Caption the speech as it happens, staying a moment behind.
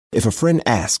If a friend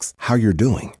asks how you're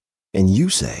doing, and you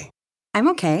say, I'm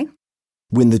okay.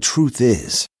 When the truth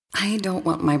is, I don't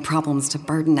want my problems to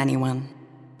burden anyone.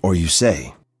 Or you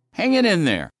say, hang it in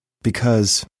there.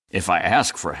 Because if I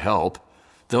ask for help,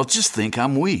 they'll just think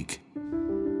I'm weak.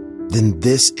 Then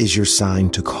this is your sign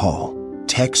to call,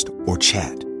 text, or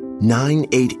chat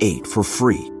 988 for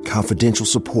free, confidential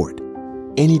support.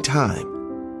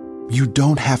 Anytime. You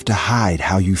don't have to hide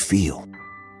how you feel.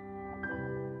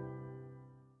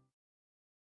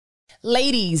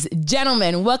 Ladies,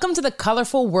 gentlemen, welcome to the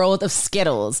colorful world of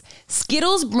Skittles.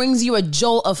 Skittles brings you a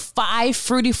jolt of 5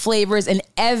 fruity flavors in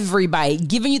every bite,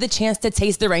 giving you the chance to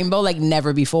taste the rainbow like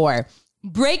never before.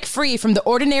 Break free from the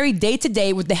ordinary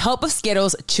day-to-day with the help of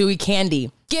Skittles Chewy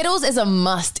Candy. Skittles is a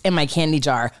must in my candy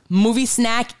jar, movie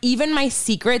snack, even my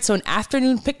secret so an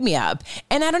afternoon pick-me-up.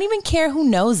 And I don't even care who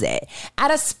knows it. Add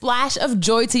a splash of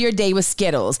joy to your day with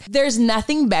Skittles. There's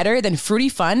nothing better than fruity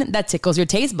fun that tickles your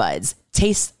taste buds.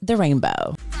 Taste the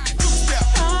rainbow.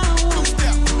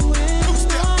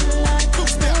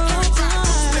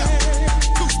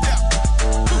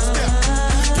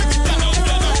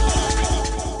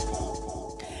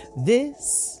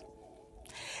 This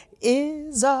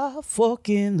is our fork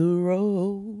in the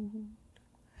road.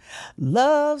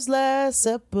 Love's last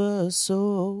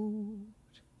episode.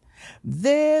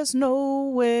 There's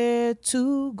nowhere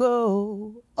to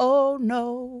go. Oh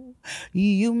no,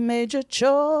 you made your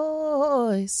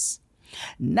choice.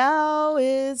 Now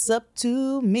it's up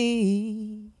to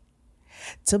me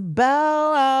to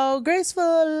bow out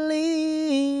gracefully,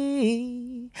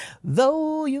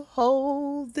 though you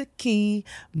hold the key.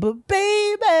 But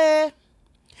baby,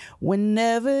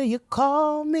 whenever you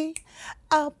call me,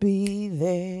 I'll be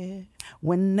there.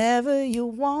 Whenever you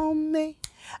want me,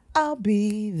 I'll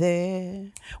be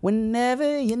there.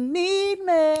 Whenever you need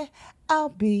me, I'll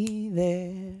be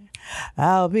there.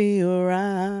 I'll be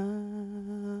around.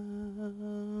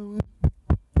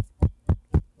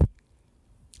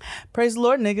 Praise the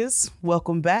Lord, niggas.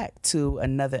 Welcome back to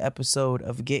another episode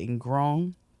of Getting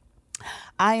Grown.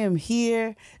 I am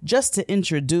here just to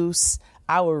introduce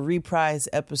our reprise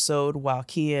episode while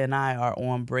Kia and I are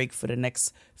on break for the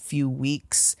next few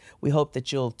weeks. We hope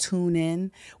that you'll tune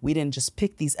in. We didn't just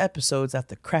pick these episodes out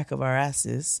the crack of our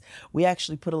asses. We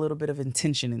actually put a little bit of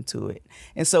intention into it.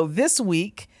 And so this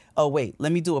week,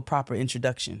 let me do a proper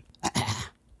introduction.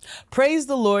 Praise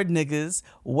the Lord, niggas.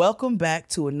 Welcome back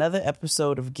to another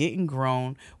episode of Getting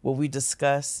Grown, where we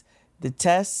discuss the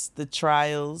tests, the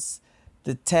trials,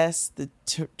 the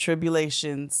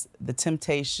tribulations, the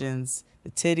temptations, the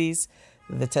titties,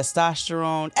 the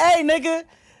testosterone. Hey, nigga!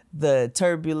 The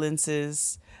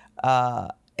turbulences,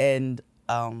 and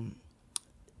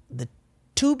the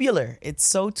tubular. It's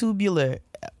so tubular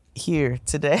here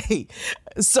today.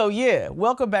 So yeah,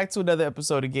 welcome back to another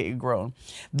episode of Getting Grown.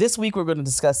 This week we're going to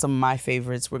discuss some of my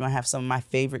favorites. We're going to have some of my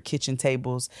favorite kitchen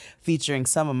tables featuring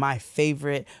some of my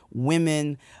favorite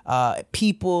women,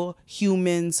 people,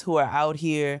 humans who are out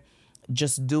here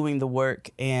just doing the work.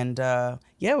 And we're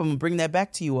going to bring that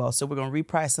back to you all. So we're going to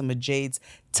reprise some of Jade's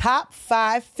top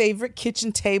 5 favorite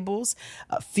kitchen tables,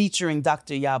 featuring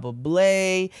Dr. Yaba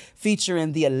Blay,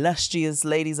 featuring the illustrious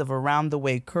ladies of Around the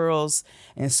Way Curls,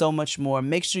 and so much more.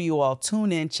 Make sure you all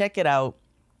tune in, check it out.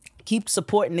 Keep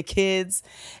supporting the kids.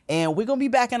 And we're going to be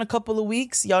back in a couple of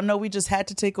weeks. Y'all know we just had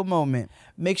to take a moment.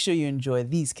 Make sure you enjoy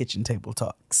these kitchen table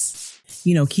talks.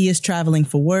 You know, Kia's traveling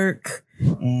for work,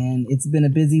 and it's been a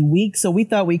busy week, so we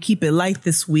thought we'd keep it light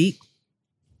this week.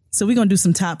 So we're going to do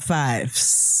some top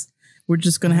 5s. We're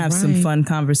just going to have some fun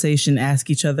conversation, ask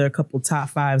each other a couple top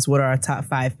 5s. What are our top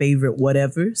 5 favorite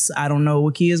whatevers? I don't know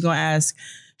what Kia's going to ask.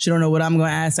 She don't know what I'm going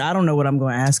to ask. I don't know what I'm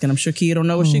going to ask, and I'm sure Kia don't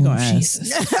know what she's going to ask.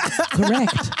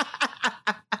 Correct.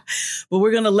 But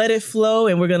we're going to let it flow,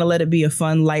 and we're going to let it be a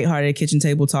fun, lighthearted kitchen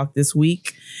table talk this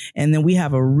week. And then we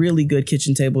have a really good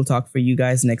kitchen table talk for you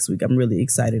guys next week. I'm really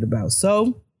excited about.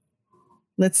 So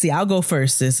let's see. I'll go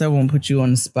first, sis. I won't put you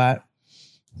on the spot.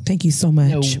 Thank you so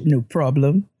much. No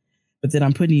problem. But then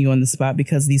I'm putting you on the spot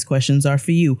because these questions are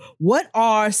for you. What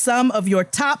are some of your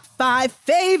top 5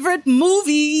 favorite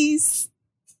movies?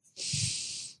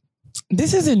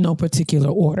 This is in no particular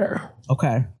order.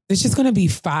 Okay. It's just going to be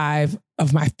 5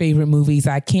 of my favorite movies.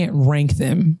 I can't rank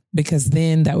them because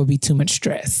then that would be too much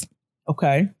stress.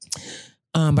 Okay.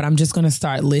 But I'm just going to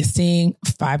start listing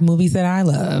 5 movies that I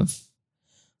love.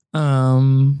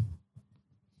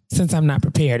 Since I'm not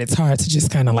prepared, it's hard to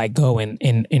just kind of like go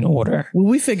in order. Well,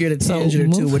 we figured a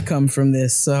tangent or two would come from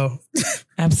this, so.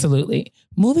 Absolutely.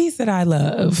 Movies that I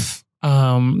love.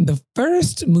 The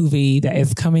first movie that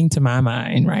is coming to my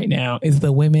mind right now is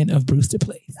The Women of Brewster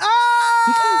Place.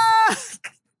 Ah!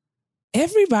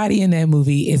 everybody in that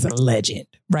movie is a legend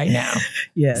right now.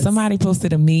 Yes. Somebody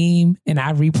posted a meme and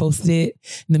I reposted it.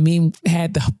 And the meme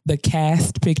had the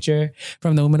cast picture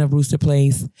from The Women of Brewster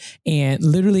Place. And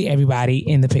literally everybody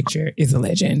in the picture is a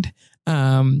legend.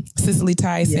 Cicely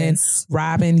Tyson, yes.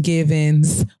 Robin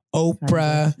Givens,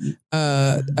 Oprah,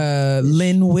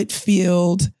 Lynn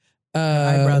Whitfield.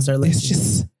 Eyebrows are there's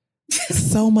just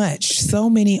so much, so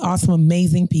many awesome,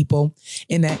 amazing people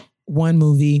in that one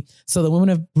movie. So The Women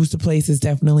of Brewster Place is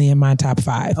definitely in my top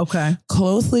 5. Okay.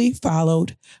 Closely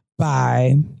followed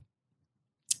by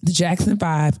the Jackson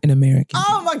 5 and American.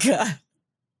 Oh my God.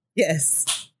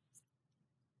 Yes.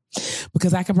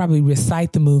 Because I can probably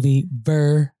recite the movie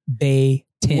verbatim.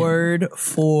 Word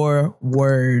for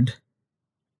word.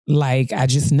 Like, I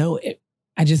just know it.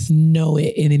 I just know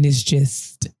it. And it is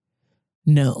just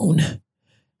known.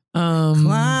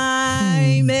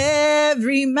 Climb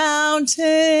every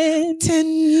mountain.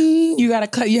 You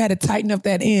had to tighten up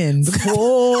that end.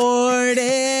 Ford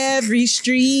every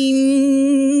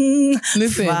stream.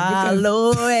 Listen,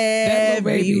 follow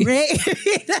every rain.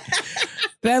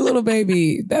 That little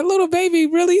baby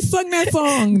really sung that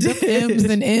song. The M's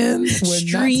and N's were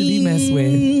not to be messed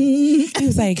with. He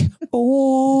was like,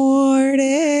 Ford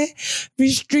every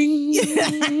stream.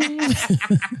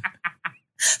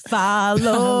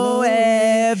 Follow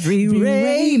every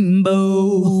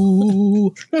rainbow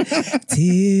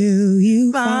till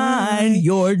you find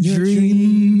your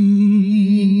dream.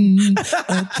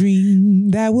 A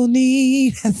dream that will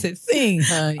need. I said, sing,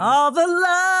 honey. All the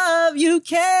love you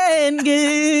can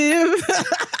give.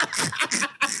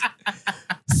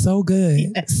 So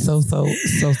good. So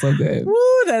good. Woo,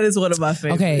 that is one of my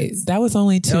favorites. Okay, that was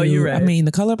only 2. Oh, you're right. I mean,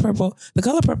 the color purple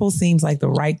seems like the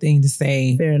right thing to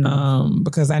say. Fair enough.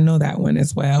 Because I know that one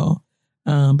as well.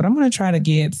 But I'm going to try to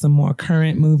get some more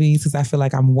current movies because I feel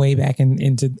like I'm way back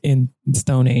in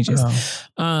Stone Ages.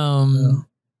 Wow.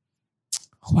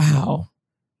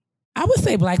 I would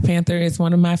say Black Panther is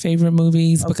one of my favorite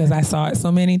movies because I saw it so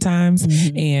many times.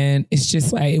 Mm-hmm. And it's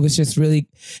just like, it was just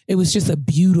a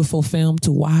beautiful film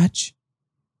to watch.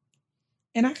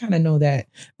 And I kind of know that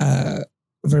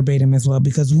verbatim as well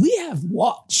because we have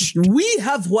watched from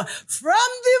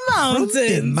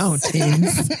the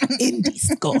mountains. In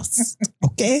disgust.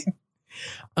 Okay.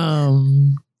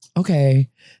 Okay.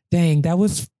 Dang, that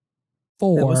was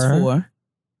 4. That was 4.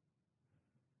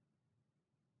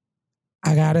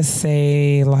 I gotta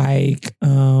say, like,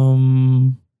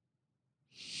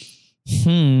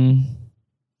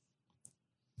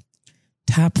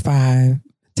 top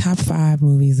 5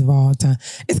 movies of all time.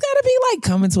 It's gotta be like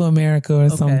Coming to America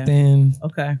or something.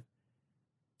 Okay.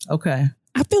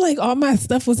 I feel like all my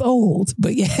stuff was old,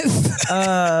 but yes.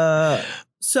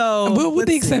 So, but with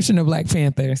the exception of Black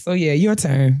Panther. So yeah, your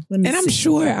turn. I'm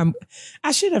sure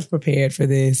I should have prepared for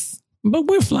this. But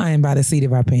we're flying by the seat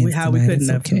of our pants. We couldn't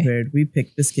have prepared. We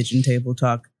picked this kitchen table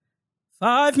talk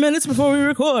 5 minutes before we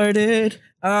recorded.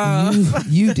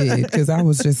 You did, because I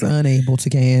was just unable to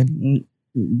can.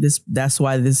 That's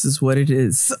why this is what it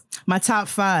is. My top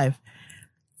 5.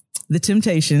 The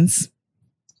Temptations.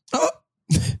 Oh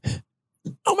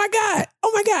my God.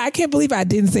 I can't believe I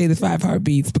didn't say the 5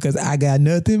 Heartbeats because I got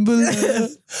nothing but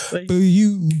love for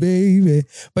you, baby.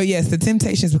 But yes, The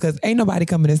Temptations because ain't nobody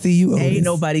coming to see you, Otis. Ain't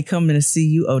nobody coming to see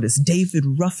you, Otis. David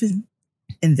Ruffin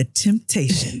and The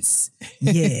Temptations.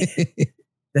 Yeah.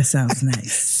 That sounds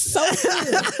nice. So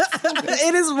good.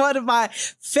 It is one of my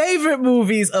favorite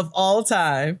movies of all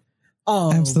time.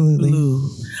 Oh, absolutely. Blue.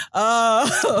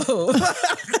 Oh.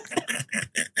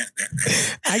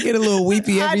 I get a little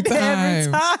weepy every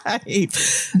time.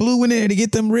 Blue went in there to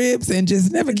get them ribs and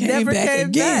just never came back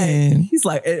again. He's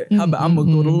like, I'm gonna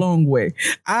go the long way.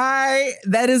 I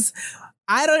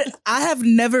have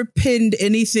never pinned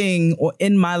anything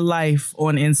in my life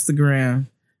on Instagram,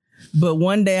 but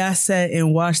one day I sat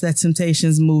and watched that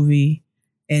Temptations movie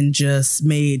and just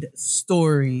made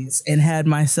stories and had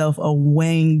myself a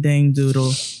wang dang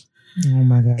doodle. Oh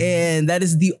my God. And that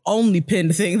is the only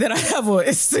pinned thing that I have on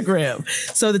Instagram.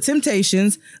 So The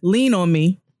Temptations, Lean on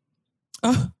Me.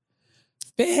 Oh.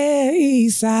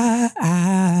 Bayside.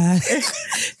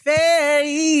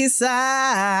 Bayside.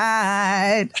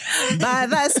 By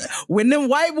that, when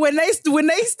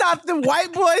they stopped them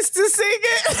white boys to sing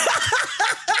it.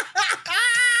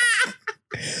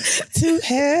 To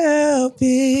help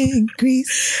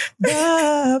increase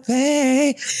the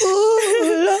pain.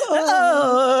 Ooh,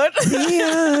 Lord.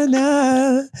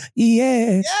 Yeah.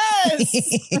 Yes.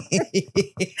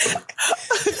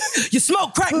 You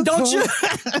smoke crack, don't you?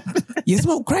 You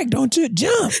smoke crack, don't you?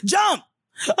 Jump.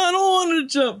 I don't want to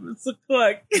jump. It's a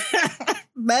crack.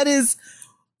 That is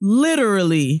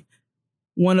literally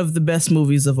one of the best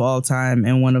movies of all time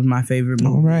and one of my favorite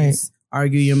movies. All right.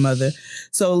 Argue Your Mother.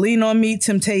 So Lean on Me,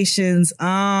 Temptations.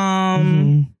 Let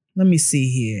me see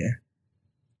here.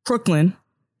 Crooklyn.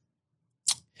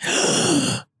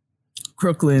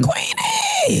 Crooklyn.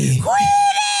 Queenie. Number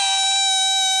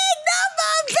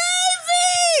baby.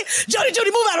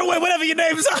 Jody, move out of the way, whatever your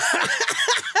name is.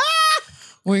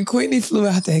 When Queenie flew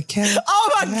out that cat.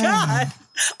 Oh my God.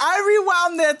 I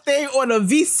rewound that thing on a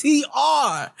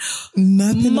VCR.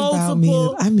 Nothing about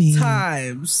me. I mean,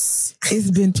 times. It's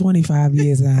been 25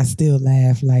 years and I still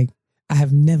laugh like I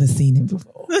have never seen it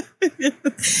before.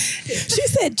 She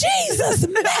said, Jesus,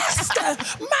 Master,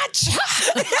 my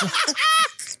child.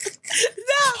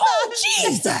 Oh,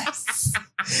 Jesus.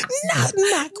 Not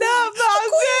my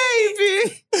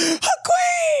baby.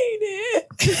 Queenie.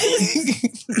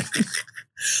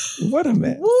 What a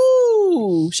mess.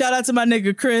 Woo! Shout out to my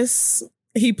nigga Chris.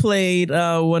 He played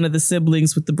one of the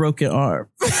siblings with the broken arm.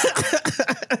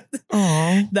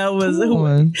 Oh, that was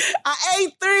I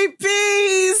ate 3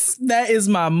 P's. That is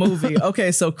my movie.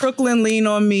 Okay, so Crooklyn, Lean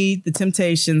on Me, The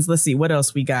Temptations. Let's see what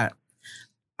else we got.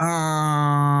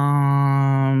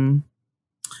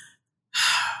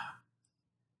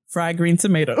 Fried green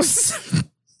tomatoes.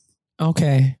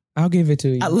 Okay, I'll give it to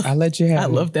you. I'll let you have it. I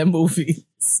love that movie.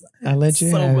 I'll let you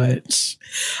so have much.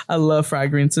 I love fried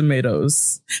green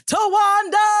tomatoes.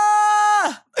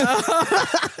 Tawanda!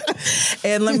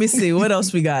 And let me see, what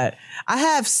else we got? I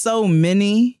have so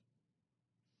many.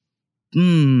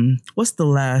 What's the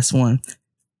last one?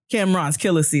 Cameron's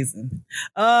Killer Season.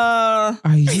 Are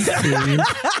you serious?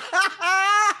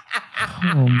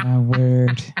 Oh my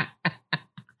word.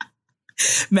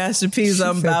 Master P's,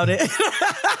 I'm about it.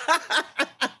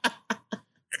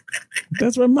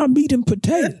 That's where my meat and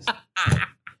potatoes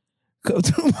go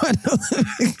to my nose.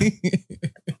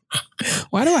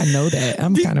 Why do I know that?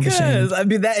 I'm kind of ashamed. Because I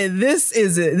mean this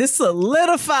is it. This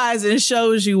solidifies and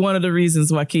shows you one of the reasons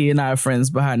why Key and I are friends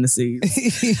behind the scenes.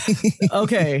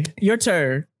 Okay, your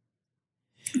turn.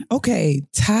 Okay,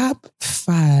 top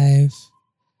 5.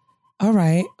 All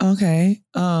right. Okay.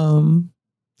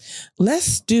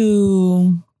 Let's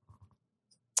do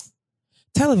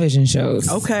television shows.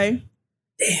 Okay.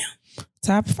 Damn.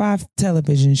 Top 5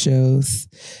 television shows.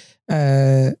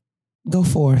 Go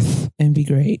forth and be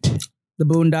great. The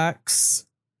Boondocks.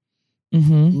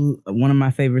 Mm-hmm. One of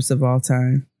my favorites of all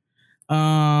time.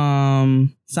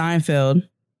 Seinfeld.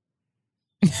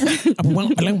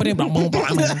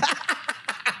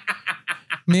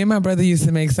 Me and my brother used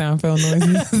to make Seinfeld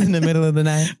noises in the middle of the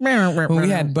night when we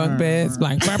had bunk beds.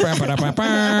 Like, like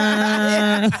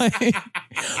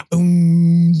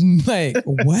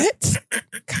what?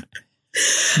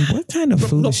 What kind of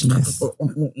foolishness?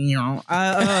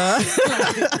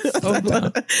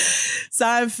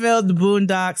 Seinfeld, The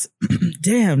Boondocks.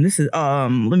 Damn, this is let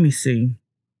me see.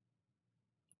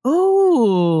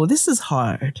 Oh, this is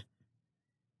hard.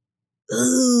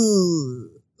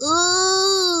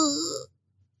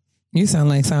 You sound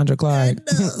like Sandra Clark.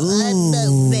 I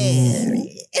know,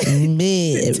 very.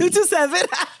 227.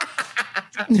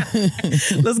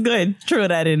 Let's go ahead and throw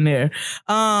that in there.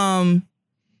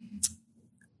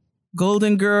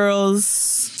 Golden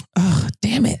Girls. Oh,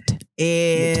 damn it.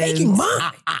 And you're taking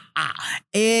mine.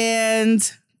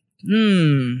 And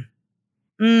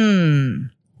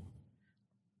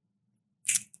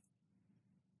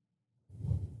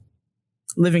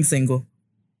Living Single.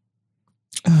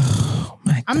 Oh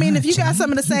my God. I mean, if you got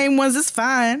some of the same ones, it's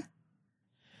fine.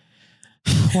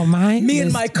 Well, mine. Me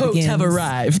and my coach have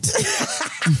arrived.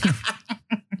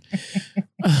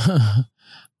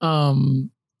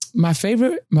 My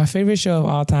favorite show of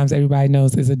all times, everybody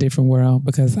knows, is A Different World,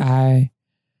 because I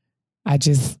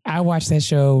watch that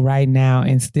show right now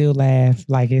and still laugh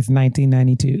like it's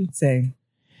 1992. Same.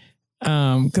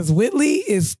 Because Whitley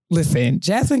is, listen,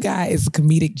 Jasmine Guy is a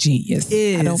comedic genius.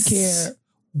 I don't care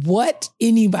what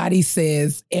anybody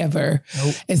says ever.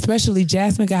 Nope. Especially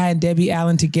Jasmine Guy and Debbie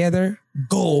Allen together.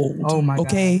 Gold. Oh my God.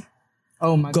 Okay?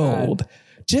 Oh my Gold. God.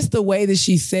 Just the way that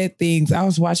she said things. I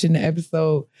was watching the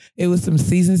episode. It was from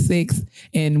season 6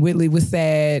 and Whitley was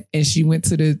sad and she went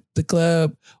to the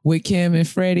club with Kim and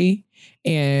Freddie,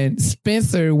 and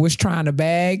Spencer was trying to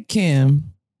bag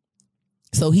Kim.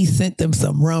 So he sent them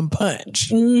some rum punch.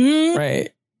 Mm-hmm. Right.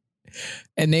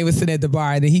 And they were sitting at the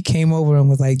bar, and then he came over and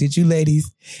was like, "Did you ladies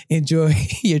enjoy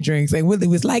your drinks?" And Whitley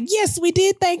was like, "Yes, we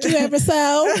did. Thank you ever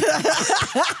so."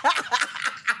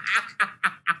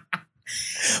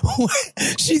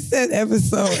 She said ever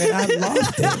so, and I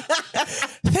lost it.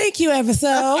 Thank you ever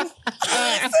so.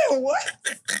 I said, what?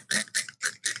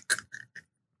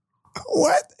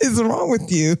 What is wrong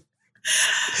with you?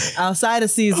 Outside of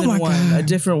season one, God. A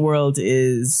Different World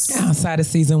is outside of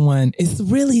season one. It's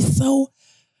really so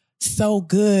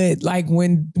good. Like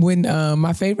when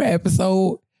my favorite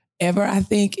episode ever, I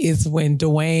think, is when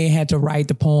Dwayne had to write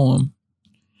the poem,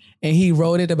 and he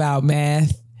wrote it about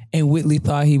math, and Whitley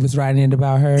thought he was writing it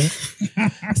about her.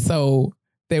 So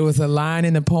there was a line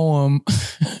in the poem.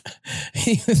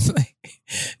 He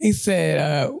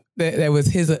said that was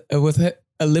his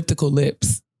elliptical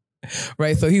lips.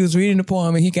 Right, so he was reading the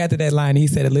poem and he got to that line and he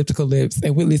said elliptical lips,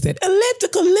 and Whitley said,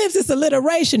 elliptical lips is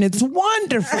alliteration. It's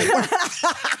wonderful.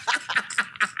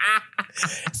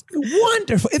 It's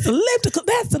wonderful. It's elliptical.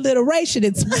 That's alliteration.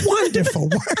 It's wonderful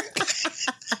work.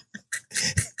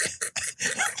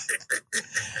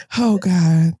 Oh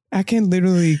God, I can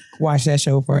literally watch that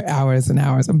show for hours and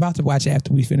hours. I'm about to watch it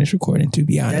after we finish recording, to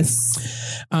be honest.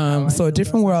 So A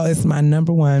Different World is my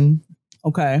number one.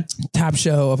 Okay. Top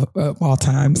show of all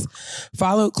times.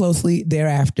 Followed closely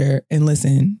thereafter. And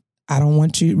listen, I don't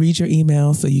want you to read your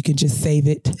email, so you can just save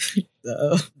it.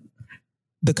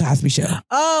 The Cosby Show.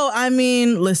 Oh, I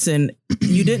mean, listen,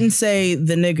 you didn't say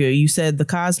the nigger. You said the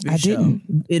Cosby Show. I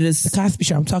didn't. It is the Cosby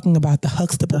Show. I'm talking about the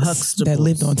Huxtables that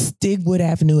lived on Stigwood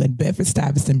Avenue in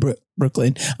Bedford-Stuyvesant,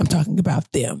 Brooklyn. I'm talking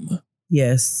about them.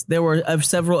 Yes. There were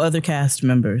several other cast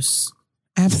members.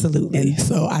 Absolutely.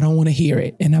 So I don't want to hear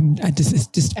it. And I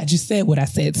just said what I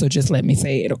said. So just let me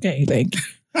say it. Okay. Thank you.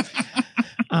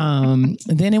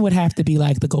 Then it would have to be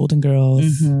like the Golden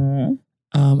Girls. Mm-hmm.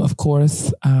 Of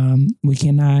course, we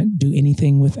cannot do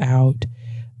anything without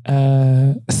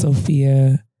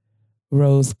Sophia,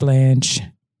 Rose Blanche,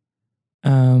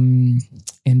 and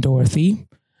Dorothy.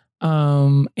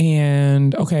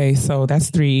 And okay, so that's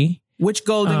 3. Which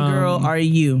Golden Girl are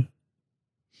you?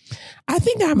 I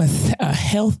think I'm a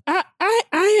health.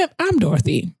 I'm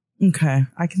Dorothy. Okay,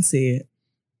 I can see it.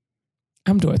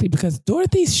 I'm Dorothy because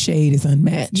Dorothy's shade is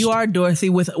unmatched. You are Dorothy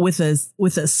with a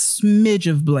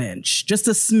smidge of Blanche, just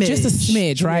a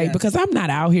smidge, right? Yeah. Because I'm not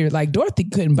out here like Dorothy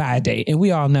couldn't buy a date, and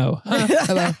we all know.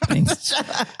 Hello, thanks.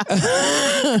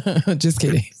 Just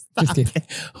kidding. Just kidding.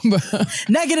 But,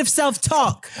 negative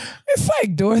self-talk. It's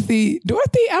like Dorothy.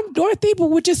 I'm Dorothy, but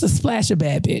with just a splash of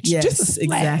bad bitch. Yes, just a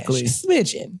splash, exactly.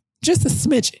 Smidgen. Just a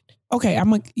smidgen. Okay,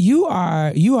 you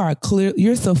are clear.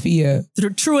 You're Sophia.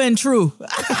 True and true.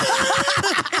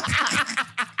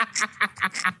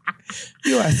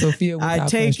 You are Sophia. I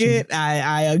take question. It.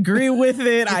 I agree with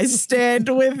it. I stand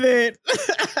with it.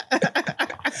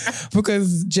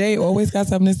 Because Jade always got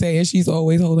something to say and she's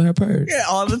always holding her purse. Yeah,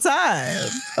 all the time.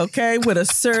 Okay, with a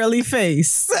surly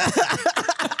face.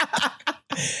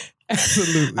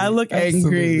 Absolutely. I look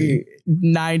angry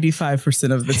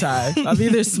 95% of the time. I'm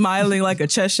either smiling like a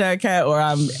Cheshire cat or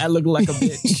I look like a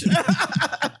bitch.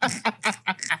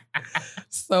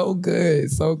 So good.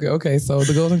 So good. Okay, so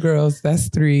the Golden Girls, that's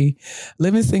 3.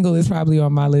 Living Single is probably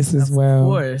on my list as well. Of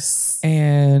course.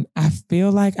 And I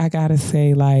feel like I gotta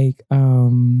say, like,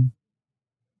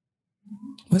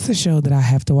 what's a show that I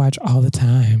have to watch all the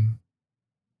time?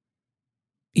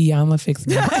 Iyanla Fix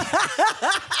Me.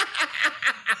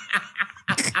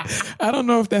 I don't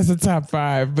know if that's a top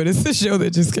 5, but it's a show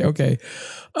that just came. Okay.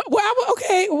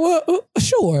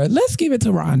 Sure. Let's give it to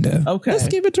Rhonda. Okay. Let's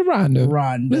give it to Rhonda.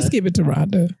 Let's give it to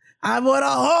Rhonda. I'm on a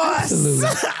horse. Absolutely.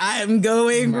 I'm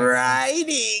going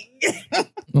riding.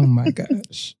 Oh my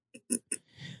gosh.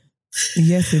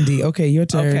 Yes, indeed. Okay, your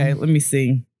turn. Okay, let me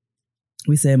see.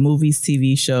 We said movies,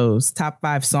 TV shows, top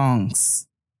 5 songs.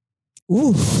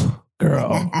 Oof,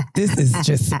 girl. This is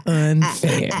just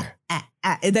unfair.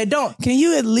 They don't. Can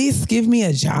you at least give me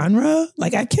a genre?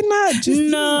 Like I cannot just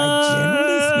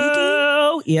generally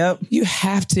speaking. Yep. You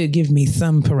have to give me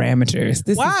some parameters.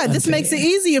 Why? This makes it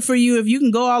easier for you if you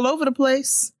can go all over the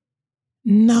place.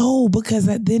 No, because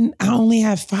I only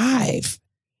have 5.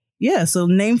 Yeah, so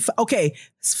name okay,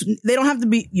 they don't have to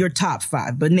be your top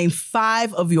 5, but name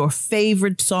 5 of your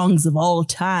favorite songs of all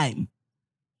time.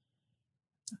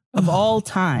 Of all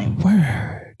time.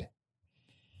 Word.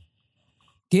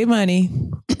 Get Money.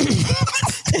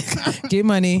 Get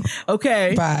Money.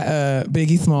 Okay. By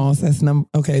Biggie Smalls. That's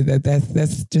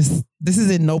that's just, this is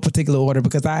in no particular order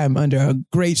because I am under a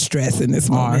great stress in this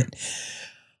moment.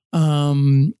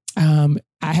 I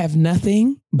Have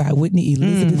Nothing by Whitney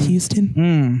Elizabeth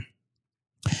Houston.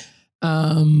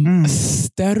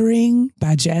 Stuttering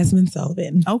by Jasmine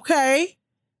Sullivan. Okay.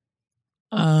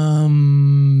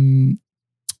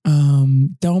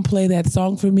 Don't Play That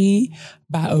Song for Me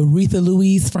by Aretha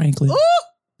Louise Franklin. Ooh,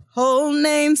 whole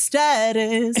name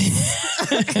status.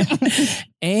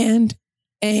 and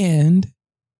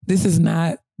this is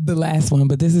not the last one,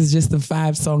 but this is just the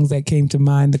 5 songs that came to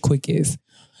mind the quickest.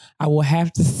 I will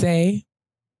have to say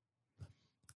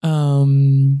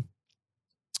Man,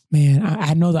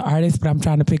 I know the artist, but I'm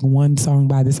trying to pick one song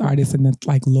by this artist, and it's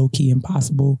like low key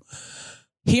impossible.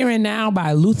 Here and Now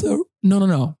by Luther.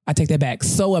 No. I take that back.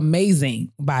 So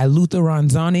Amazing by Luther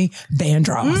Ronzoni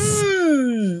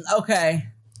Vandross. Okay.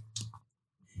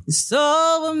 It's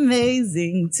so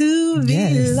amazing to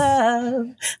be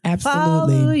loved.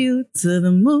 Absolutely. Follow you to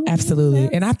the moon.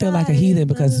 Absolutely. And I feel like a heathen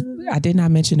because I did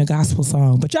not mention a gospel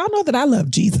song, but y'all know that I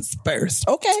love Jesus first.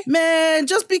 Okay. Man,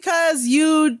 just because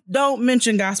you don't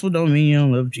mention gospel don't mean you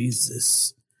don't love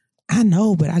Jesus. I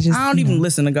know, but I don't even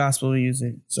listen to gospel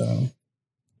music, so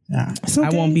nah, okay. I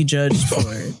won't be judged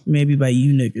for it. Maybe by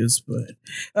you niggas, but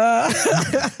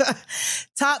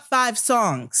top 5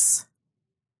 songs.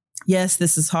 Yes,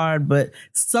 this is hard, but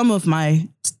some of my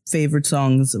favorite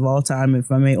songs of all time,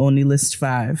 if I may only list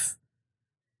 5.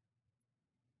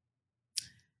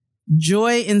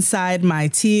 Joy Inside My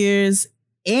Tears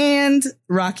and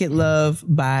Rocket Love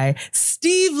by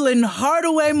Stevlin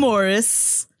Hardaway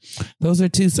Morris. Those are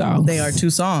 2 songs. They are 2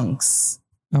 songs.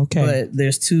 Okay. But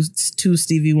there's two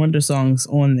Stevie Wonder songs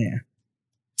on there.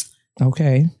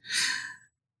 Okay.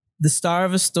 The Star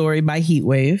of a Story by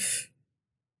Heatwave.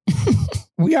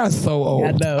 We are so old.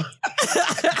 I know.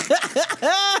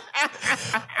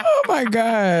 Oh my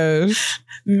gosh.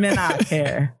 Men out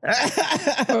here.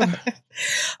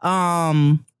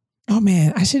 Oh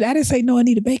man, I didn't say no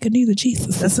Anita Baker, neither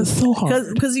Jesus. This is so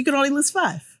hard. Because you can only list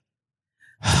 5.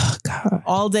 Oh, God.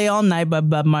 All Day, All Night by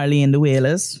Bob Marley and the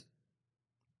Wailers.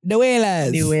 The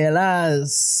Wailers. The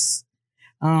Wailers.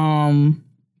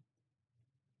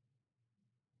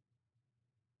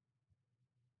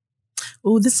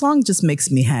 Oh, this song just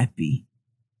makes me happy.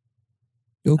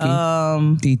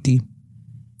 Okay. TT.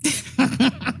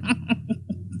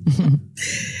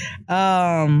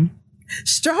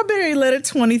 Strawberry Letter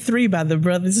 23 by the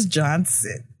Brothers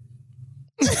Johnson.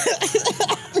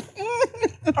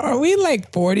 Are we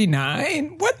like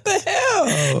 49? What the hell?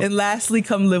 And lastly,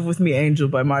 Come Live With Me, Angel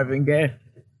by Marvin Gaye.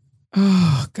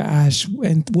 Oh, gosh.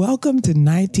 And welcome to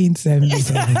 1977, ladies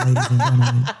and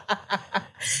gentlemen.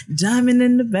 Diamond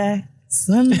in the back,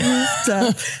 sun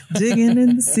top, digging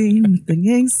in the scene, the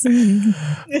gang singing.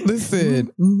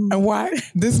 Listen, why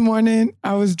this morning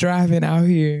I was driving out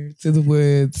here to the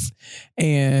woods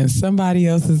and somebody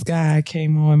else's guy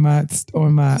came on my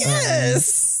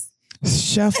yes.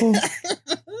 Shuffle.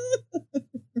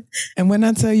 And when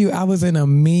I tell you I was in a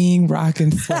mean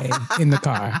rockin' sway in the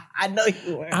car. I know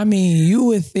you were. I mean, you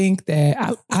would think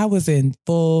that I was in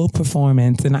full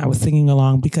performance and I was singing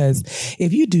along because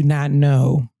if you do not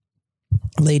know,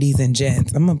 ladies and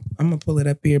gents, I'm gonna pull it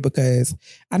up here because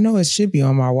I know it should be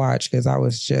on my watch because I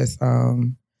was just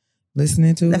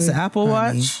listening to it. That's an Apple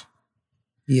Watch?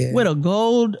 Yeah. With a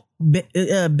gold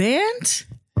band?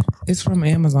 It's from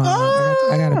Amazon. Oh.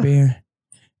 I got a band.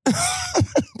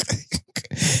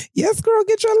 Yes, girl,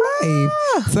 get your life.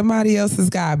 Somebody Else's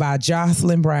Guy by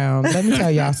Jocelyn Brown. Let me tell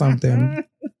y'all something.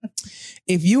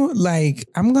 If you like,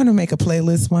 I'm going to make a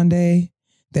playlist one day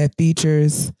that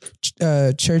features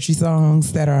churchy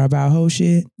songs that are about whole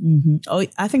shit. Mm-hmm. Oh,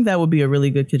 I think that would be a really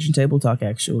good kitchen table talk,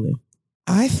 actually.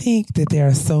 I think that there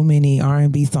are so many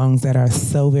R&B songs that are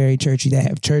so very churchy that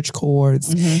have church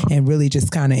chords and really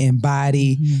just kind of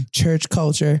embody church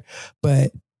culture.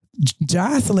 But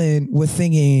Jocelyn was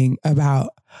singing about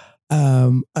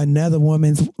another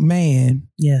woman's man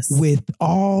with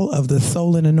all of the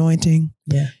soul and anointing.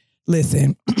 Yeah.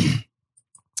 Listen.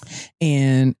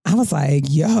 And I was like,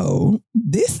 yo,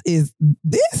 this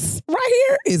right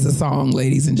here is a song,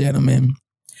 ladies and gentlemen.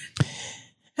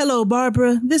 Hello,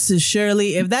 Barbara. This is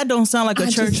Shirley. If that don't sound like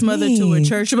a church mother to a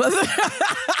church mother.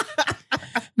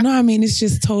 No, I mean, it's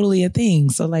just totally a thing.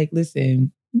 So like,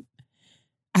 listen,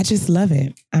 I just love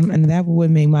it. And that would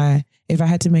make if I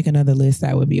had to make another list,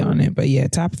 that would be on it. But yeah,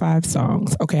 top 5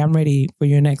 songs. Okay, I'm ready for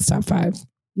your next top 5.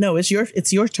 No, it's your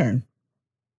turn.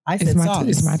 I said songs.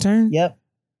 It's my turn? Yep.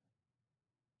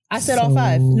 I said all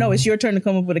 5. No, it's your turn to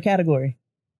come up with a category.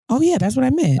 Oh, yeah, that's what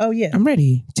I meant. Oh, yeah. I'm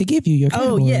ready to give you your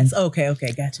category. Oh, yes. Okay,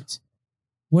 gotcha.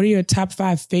 What are your top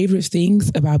 5 favorite things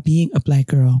about being a Black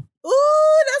girl?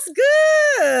 Ooh, that's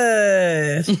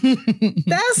good.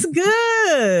 That's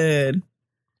good.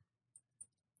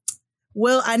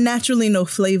 Well, I naturally know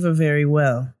flavor very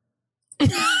well.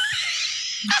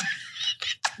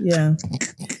 Yeah.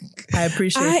 I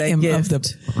appreciate that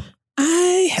gift.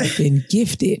 I have been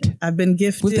gifted. I've been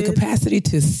gifted with the capacity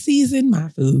to season my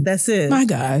food. That's it. My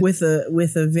God. I've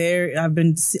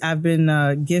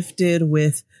been gifted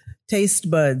with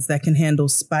taste buds that can handle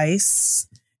spice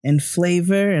and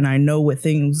flavor, and I know what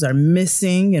things are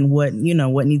missing and what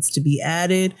needs to be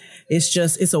added.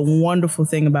 It's a wonderful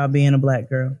thing about being a Black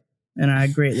girl. And I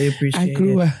greatly appreciate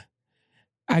it.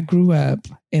 I grew up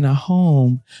in a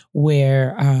home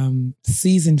where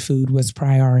seasoned food was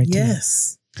priority.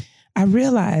 Yes. I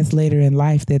realized later in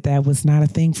life that was not a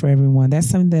thing for everyone. That's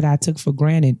something that I took for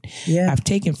granted. Yeah. I've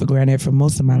taken for granted for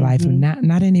most of my life, and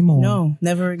not anymore. No,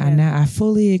 never again. I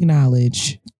fully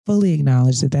acknowledge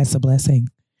that that's a blessing.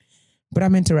 But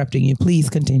I'm interrupting you. Please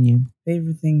continue.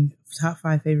 Top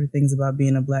 5 favorite things about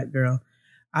being a Black girl.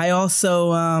 I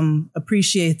also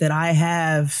appreciate that I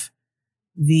have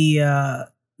the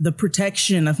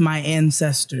protection of my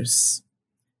ancestors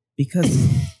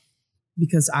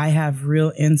because I have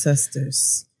real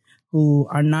ancestors who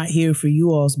are not here for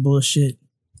you all's bullshit,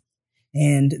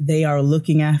 and they are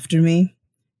looking after me,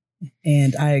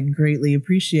 and I greatly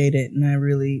appreciate it, and I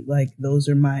really those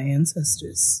are my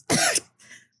ancestors.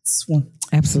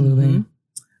 Absolutely. Mm-hmm.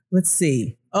 Let's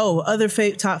see. Other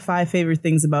top 5 favorite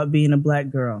things about being a Black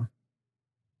girl.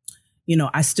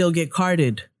 I still get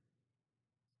carded.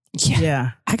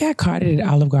 Yeah. I got carded at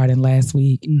Olive Garden last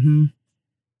week. Mm-hmm.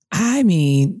 I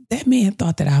mean, that man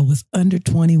thought that I was under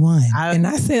 21. And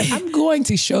I said, I'm going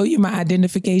to show you my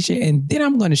identification and then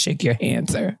I'm going to shake your hand,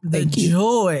 sir. Thank you.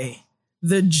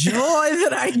 The joy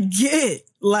that I get,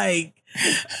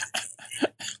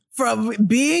 from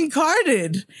being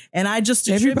carded. And I just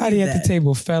everybody at the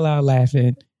table fell out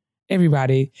laughing.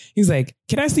 Everybody. He was like,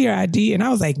 can I see your ID? And I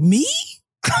was like, me?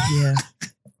 Yeah.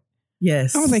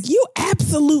 Yes. I was like, you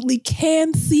absolutely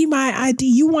can see my ID.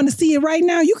 You want to see it right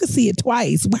now? You can see it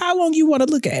twice. How long you want to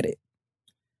look at it?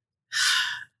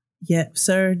 Yeah,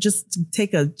 sir. Just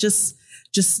take a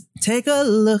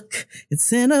look.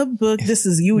 It's in a book. This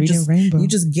is you. You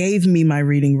just gave me my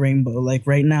reading rainbow.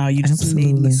 Right now, you just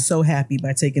made me so happy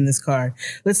by taking this card.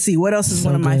 Let's see. What else is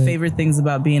one of my favorite things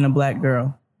about being a Black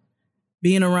girl?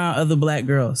 Being around other Black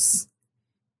girls.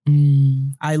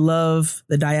 I love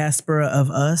the diaspora of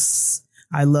us.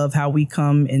 I love how we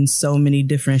come in so many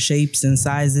different shapes and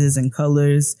sizes and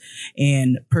colors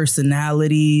and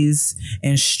personalities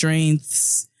and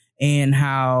strengths, and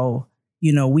how,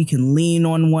 we can lean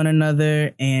on one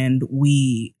another and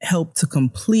we help to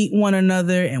complete one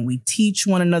another and we teach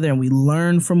one another and we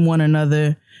learn from one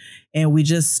another. And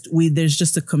there's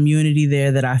just a community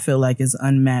there that I feel like is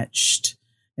unmatched.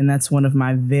 And that's one of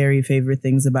my very favorite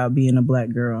things about being a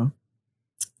Black girl,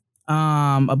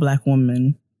 a Black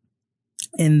woman.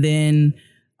 And then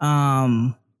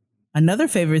another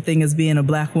favorite thing is being a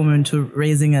Black woman to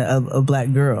raising a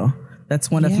Black girl. That's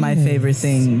one of my favorite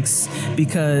things,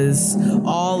 because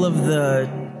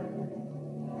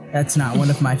that's not one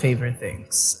of my favorite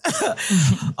things.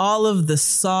 All of the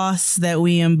sauce that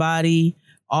we embody,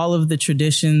 all of the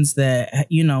traditions that,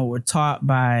 were taught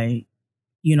by,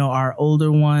 our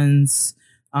older ones,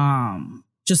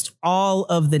 just all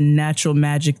of the natural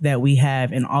magic that we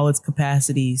have in all its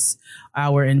capacities,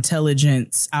 our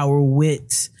intelligence, our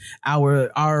wit,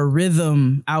 our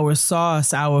rhythm, our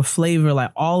sauce, our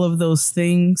flavor, all of those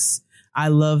things. I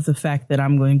love the fact that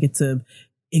I'm going to get to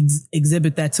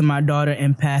exhibit that to my daughter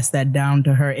and pass that down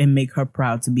to her and make her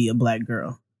proud to be a Black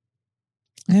girl.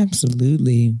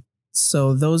 Absolutely.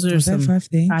 So those are some 5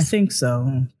 things. I think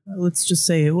so. Let's just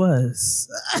say it was.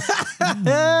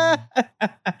 I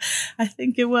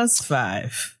think it was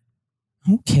 5.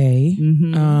 Okay.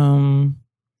 Mm-hmm.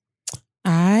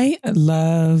 I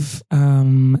love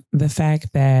the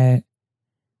fact that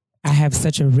I have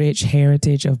such a rich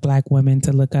heritage of Black women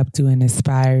to look up to and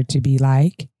aspire to be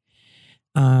like.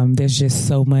 There's just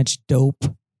so much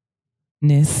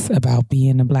dopeness about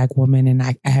being a Black woman, and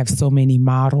I have so many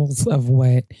models of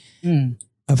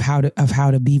of how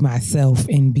to be myself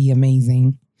and be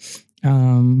amazing.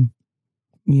 And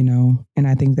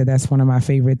I think that that's one of my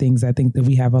favorite things. I think that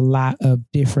we have a lot of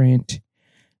different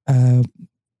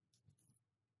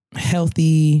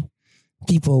healthy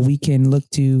people we can look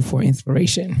to for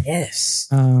inspiration. Yes.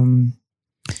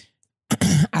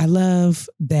 I love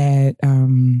that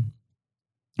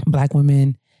Black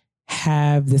women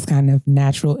have this kind of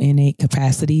natural innate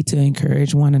capacity to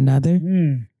encourage one another.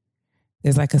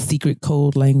 There's a secret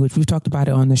code language. We've talked about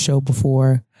it on the show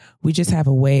before. We just have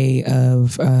a way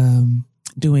of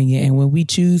doing it. And when we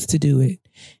choose to do it,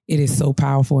 it is so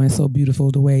powerful and so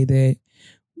beautiful, the way that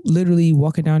literally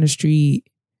walking down the street,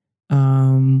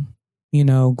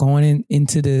 going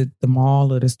into the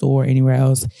mall or the store or anywhere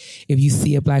else, if you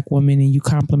see a Black woman and you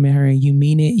compliment her and you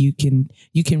mean it, you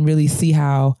can really see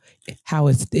how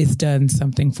it's done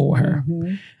something for her.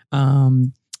 Mm-hmm.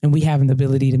 And we have an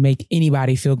ability to make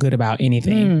anybody feel good about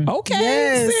anything. Okay,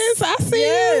 yes. Sis, I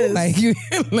see you.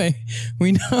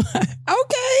 We know.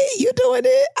 Okay, you doing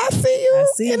it. I see you.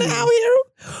 Out here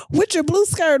with your blue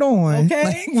skirt on.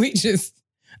 Okay.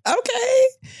 Okay.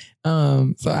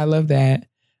 So I love that.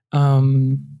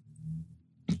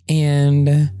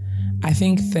 And I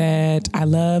think that I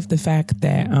love the fact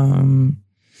that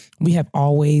we have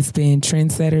always been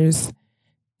trendsetters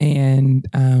and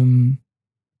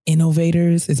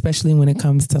innovators, especially when it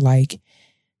comes to like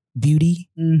beauty.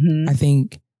 Mm-hmm. I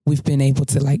think we've been able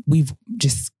to like, we've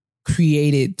just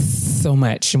created so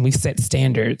much and we've set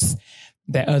standards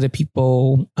that other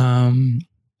people, well,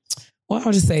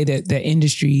 I'll just say that the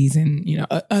industries and, you know,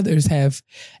 others have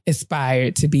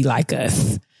aspired to be like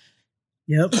us.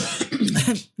 Yep.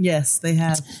 Yes, they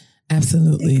have.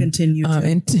 Absolutely. And continue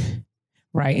to.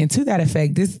 Right. And to that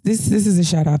effect, this is a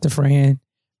shout out to Fran.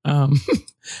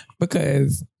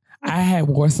 Because I had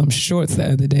wore some shorts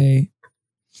the other day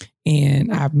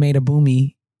and I made a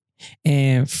boomy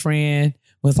and Fran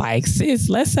was like, sis,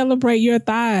 let's celebrate your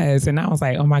thighs. And I was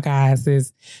like, oh my God,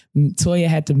 sis, Toya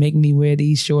had to make me wear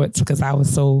these shorts because I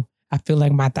feel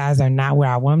like my thighs are not where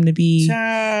I want them to be.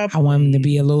 I want them to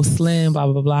be a little slim, blah,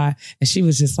 blah, blah. And she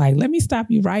was just like, let me stop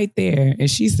you right there. And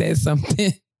she said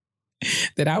something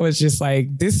that I was just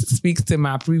like, this speaks to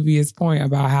my previous point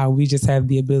about how we just have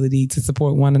the ability to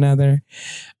support one another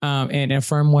and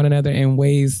affirm one another in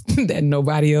ways that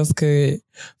nobody else could.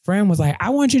 Fran was like, I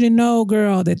want you to know,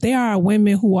 girl, that there are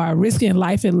women who are risking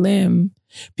life and limb.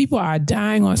 People are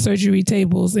dying on surgery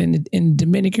tables in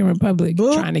Dominican Republic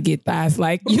trying to get thighs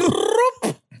like you.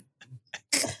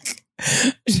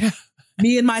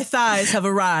 Me and my thighs have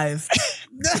arrived.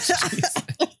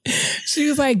 She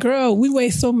was like, girl, we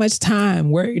waste so much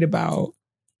time worried about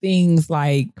things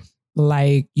like,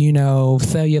 you know,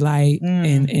 cellulite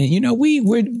and you know,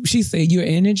 she said, you're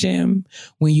in the gym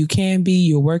when you can be,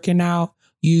 you're working out,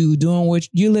 you doing what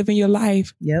you living your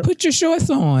life. Yep. Put your shorts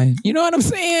on. You know what I'm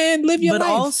saying? Live your life. But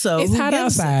also, it's hot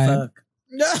outside.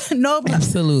 No,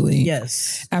 absolutely.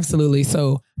 Yes. Absolutely.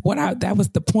 So that was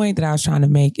the point that I was trying to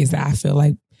make is that I feel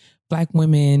like Black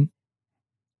women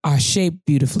are shaped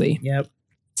beautifully. Yep.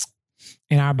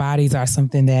 And our bodies are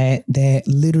something that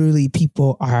literally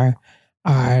people are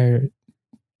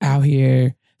out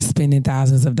here spending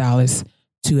thousands of dollars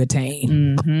to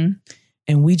attain. Mm-hmm.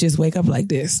 And we just wake up like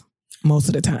this most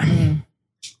of the time.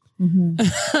 Mm-hmm.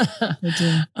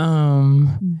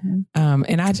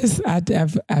 And I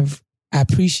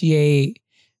appreciate,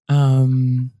 I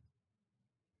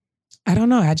don't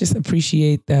know, I just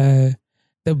appreciate the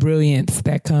brilliance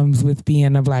that comes with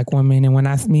being a Black woman. And when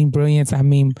I mean brilliance, I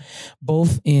mean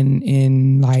both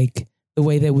in like the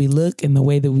way that we look and the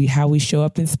way that how we show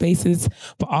up in spaces,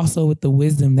 but also with the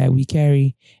wisdom that we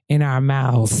carry in our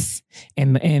mouths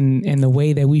and the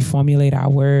way that we formulate our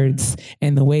words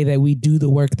and the way that we do the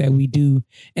work that we do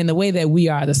and the way that we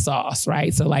are the sauce,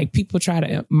 right? So like people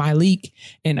Myleik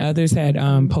and others had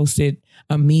posted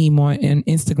a meme on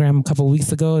Instagram a couple of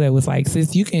weeks ago that was like,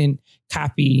 sis, you can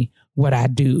copy what I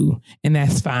do and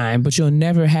that's fine, but you'll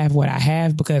never have what I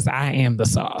have because I am the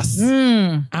sauce.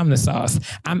 I'm the sauce.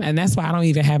 And that's why I don't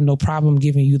even have no problem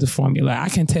giving you the formula. I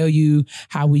can tell you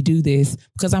how we do this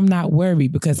because I'm not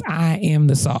worried because I am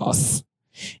the sauce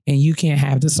and you can't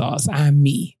have the sauce. I'm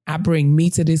me. I bring me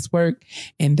to this work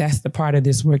and that's the part of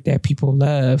this work that people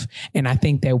love. And I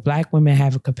think that Black women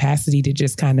have a capacity to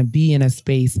just kind of be in a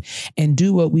space and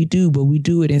do what we do, but we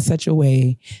do it in such a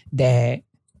way that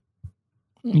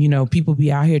you know, people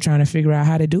be out here trying to figure out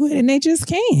how to do it and they just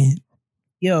can't.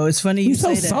 Yo, it's funny you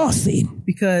say so saucy.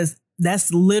 Because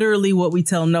that's literally what we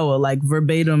tell Noah, like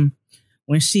verbatim,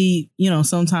 when she, you know,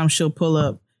 sometimes she'll pull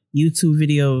up YouTube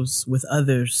videos with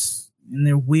others and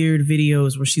they're weird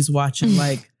videos where she's watching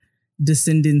like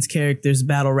Descendants characters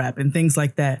battle rap and things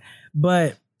like that.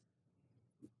 But,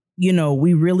 you know,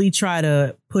 we really try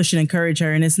to push and encourage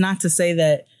her. And it's not to say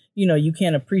that, you know, you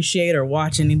can't appreciate or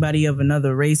watch anybody of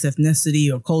another race,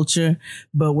 ethnicity, or culture.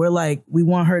 But we're like, we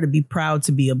want her to be proud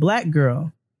to be a Black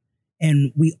girl.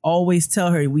 And we always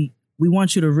tell her, we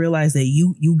want you to realize that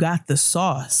you got the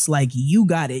sauce. Like, you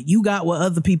got it. You got what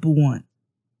other people want.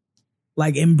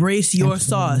 Like, embrace your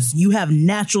sauce. You have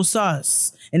natural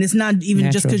sauce. And it's not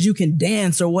even just because you can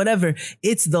dance or whatever.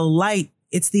 It's the light.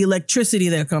 It's the electricity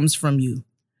that comes from you.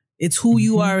 It's who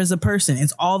you are as a person.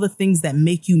 It's all the things that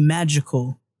make you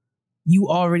magical.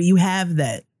 You have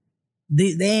that.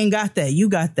 They ain't got that. You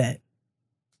got that.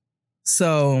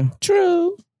 So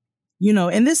true. You know,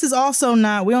 and this is also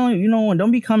not, we don't, you know,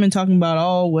 don't be coming talking about,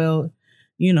 oh, well,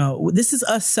 you know, this is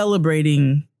us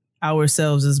celebrating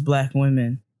ourselves as Black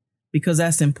women because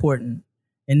that's important.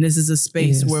 And this is a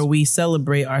space where we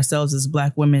celebrate ourselves as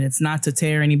Black women. It's not to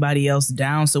tear anybody else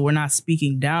down. So we're not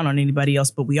speaking down on anybody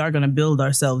else, but we are going to build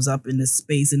ourselves up in this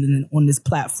space and on this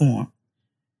platform.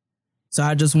 So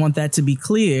I just want that to be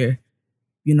clear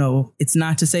it's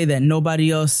not to say that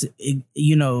nobody else,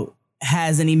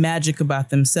 has any magic about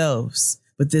themselves.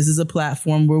 But this is a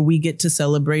platform where we get to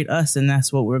celebrate us, and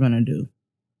that's what we're going to do.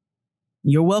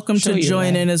 You're welcome to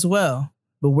join in as well,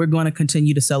 but we're going to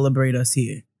continue to celebrate us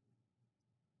here.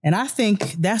 And I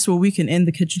think that's where we can end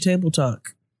the kitchen table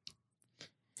talk.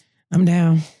 I'm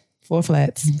down. 4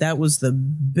 flats. That was the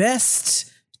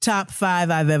best top 5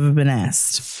 I've ever been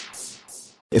asked.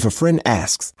 If a friend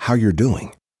asks how you're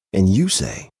doing, and you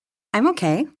say, I'm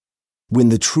okay. when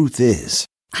the truth is,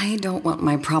 I don't want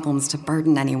my problems to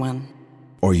burden anyone.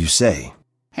 or you say,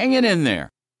 Hang it in there.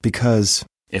 because,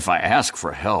 If I ask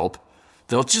for help,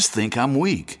 they'll just think I'm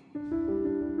weak.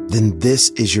 then this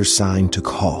is your sign to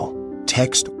call,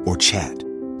 text, or chat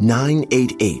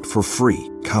 988 for free,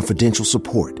 confidential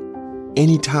support.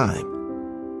 Anytime.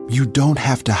 You don't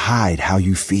have to hide how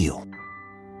you feel.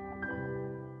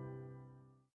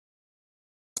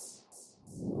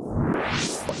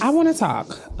 I want to talk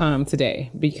today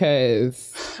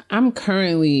because I'm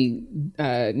currently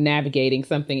navigating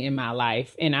something in my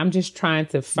life, and I'm just trying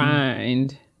to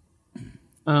find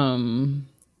some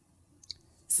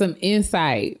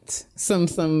insight,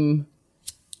 some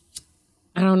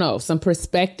I don't know, some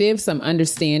perspective, some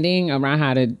understanding around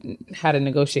how to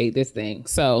negotiate this thing.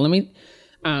 So let me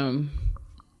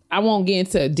I won't get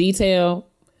into detail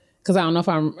because I don't know if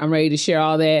I'm ready to share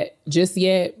all that just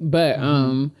yet, but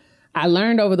I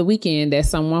learned over the weekend that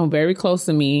someone very close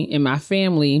to me in my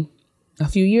family a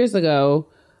few years ago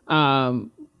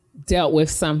dealt with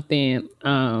something,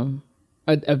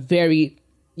 a very,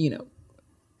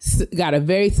 got a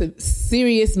very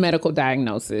serious medical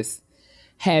diagnosis,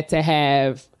 had to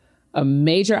have a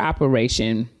major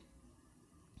operation.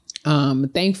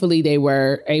 Thankfully, they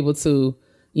were able to,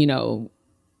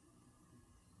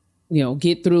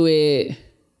 get through it.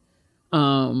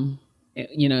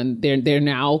 They're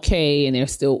now okay, and they're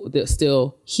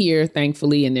still here,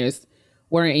 thankfully, and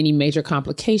weren't any major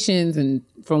complications. And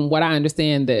from what I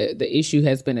understand, the issue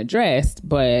has been addressed.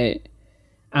 But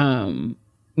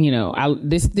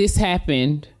this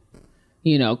happened,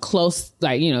 close,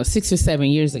 6 or 7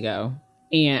 years ago,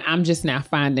 and I'm just now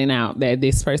finding out that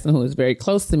this person who is very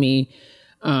close to me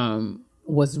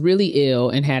was really ill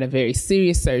and had a very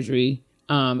serious surgery.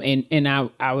 And I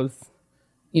was,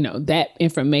 that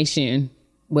information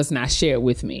was not shared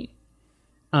with me.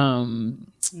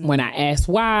 When I asked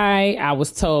why, I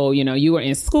was told, you were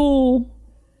in school,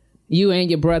 you and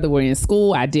your brother were in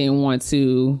school. I didn't want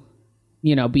to,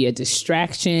 be a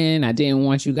distraction. I didn't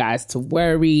want you guys to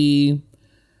worry,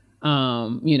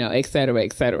 et cetera,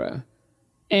 et cetera.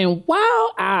 And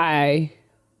while I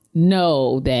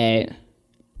know that,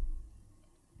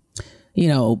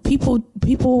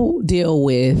 people deal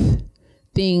with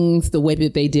things the way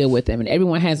that they deal with them, and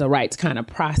everyone has a right to kind of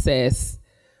process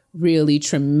really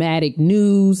traumatic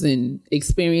news and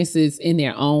experiences in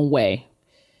their own way.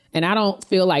 And I don't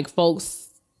feel like folks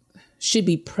should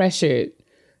be pressured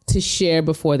to share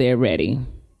before they're ready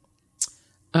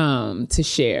to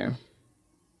share.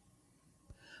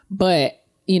 But,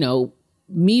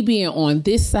 me being on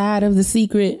this side of the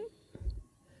secret,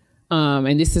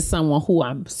 and this is someone who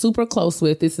I'm super close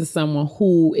with. This is someone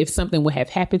who, if something would have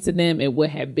happened to them, it would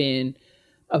have been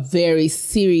a very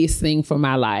serious thing for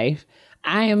my life.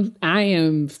 I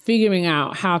am figuring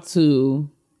out how to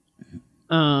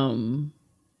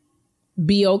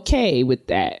be okay with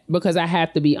that, because I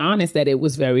have to be honest that it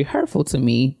was very hurtful to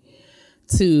me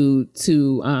to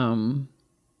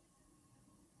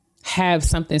have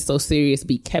something so serious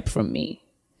be kept from me.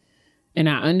 And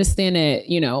I understand that,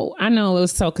 I know I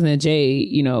was talking to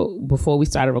Jade, before we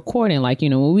started recording,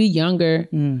 when we're younger,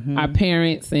 our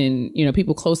parents and,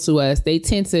 people close to us, they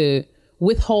tend to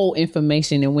withhold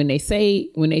information. And when they say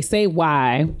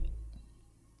why,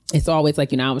 it's always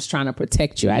like, I was trying to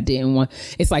protect you. I didn't want,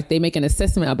 it's like they make an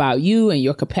assessment about you and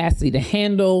your capacity to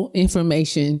handle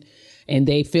information, and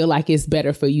they feel like it's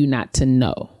better for you not to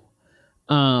know.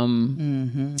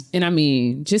 And I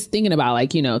mean, just thinking about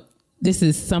this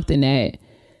is something that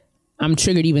I'm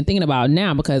triggered even thinking about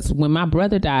now, because when my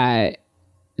brother died,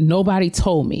 nobody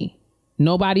told me.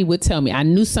 Nobody would tell me. I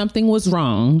knew something was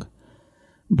wrong,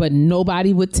 but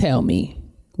nobody would tell me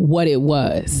what it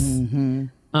was.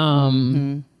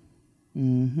 And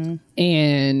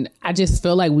I just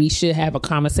feel like we should have a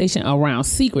conversation around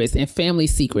secrets and family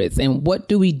secrets and what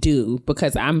do we do?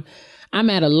 Because I'm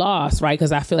at a loss, right?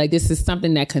 Because I feel like this is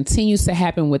something that continues to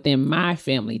happen within my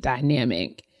family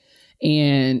dynamic.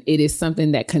 And it is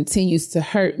something that continues to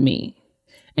hurt me.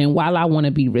 And while I want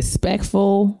to be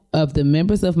respectful of the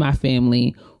members of my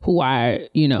family who are,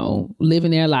 you know,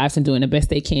 living their lives and doing the best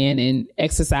they can and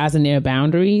exercising their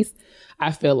boundaries,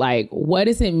 I feel like, what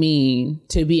does it mean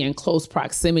to be in close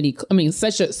proximity? I mean,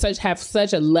 have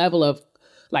such a level of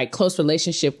like close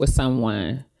relationship with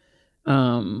someone,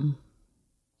 and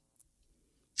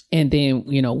then,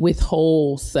 you know,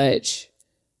 withhold such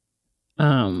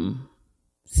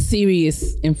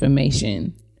serious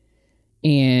information.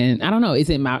 And I don't know,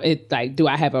 do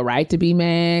I have a right to be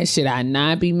mad? Should I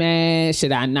not be mad?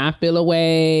 Should I not feel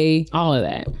away? All of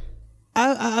that.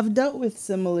 I've dealt with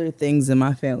similar things in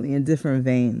my family in different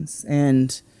veins,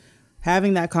 and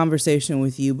having that conversation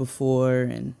with you before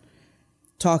and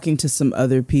talking to some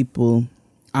other people,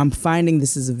 I'm finding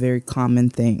this is a very common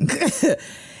thing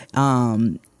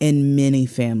in many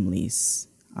families,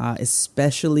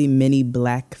 especially many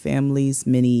Black families,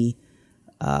 many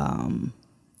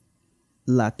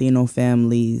Latino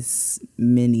families,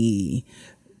 many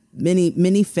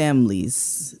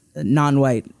families,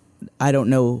 non-white. I don't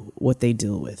know what they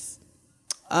deal with.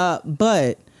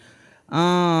 But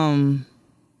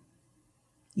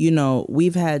you know,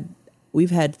 we've had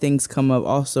things come up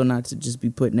also, not to just be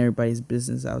putting everybody's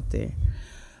business out there,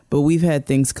 but we've had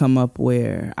things come up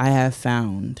where I have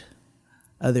found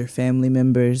other family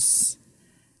members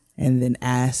and then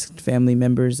asked family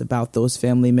members about those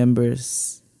family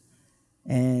members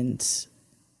and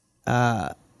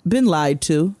been lied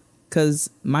to. Because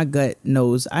my gut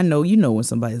knows, I know, you know when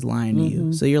somebody's lying to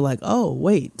you. So you're like, oh,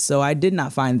 wait, so I did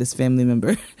not find this family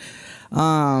member.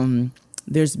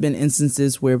 There's been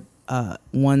instances where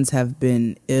ones have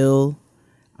been ill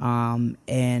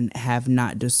and have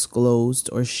not disclosed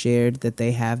or shared that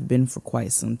they have been for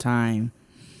quite some time.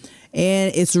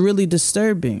 And it's really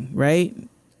disturbing, right?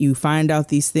 You find out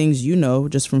these things, you know,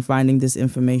 just from finding this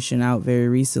information out very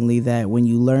recently, that when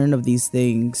you learn of these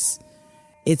things,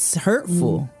 it's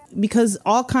hurtful. Because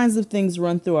all kinds of things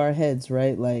run through our heads,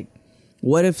 right? Like,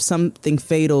 what if something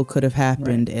fatal could have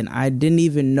happened and I didn't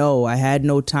even know? I had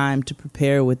no time to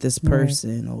prepare with this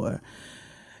person. Or,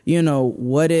 you know,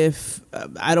 what if,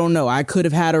 I don't know, I could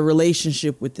have had a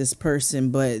relationship with this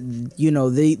person, but, you know,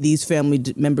 these family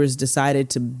members decided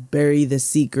to bury the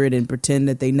secret and pretend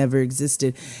that they never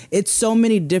existed. It's so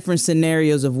many different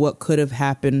scenarios of what could have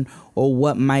happened or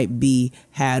what might be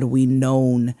had we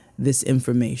known this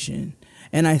information.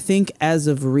 And I think as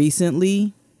of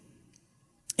recently,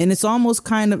 and it's almost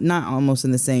kind of, not almost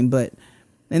in the same, but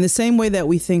in the same way that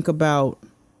we think about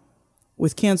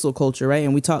with cancel culture, right?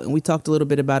 And we talked a little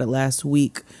bit about it last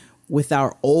week with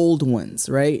our old ones,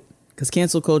 right? Because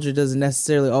cancel culture doesn't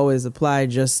necessarily always apply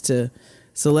just to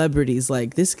celebrities.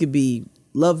 Like, this could be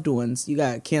loved ones. You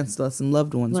got to cancel out some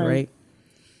loved ones, right?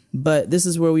 But this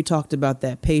is where we talked about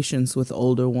that patience with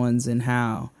older ones and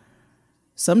how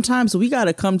sometimes we got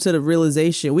to come to the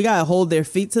realization, we got to hold their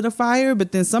feet to the fire.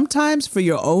 But then sometimes for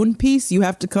your own peace, you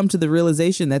have to come to the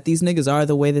realization that these niggas are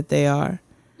the way that they are.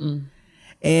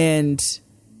 And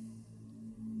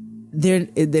they're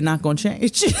not going to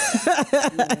change.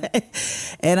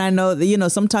 And I know that, you know,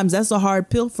 sometimes that's a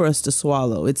hard pill for us to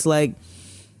swallow. It's like,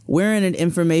 we're in an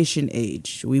information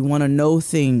age. We want to know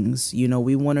things, you know,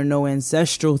 we want to know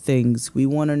ancestral things. We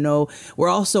want to know, we're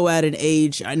also at an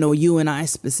age, I know you and I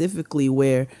specifically,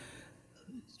 where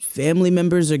family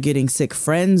members are getting sick.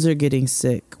 Friends are getting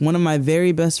sick. One of my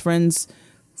very best friends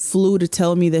flew to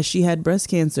tell me that she had breast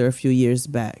cancer a few years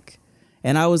back.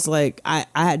 And I was like, I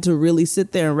had to really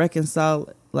sit there and reconcile,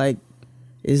 like,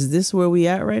 is this where we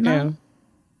at right now? Yeah.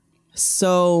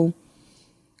 So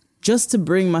just to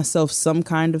bring myself some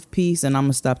kind of peace, and I'm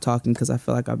going to stop talking because I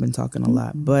feel like I've been talking a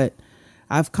lot, but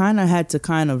I've kind of had to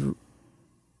kind of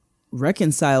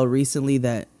reconcile recently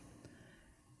that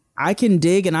I can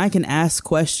dig and I can ask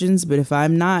questions, but if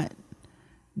I'm not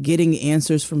getting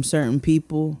answers from certain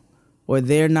people or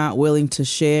they're not willing to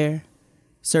share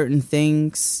certain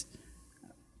things,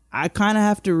 I kind of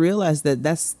have to realize that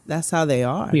that's how they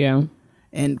are. Yeah.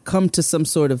 And come to some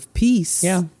sort of peace.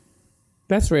 Yeah.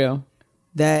 That's real.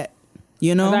 That,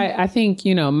 you know, I think,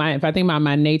 you know, if I think about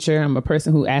my nature, I'm a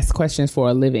person who asks questions for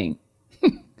a living.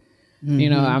 You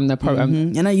know, I'm the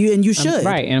person, and you should,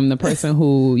 right? And I'm the person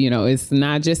who, you know, it's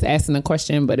not just asking a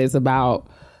question, but it's about,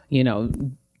 you know,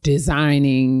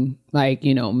 designing, like,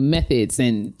 you know, methods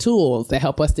and tools that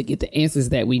help us to get the answers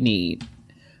that we need.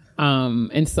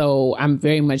 And so I'm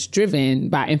very much driven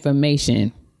by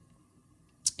information.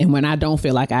 And when I don't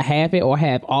feel like I have it or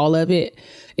have all of it,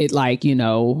 it, like, you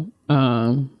know,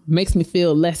 makes me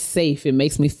feel less safe. It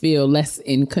makes me feel less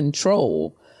in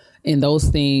control. And those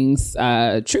things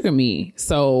trigger me.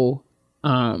 So,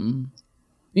 you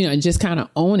know, just kind of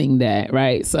owning that.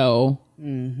 Right. So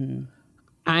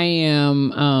I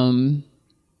am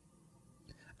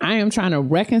trying to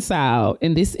reconcile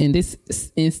in this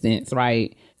instance,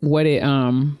 right, what it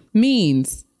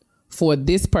means for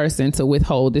this person to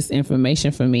withhold this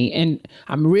information from me. And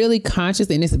I'm really conscious,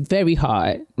 and it's very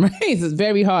hard, right? It's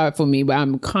very hard for me, but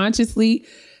I'm consciously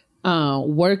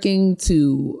working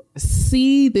to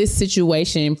see this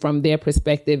situation from their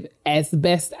perspective as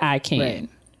best I can.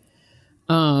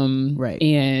 Right.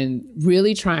 And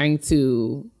really trying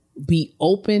to be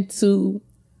open to,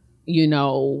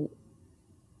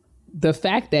 the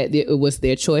fact that it was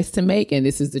their choice to make, and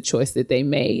this is the choice that they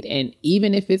made. And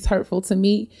even if it's hurtful to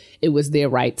me, it was their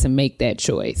right to make that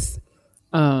choice.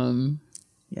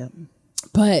 Yeah.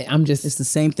 But it's the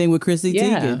same thing with Chrissy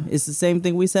Teigen. It's the same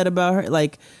thing we said about her.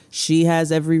 Like, she has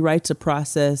every right to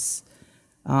process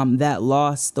that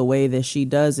loss the way that she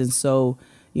does. And so,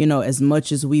 as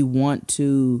much as we want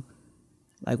to,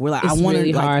 like, we're like, it's I want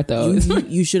really to, hard though.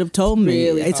 You should have told me.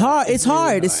 Really it's hard. It's really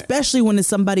hard, especially when it's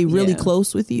somebody really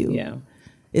close with you. Yeah.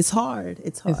 It's hard.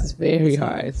 It's hard. It's very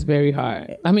hard. It's very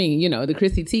hard. I mean, the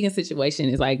Chrissy Teigen situation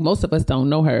is like, most of us don't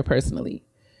know her personally.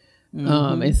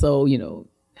 And so,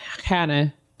 kind of.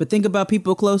 But think about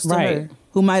people close to her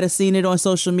who might have seen it on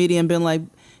social media and been like,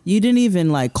 you didn't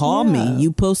even like call me.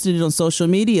 You posted it on social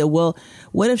media. Well,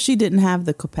 what if she didn't have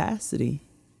the capacity?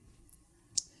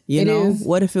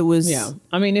 What if it was? Yeah.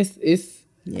 I mean,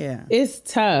 it's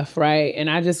tough, right? And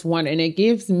I just wonder, and it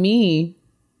gives me,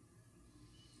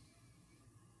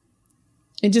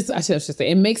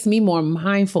 it makes me more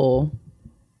mindful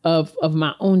of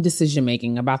my own decision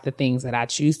making about the things that I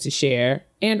choose to share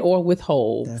and or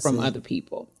withhold from other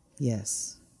people.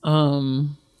 Yes. I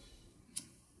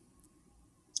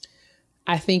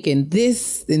think in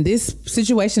this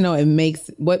situation, though, it makes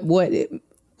what it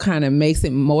kind of makes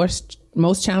it most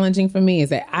challenging for me is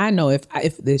that I know if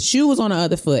the shoe was on the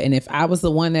other foot, and if I was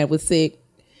the one that was sick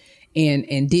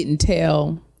and didn't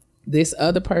tell this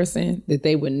other person, that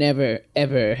they would never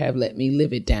ever have let me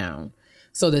live it down.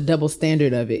 So the double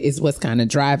standard of it is what's kind of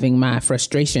driving my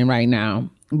frustration right now.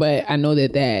 But I know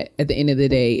that at the end of the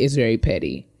day is very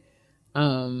petty.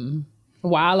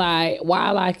 While I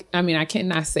mean, I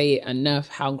cannot say it enough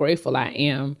how grateful I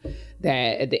am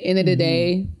that at the end of the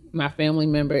day, my family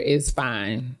member is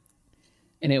fine.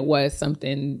 And it was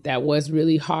something that was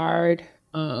really hard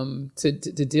to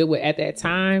deal with at that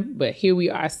time. But here we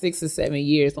are 6 or 7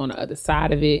 years on the other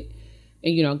side of it.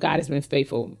 And, God has been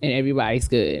faithful and everybody's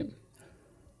good.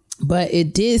 But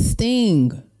it did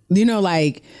sting,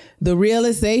 like the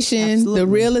realization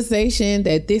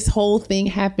that this whole thing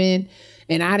happened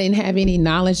and I didn't have any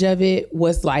knowledge of it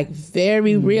was like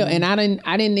very real. And I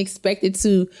didn't expect it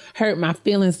to hurt my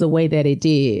feelings the way that it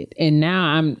did. And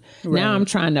now I'm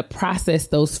trying to process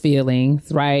those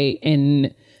feelings, right?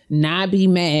 And not be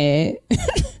mad.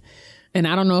 And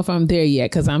I don't know if I'm there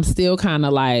yet, because I'm still kind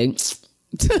of like,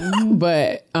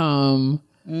 but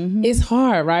it's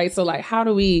hard, right? So like, how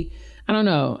do we, I don't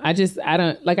know.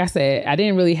 Like I said, I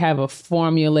didn't really have a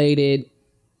formulated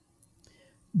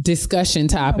discussion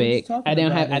topic. I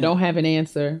don't have an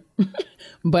answer.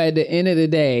 But at the end of the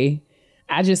day,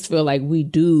 I just feel like we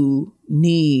do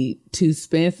need to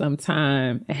spend some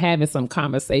time having some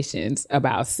conversations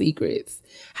about secrets,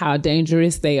 how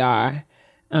dangerous they are.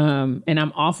 And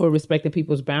I'm all for respecting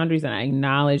people's boundaries, and I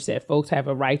acknowledge that folks have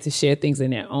a right to share things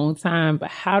in their own time.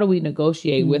 But how do we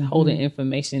negotiate withholding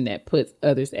information that puts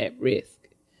others at risk?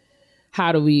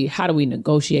 How do we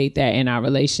negotiate that in our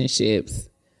relationships?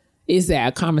 Is that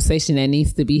a conversation that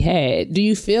needs to be had? Do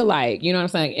you feel like, you know what I'm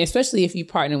saying? Especially if you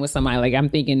partner with somebody, like I'm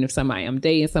thinking of somebody I'm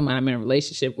dating, somebody I'm in a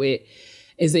relationship with,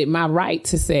 is it my right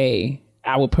to say,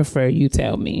 I would prefer you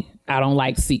tell me? I don't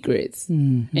like secrets.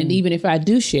 And even if I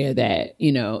do share that,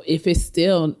 if it's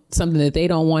still something that they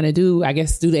don't want to do, I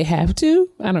guess, do they have to?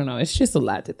 I don't know. It's just a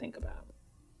lot to think about.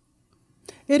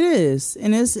 It is.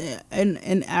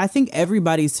 And I think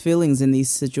everybody's feelings in these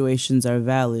situations are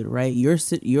valid, right?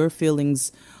 Your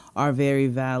feelings are very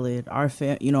valid. Our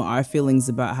feelings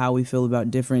about how we feel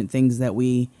about different things that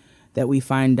we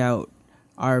find out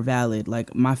are valid.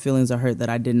 Like, my feelings are hurt that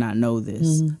I did not know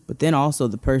this. But then also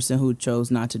the person who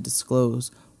chose not to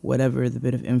disclose whatever the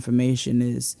bit of information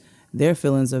is, their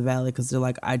feelings are valid because they're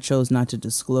like, I chose not to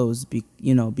disclose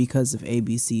because of A,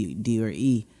 B, C, D, or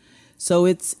E. So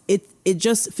it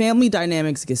just, family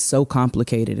dynamics get so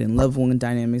complicated and loved one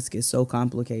dynamics get so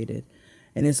complicated.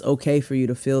 And it's okay for you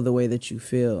to feel the way that you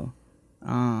feel.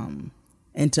 And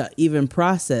to even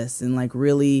process and like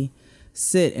really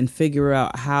sit and figure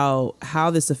out how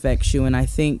this affects you. And I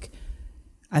think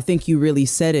you really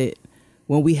said it.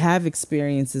 When we have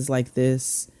experiences like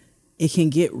this, it can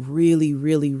get really,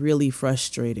 really, really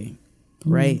frustrating.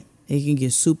 right? It can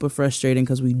get super frustrating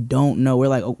because we don't know. We're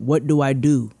like, oh, what do I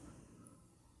do?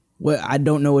 I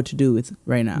don't know what to do with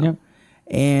right now. Yep.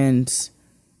 And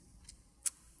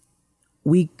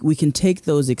we can take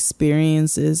those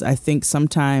experiences. I think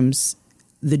sometimes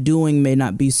the doing may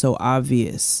not be so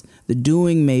obvious. The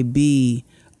doing may be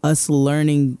us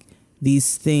learning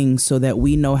these things so that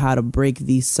we know how to break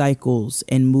these cycles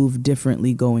and move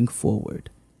differently going forward.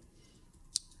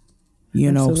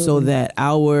 You know, so that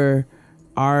our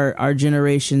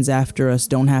generations after us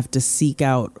don't have to seek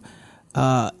out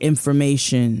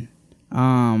information,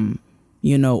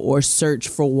 you know, or search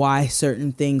for why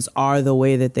certain things are the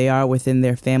way that they are within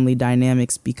their family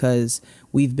dynamics, because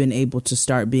we've been able to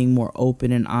start being more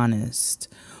open and honest.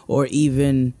 Or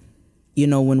even, you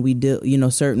know, when we deal, you know,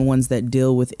 certain ones that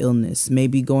deal with illness,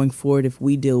 maybe going forward, if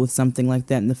we deal with something like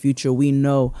that in the future, we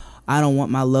know I don't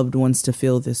want my loved ones to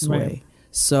feel this way.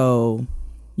 So,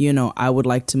 you know, I would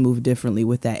like to move differently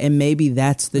with that. And maybe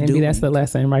that's the maybe that's the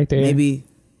lesson right there. Maybe.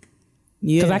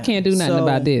 Yeah. Because I can't do nothing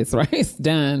about this, right? It's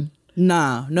done.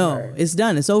 No, it's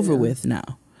done. It's over with now.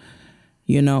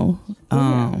 You know?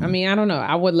 I mean, I don't know.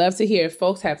 I would love to hear if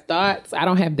folks have thoughts. I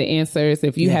don't have the answers.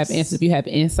 If you have answers, if you have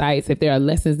insights, if there are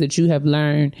lessons that you have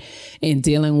learned in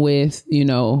dealing with, you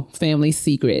know, family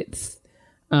secrets,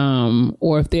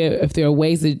 or if there are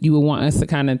ways that you would want us to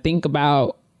kind of think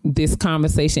about this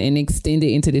conversation and extend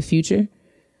it into the future,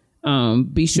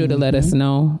 be sure to let us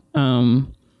know.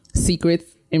 Secrets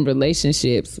in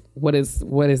relationships, what is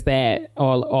that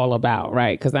all about,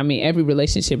 right? Because I mean, every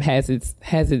relationship has its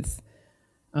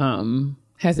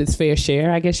fair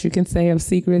share, I guess you can say, of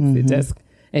secrets.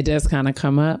 It does kind of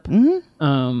come up. You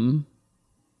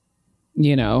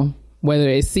know, whether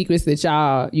it's secrets that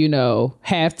y'all, you know,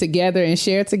 have together and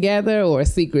share together, or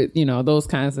secret, you know, those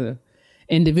kinds of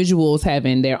individuals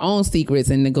having their own secrets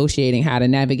and negotiating how to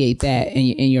navigate that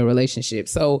in your relationship.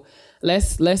 So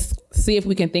let's see if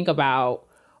we can think about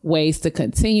ways to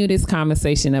continue this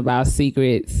conversation about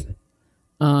secrets,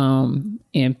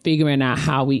 and figuring out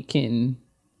how we can,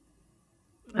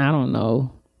 I don't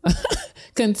know,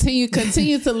 continue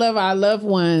to love our loved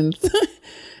ones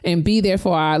and be there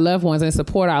for our loved ones and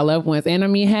support our loved ones. And I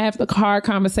mean, have the hard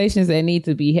conversations that need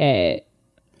to be had.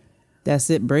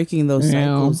 That's it. Breaking those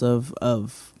cycles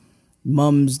of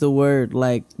mum's the word.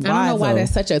 Like, I don't know why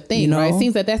that's such a thing, you know? Right? It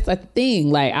seems that that's a thing.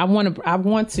 Like, I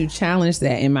want to challenge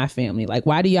that in my family. Like,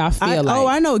 why do y'all feel like? Oh,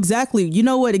 I know exactly. You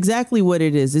know exactly what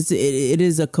it is. It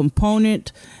is a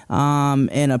component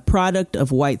and a product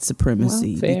of white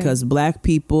supremacy, because black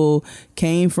people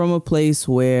came from a place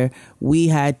where we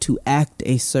had to act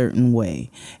a certain way.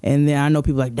 And then I know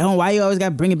people like, why you always got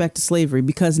to bring it back to slavery?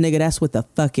 Because, nigga, that's what the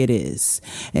fuck it is.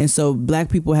 And so black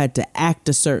people had to act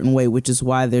a certain way, which is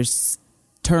why there's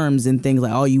terms and things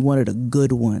like, oh, you wanted the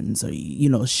good ones, or, you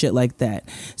know, shit like that.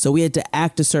 So we had to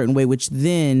act a certain way, which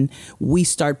then we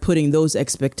start putting those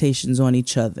expectations on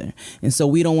each other. And so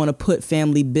we don't want to put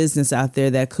family business out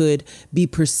there that could be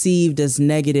perceived as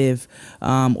negative,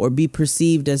 or be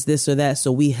perceived as this or that.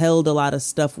 So we held a lot of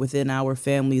stuff within our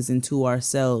families and to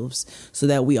ourselves, so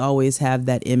that we always have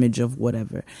that image of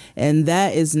whatever. And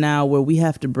that is now where we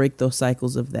have to break those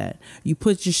cycles of that. You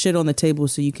put your shit on the table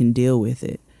so you can deal with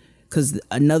it. Because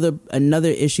another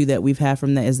issue that we've had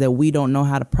from that is that we don't know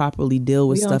how to properly deal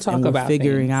with stuff, and we're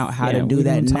figuring out how to do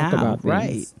that now,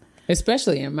 right?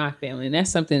 Especially in my family, and that's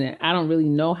something that I don't really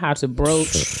know how to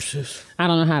broach. I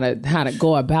don't know how to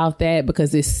go about that,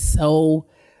 because it's so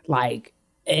like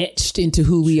etched into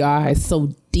who we are. It's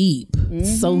so deep,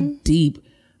 so deep.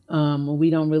 We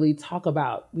don't really talk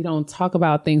about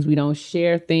things. We don't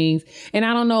share things. And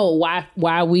I don't know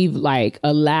why we've like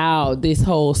allowed this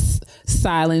whole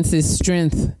silence is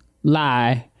strength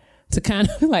lie to kind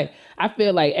of like, I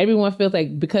feel like everyone feels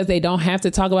like because they don't have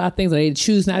to talk about things, or they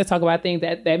choose not to talk about things,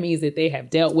 that means that they have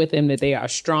dealt with them, that they are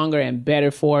stronger and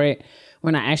better for it,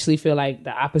 when I actually feel like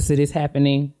the opposite is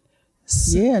happening.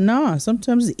 Yeah, no,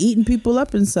 sometimes it's eating people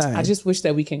up inside. I just wish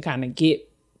that we can kind of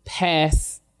get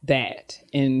past that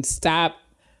and stop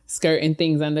skirting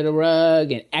things under the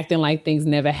rug and acting like things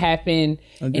never happened.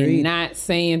 Agreed. And not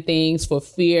saying things for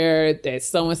fear that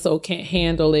so-and-so can't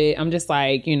handle it. I'm just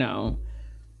like, you know,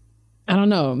 I don't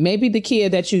know. Maybe the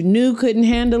kid that you knew couldn't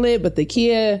handle it, but the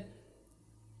kid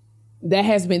that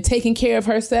has been taking care of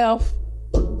herself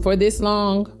for this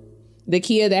long, the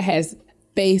kid that has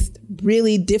faced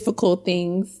really difficult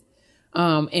things,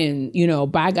 and, you know,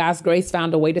 by God's grace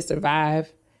found a way to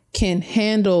survive, can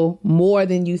handle more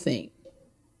than you think.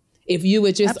 If you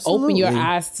would just open your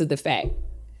eyes to the fact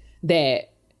that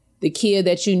the kid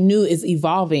that you knew is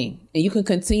evolving, and you can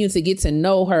continue to get to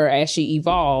know her as she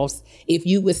evolves if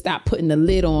you would stop putting the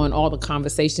lid on all the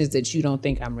conversations that you don't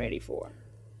think I'm ready for.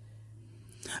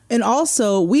 And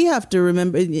also, we have to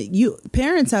remember,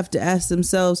 parents have to ask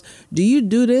themselves, do you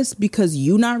do this because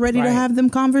you're not ready to have them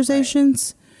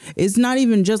conversations? Right. It's not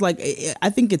even just like, I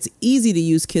think it's easy to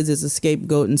use kids as a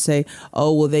scapegoat and say,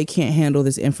 oh, well, they can't handle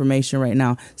this information right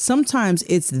now. Sometimes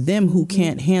it's them who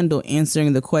can't handle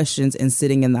answering the questions and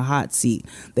sitting in the hot seat.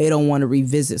 They don't want to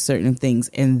revisit certain things.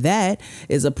 And that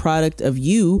is a product of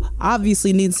you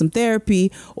obviously needing some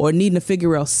therapy or needing to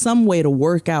figure out some way to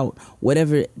work out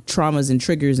whatever traumas and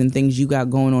triggers and things you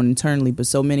got going on internally. But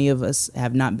so many of us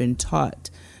have not been taught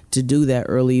to do that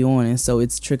early on, and so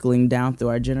it's trickling down through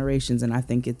our generations. And I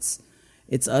think it's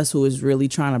us who is really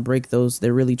trying to break those.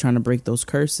 They're really trying to break those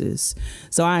curses.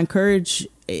 So I encourage,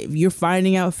 if you're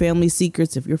finding out family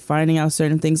secrets, if you're finding out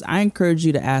certain things, I encourage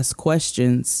you to ask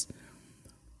questions.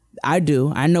 I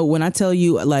do. I know when I tell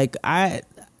you, like, I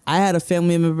had a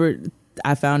family member.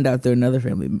 I found out they're another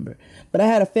family member, but I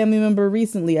had a family member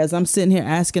recently. As I'm sitting here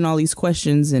asking all these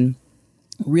questions and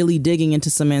really digging into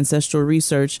some ancestral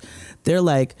research, they're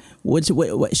like, what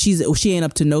she ain't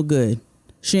up to no good.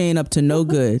 She ain't up to no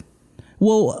good.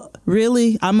 Well,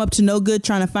 really? I'm up to no good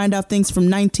trying to find out things from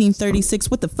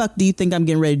 1936. What the fuck do you think I'm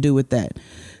getting ready to do with that?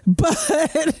 But,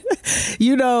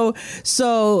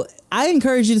 so I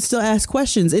encourage you to still ask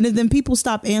questions. And if then people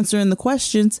stop answering the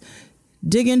questions,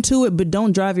 dig into it, but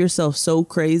don't drive yourself so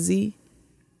crazy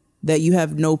that you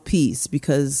have no peace,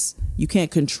 because you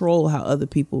can't control how other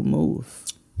people move.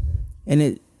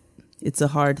 And it's a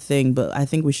hard thing, but I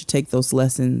think we should take those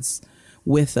lessons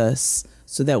with us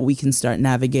so that we can start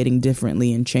navigating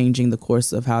differently and changing the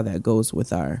course of how that goes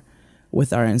with our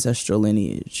ancestral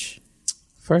lineage.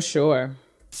 For sure.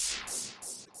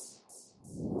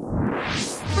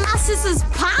 My sister's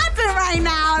popping right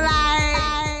now,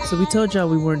 So we told y'all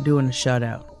we weren't doing a shout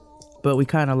out, but we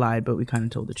kind of lied, but we kind of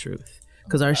told the truth.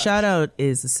 Because our shout out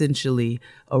is essentially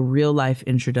a real life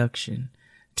introduction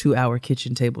to our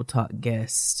Kitchen Table Talk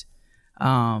guest,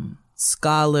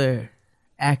 scholar,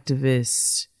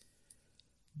 activist,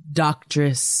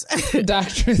 doctress,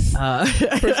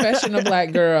 professional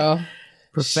black girl.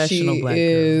 Professional she black girl.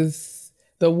 Is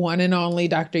the one and only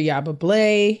Dr. Yaba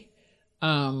Blay.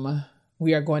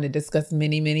 We are going to discuss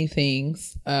many, many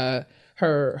things.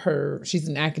 She's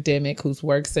an academic whose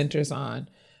work centers on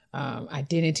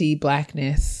identity,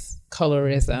 blackness,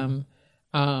 colorism,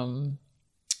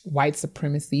 white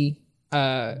supremacy.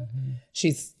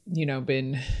 She's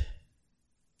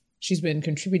been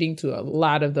contributing to a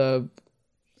lot of the,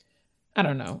 I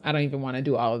don't know. I don't even want to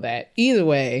do all of that. Either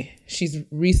way, she's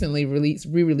recently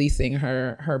re-releasing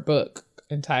her book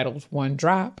entitled One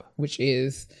Drop, which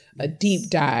is a deep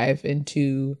dive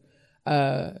into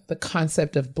the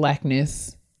concept of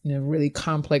blackness in really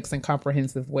complex and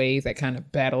comprehensive ways that kind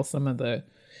of battle some of the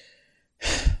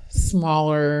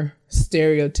smaller,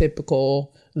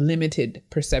 stereotypical, limited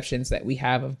perceptions that we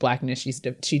have of blackness.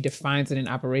 She defines it and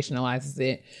operationalizes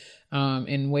it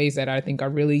in ways that I think are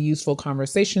really useful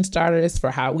conversation starters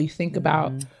for how we think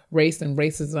about race and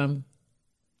racism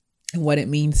and what it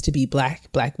means to be black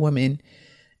women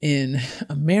in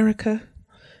America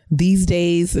these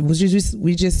days.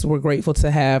 We just were grateful to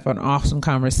have an awesome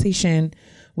conversation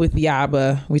with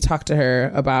Yaba. We talked to her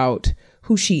about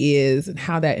who she is and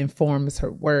how that informs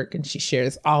her work, and she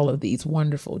shares all of these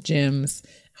wonderful gems.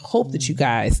 I hope that you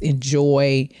guys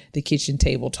enjoy the Kitchen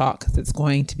Table Talk, because it's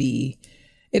going to be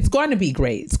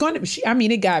great.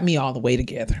 It got me all the way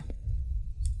together.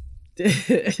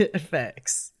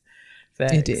 Facts.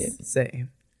 It did. Same.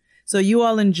 So you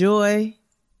all enjoy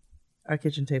our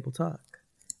Kitchen Table Talk.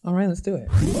 All right, let's do it.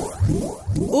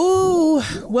 Ooh,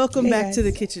 welcome back to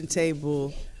the Kitchen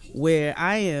Table, where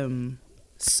I am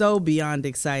so beyond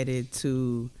excited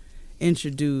to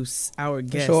introduce our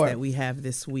guest that we have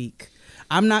this week.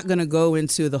 I'm not going to go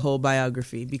into the whole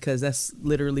biography, because that's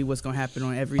literally what's going to happen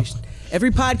on every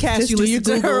podcast. Just you listen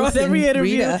to her on every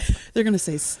interview. They're going to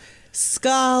say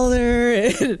scholar.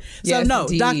 Yes, so no,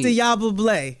 indeed. Dr. Yaba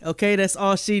Blay. Okay, that's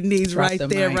all she needs right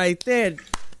there.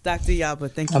 Dr.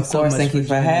 Yaba, thank you so much. Of course, thank you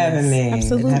for having me.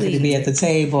 Absolutely. I'm happy to be at the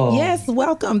table. Yes,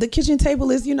 welcome. The Kitchen Table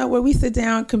is, where we sit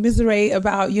down, commiserate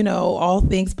about, all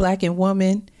things black and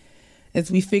woman,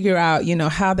 as we figure out,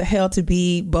 how the hell to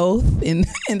be both in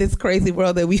this crazy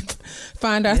world that we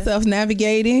find ourselves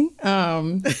navigating.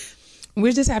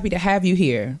 We're just happy to have you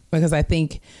here, because I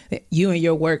think that you and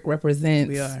your work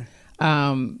represents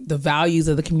the values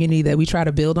of the community that we try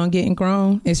to build on Getting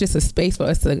Grown. It's just a space for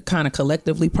us to kind of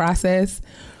collectively process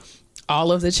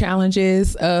all of the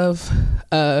challenges of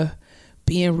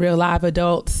being real live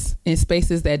adults in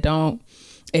spaces that don't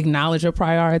acknowledge or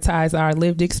prioritize our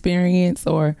lived experience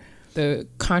or the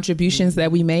contributions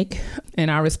that we make in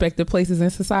our respective places in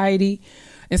society.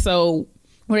 And so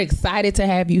we're excited to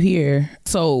have you here.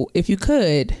 So if you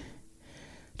could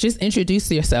just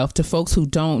introduce yourself to folks who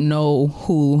don't know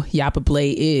who Yapa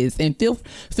Blay is, and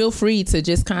feel free to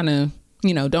just kind of,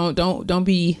 you know, don't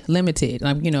be limited.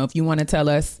 Like, you know, if you want to tell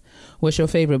us what's your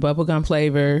favorite bubblegum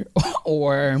flavor,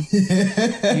 or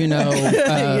you know,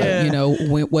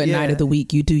 what night of the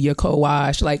week you do your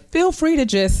co-wash, like, feel free to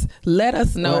just let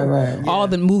us know all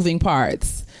the moving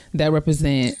parts that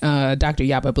represent Dr.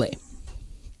 Yapa Blay.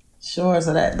 Sure.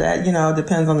 So that you know,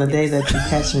 depends on the day that you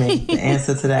catch me, the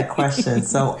answer to that question.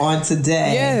 So on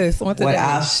today, what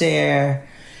I'll share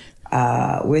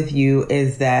with you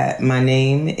is that my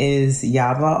name is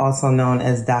Yaba, also known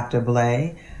as Dr.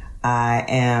 Blay. I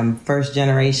am first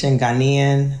generation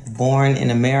Ghanaian, born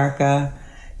in America.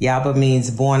 Yaba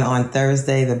means born on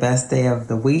Thursday, the best day of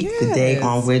the week, the day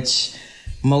on which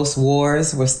most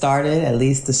wars were started, at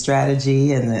least the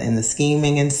strategy and the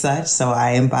scheming and such. So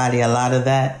I embody a lot of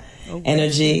that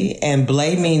energy. And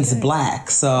Blay means black.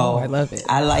 So I love it.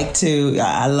 I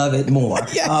love it more.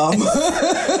 So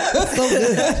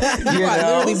good. You are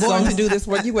literally born to do this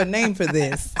work. You were named for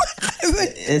this.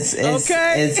 It's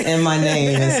in my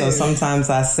name. And so sometimes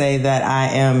I say that I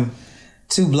am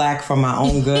too black for my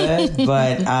own good,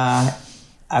 but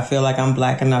I feel like I'm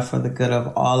black enough for the good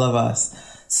of all of us.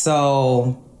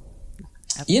 So,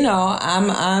 you know,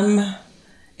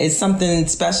 it's something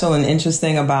special and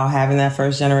interesting about having that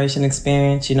first generation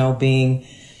experience, you know, being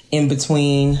in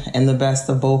between and the best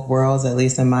of both worlds, at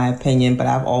least in my opinion. But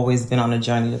I've always been on a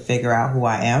journey to figure out who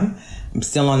I am. I'm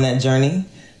still on that journey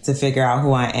to figure out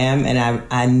who I am. And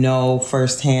I know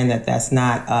firsthand that that's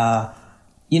not,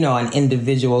 you know, an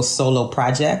individual solo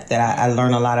project, that I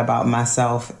learn a lot about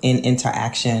myself in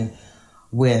interaction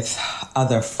with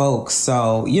other folks.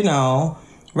 So, you know,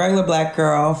 regular black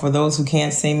girl. For those who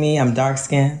can't see me, I'm dark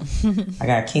skinned. I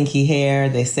got kinky hair.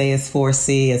 They say it's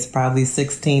 4C. It's probably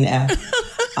 16F.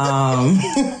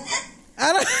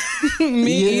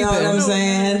 You know what I'm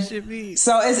saying?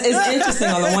 So it's interesting.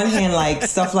 On the one hand, like,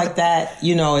 stuff like that,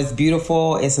 you know, it's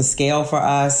beautiful. It's a scale for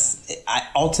us.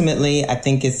 Ultimately, I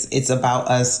think it's about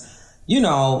us, you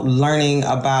know, learning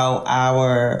about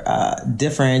our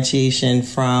differentiation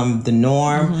from the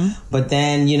norm. Mm-hmm. But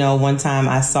then, you know, one time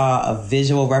I saw a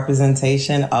visual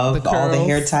representation of all the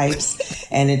hair types,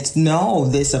 and it's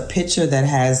a picture that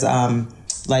has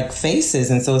like faces.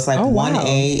 And so it's like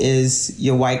 1A is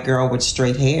your white girl with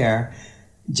straight hair,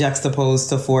 juxtaposed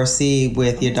to 4C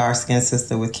with your dark skinned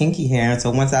sister with kinky hair. And so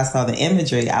once I saw the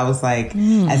imagery, I was like,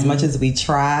 as much as we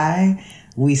try,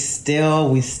 we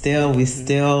still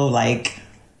like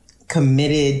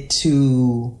committed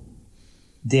to,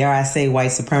 dare I say, white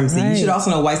supremacy. Right. You should also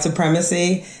know white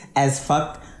supremacy as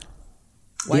fuck.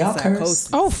 Y'all curse?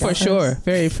 Oh, for sure.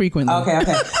 Very frequently. Okay.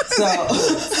 So,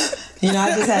 you know, I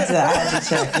had to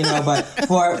check, you know, but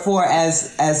for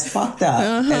as fucked up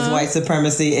as white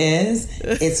supremacy is,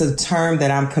 it's a term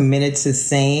that I'm committed to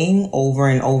saying over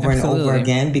and over and over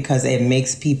again, because it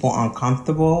makes people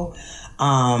uncomfortable.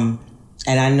 And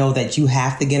I know that you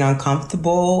have to get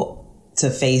uncomfortable to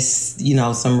face, you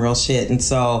know, some real shit. And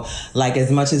so, like,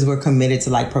 as much as we're committed to,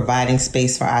 like, providing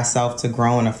space for ourselves to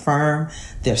grow and affirm,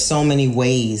 there's so many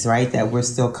ways, right, that we're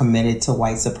still committed to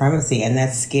white supremacy. And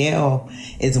that scale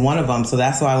is one of them. So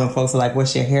that's why when folks are like,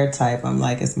 what's your hair type? I'm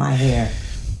like, it's my hair.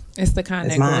 It's the kind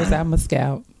that grows out my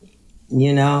scalp.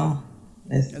 You know?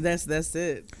 That's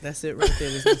it. That's it right there.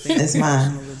 There's nothing it's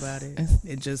mine. About it.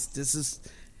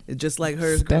 It's just like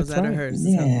hers grows out of hers.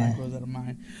 It's how mine grows out of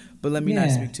mine. But let me not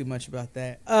speak too much about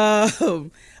that.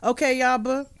 Okay,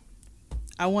 Yaba.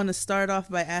 I want to start off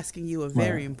by asking you a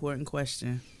very important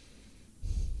question.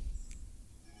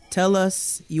 Tell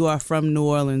us you are from New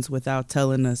Orleans without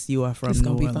telling us you are from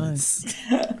New Orleans. It's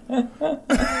gonna be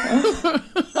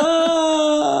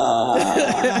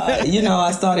fun. You know,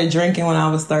 I started drinking when I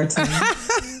was 13.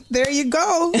 There you go.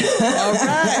 All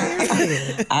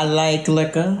right. I like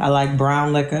liquor. I like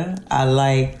brown liquor. I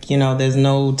like, you know, there's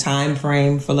no time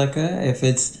frame for liquor. If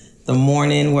it's the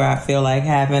morning where I feel like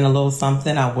having a little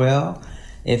something, I will.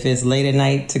 If it's late at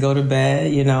night to go to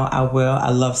bed, you know, I will. I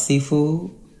love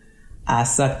seafood. I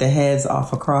suck the heads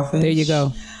off of crawfish. There you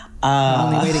go.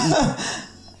 Only way to eat.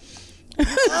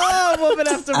 Woman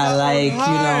after I like, heart.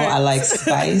 You know, I like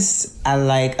spice. I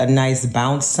like a nice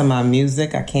bounce to my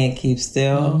music. I can't keep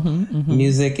still.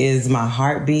 Music is my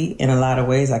heartbeat in a lot of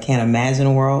ways. I can't imagine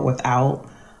a world without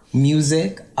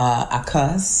music. I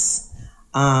cuss.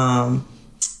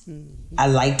 I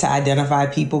like to identify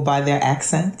people by their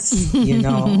accents, you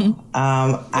know.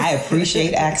 I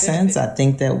appreciate accents. I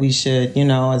think that we should, you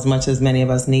know, as much as many of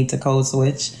us need to code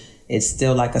switch, it's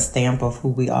still like a stamp of who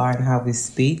we are and how we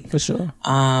speak. For sure.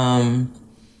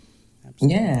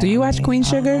 Yeah. Do you watch Queen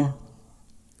Sugar?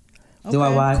 Do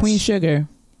I watch Queen Sugar?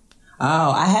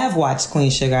 Oh, I have watched Queen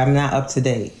Sugar. I'm not up to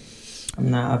date.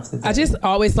 I just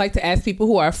always like to ask people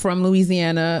who are from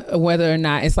Louisiana whether or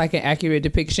not it's like an accurate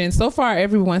depiction. So far,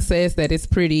 everyone says that it's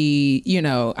pretty, you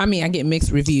know, I mean, I get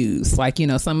mixed reviews. Like, you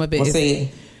know, some of it is...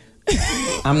 See,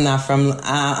 I'm not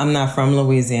from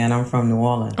Louisiana. I'm from New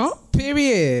Orleans. Oh,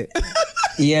 period.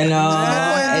 You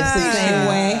know, it's the same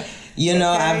way. You know,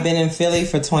 I've been in Philly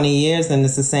for 20 years and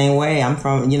it's the same way. I'm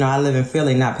from, you know, I live in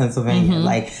Philly, not Pennsylvania.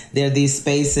 Like, there are these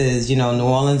spaces, you know, New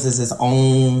Orleans is its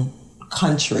own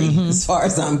country as far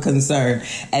as I'm concerned.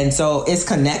 And so it's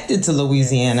connected to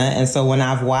Louisiana. And so when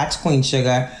I've watched Queen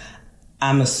Sugar,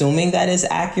 I'm assuming that is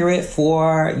accurate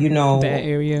for, you know, that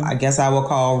area. I guess I would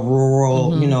call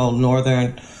rural, you know,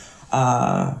 northern,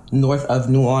 north of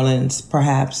New Orleans,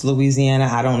 perhaps Louisiana.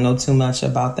 I don't know too much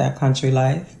about that country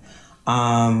life.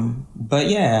 But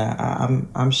yeah,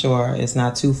 I'm sure it's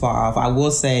not too far off. I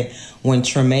will say when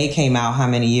Treme came out how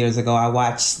many years ago, I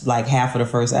watched like half of the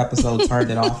first episode,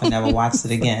 turned it off and never watched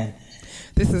it again.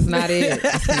 This is not it.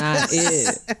 It's not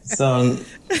it. So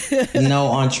no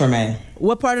on Treme.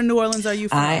 What part of New Orleans are you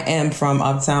from? I am from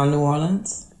Uptown New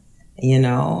Orleans. You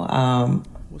know,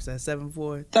 what's that, 7th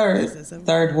Ward?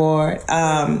 Third Ward.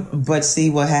 But see,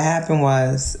 what had happened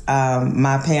was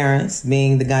my parents,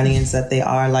 being the Ghanaians that they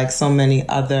are, like so many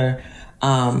other,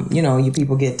 you know, you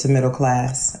people get to middle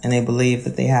class and they believe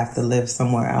that they have to live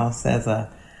somewhere else as a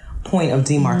point of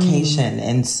demarcation.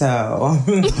 And so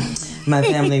my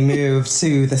family moved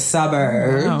to the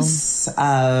suburbs.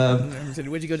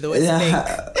 Where'd you go to the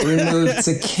West? We moved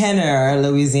to Kenner,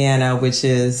 Louisiana, which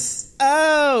is...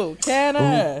 Oh,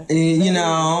 Kenner. You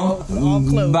know,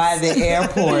 all by the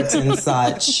airport and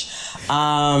such.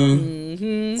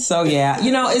 So yeah,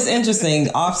 you know, it's interesting,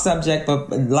 off subject, but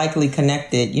likely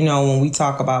connected. You know, when we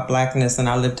talk about blackness and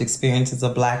our lived experiences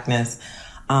of blackness,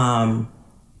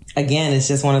 again, it's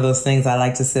just one of those things I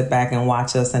like to sit back and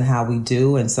watch us and how we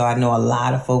do. And so I know a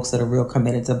lot of folks that are real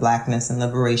committed to blackness and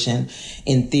liberation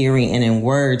in theory and in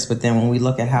words. But then when we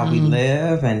look at how we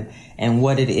live and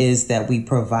what it is that we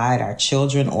provide our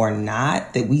children or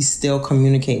not, that we still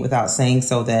communicate without saying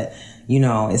so that, you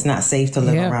know, it's not safe to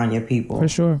live around your people. For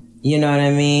sure. You know what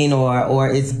I mean? Or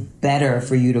it's better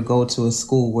for you to go to a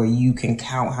school where you can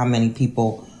count how many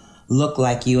people look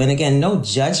like you. And again, no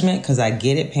judgment, because I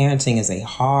get it. Parenting is a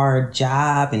hard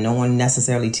job and no one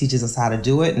necessarily teaches us how to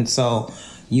do it. And so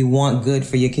you want good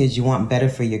for your kids. You want better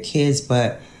for your kids.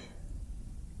 But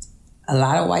a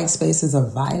lot of white spaces are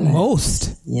violent.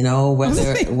 Most. You know,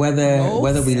 whether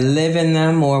we live in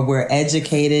them or we're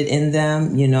educated in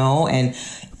them, you know, and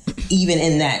even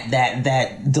in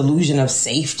that delusion of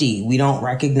safety, we don't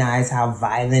recognize how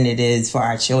violent it is for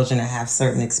our children to have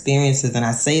certain experiences. And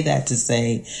I say that to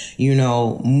say, you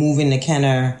know, moving to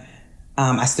Kenner,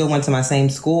 I still went to my same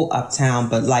school uptown,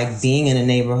 but like being in a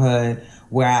neighborhood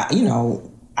where, you know,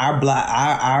 our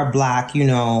block, you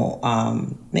know,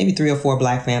 maybe 3 or 4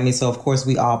 black families. So of course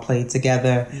we all played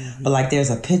together, but like there's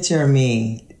a picture of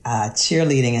me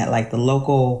cheerleading at like the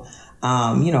local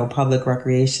you know, public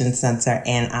recreation center.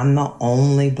 And I'm the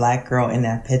only black girl in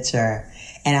that picture.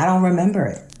 And I don't remember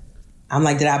it. I'm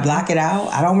like, did I block it out?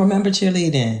 I don't remember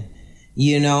cheerleading,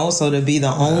 you know? So to be the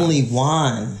only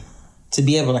one, to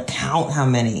be able to count how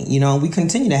many, you know, we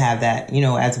continue to have that, you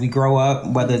know, as we grow up,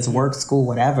 whether it's work, school,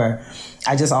 whatever.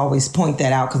 I just always point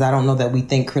that out because I don't know that we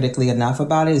think critically enough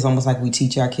about it. It's almost like we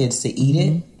teach our kids to eat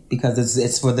it because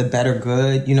it's for the better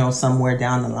good, you know, somewhere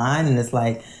down the line. And it's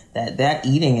like, that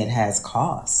eating it has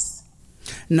costs.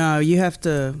 No, you have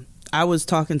to. I was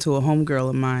talking to a homegirl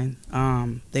of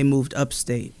mine. They moved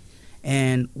upstate,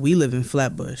 and we live in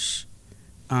Flatbush.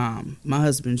 My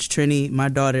husband's Trini. My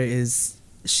daughter is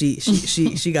she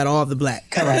got all the black.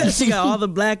 Correct. She got all the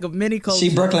black of many cultures.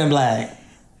 She Brooklyn black.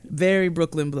 Very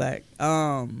Brooklyn black.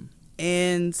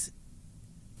 And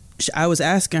I was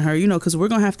asking her, you know, because we're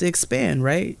gonna have to expand,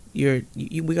 right? We're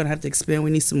gonna have to expand. We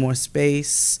need some more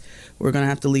space. We're gonna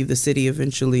have to leave the city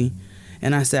eventually.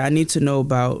 And I said, I need to know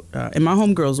about. And my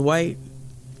homegirl's white,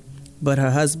 but her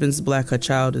husband's black. Her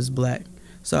child is black.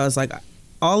 So I was like,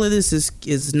 all of this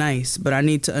is nice, but I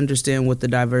need to understand what the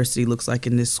diversity looks like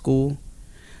in this school.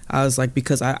 I was like,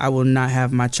 because I will not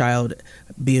have my child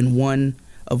be in one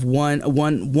of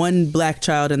one black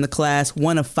child in the class,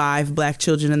 one of 5 black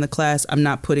children in the class, I'm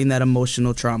not putting that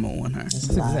emotional trauma on her.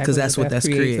 Because that's what that's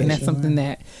creating. And that's something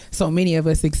that so many of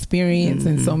us experience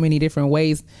in so many different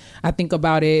ways. I think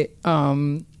about it,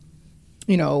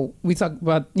 you know, we talk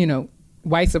about, you know,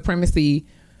 white supremacy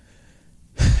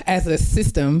as a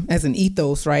system, as an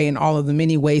ethos, right? And all of the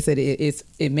many ways that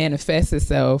it manifests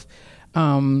itself,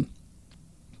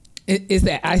 is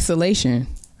that isolation.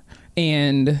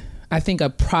 And I think a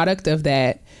product of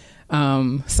that,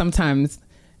 sometimes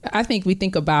I think we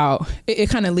think about, it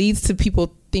kind of leads to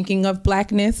people thinking of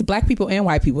blackness, black people and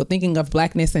white people thinking of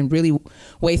blackness in really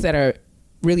ways that are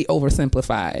really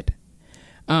oversimplified.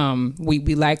 We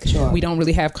don't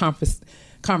really have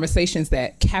conversations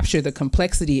that capture the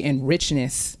complexity and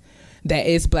richness that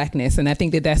is blackness. And I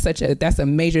think that that's a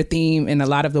major theme in a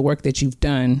lot of the work that you've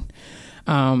done.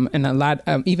 And a lot,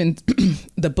 even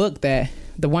the book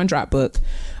the One Drop book,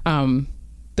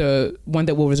 the one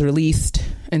that was released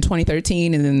in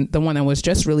 2013 and then the one that was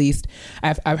just released,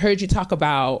 I've heard you talk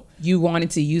about you wanted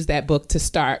to use that book to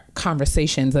start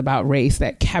conversations about race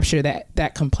that capture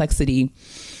that complexity.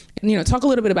 You know, talk a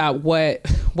little bit about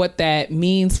what that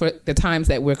means for the times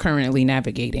that we're currently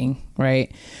navigating,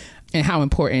 right? And how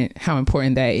important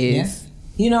that is. Yeah.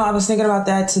 You know, I was thinking about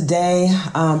that today,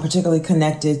 particularly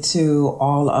connected to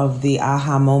all of the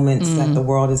aha moments that the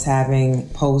world is having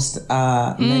post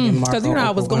Meghan Markle. Because, you know,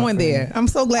 I was going there. I'm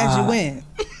so glad you went.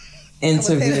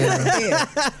 Interview.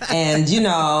 And, you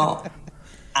know,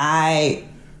 I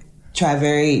try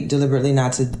very deliberately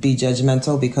not to be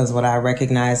judgmental, because what I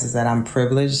recognize is that I'm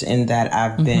privileged in that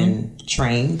I've been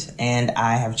trained, and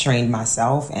I have trained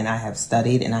myself, and I have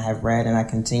studied, and I have read, and I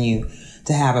continue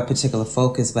to have a particular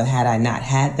focus. But had I not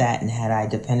had that, and had I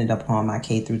depended upon my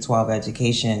K through 12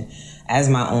 education as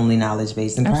my only knowledge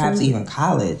base, and perhaps even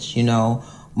college, you know,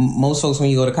 most folks, when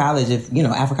you go to college, if, you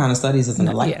know, Africana studies is an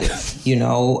elective, you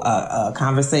know,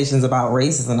 conversations about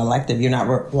race is an elective. You're not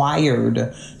required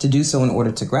to do so in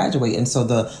order to graduate. And so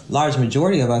the large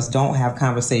majority of us don't have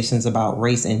conversations about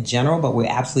race in general, but we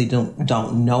absolutely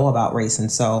don't know about race. And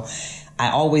so I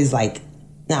always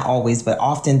not always, but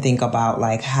often think about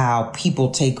like how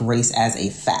people take race as a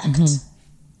fact.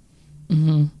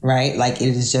 Right? Like it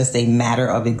is just a matter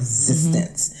of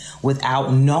existence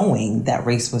without knowing that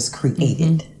race was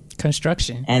created.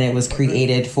 Construction. And it was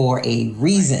created for a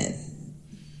reason.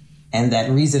 And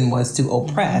that reason was to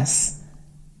oppress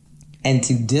and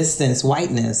to distance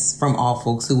whiteness from all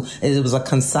folks who, it was a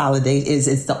consolidate,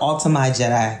 it's the Ultima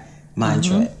Jedi mind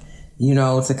trip, you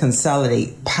know, to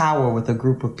consolidate power with a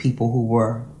group of people who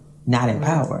were not in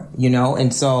power, you know?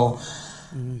 And so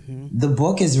the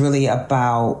book is really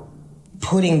about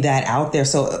putting that out there.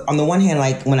 So on the one hand,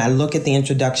 like when I look at the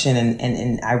introduction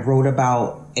and I wrote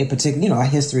about a particular, you know, a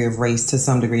history of race to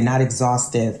some degree, not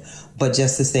exhaustive, but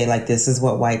just to say like, this is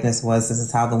what whiteness was. This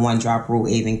is how the one drop rule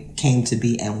even came to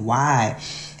be and why.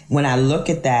 When I look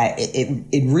at that,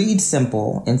 it reads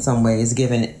simple in some ways,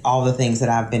 given all the things that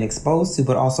I've been exposed to,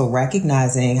 but also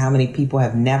recognizing how many people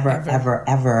have never,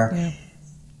 ever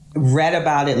read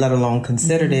about it, let alone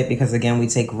considered it, because again, we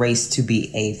take race to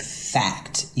be a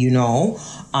fact, you know?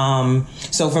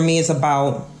 So for me, it's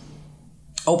about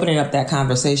opening up that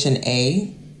conversation,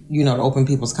 you know, to open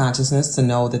people's consciousness to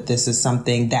know that this is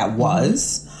something that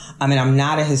was. I mean, I'm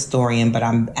not a historian, but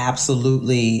I'm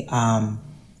absolutely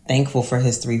thankful for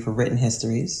history, for written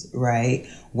histories, right?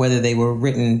 Whether they were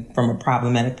written from a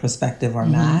problematic perspective or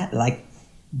not, like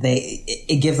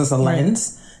it gives us a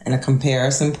lens and a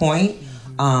comparison point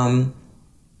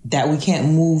that we can't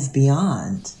move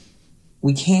beyond.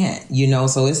 We can't, you know,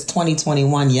 so it's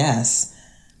 2021, yes.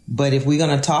 But if we're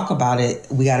going to talk about it,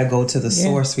 we got to go to the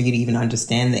source for you to even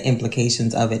understand the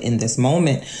implications of it in this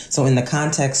moment. So in the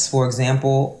context, for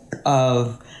example,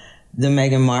 of the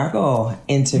Meghan Markle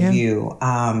interview,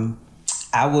 I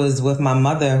was with my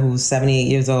mother, who's 78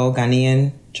 years old,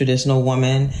 Ghanaian traditional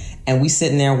woman, and we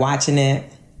sitting there watching it.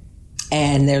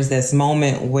 And there's this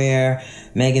moment where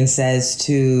Meghan says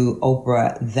to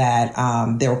Oprah that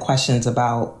there were questions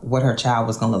about what her child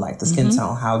was going to look like, the skin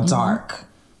tone, how dark,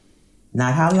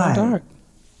 not how light,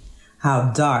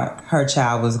 how dark her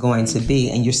child was going to be.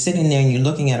 And you're sitting there and you're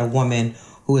looking at a woman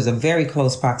who is a very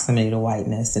close proximity to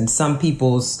whiteness. And some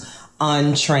people's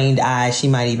untrained eyes, she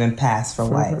might even pass for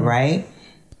white, right?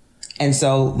 And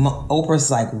so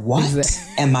Oprah's like, what?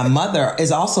 And my mother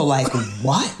is also like,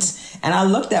 what? And I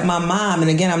looked at my mom, and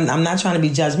again, I'm not trying to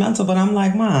be judgmental, but I'm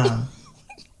like, Mom,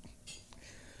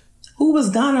 who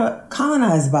was Ghana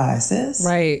colonized by, sis?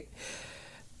 Right.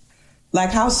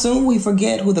 Like how soon we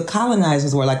forget who the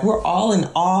colonizers were. Like we're all in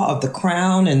awe of the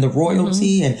crown and the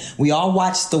royalty and we all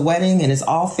watch the wedding and it's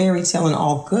all fairy tale and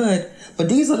all good. But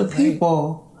these are the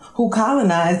people who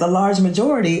colonized a large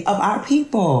majority of our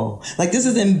people. Like this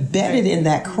is embedded in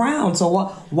that crown. So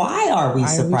why are we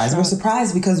surprised? We're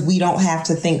surprised because we don't have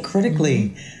to think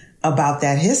critically about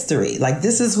that history. Like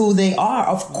this is who they are.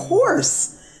 Of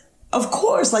course,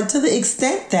 like to the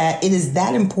extent that it is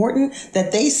that important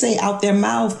that they say out their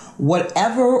mouth,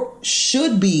 whatever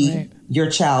should be your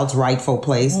child's rightful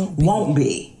place won't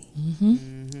be.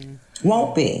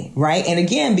 Won't be, right? And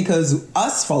again, because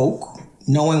us folk,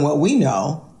 knowing what we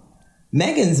know,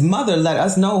 Megan's mother let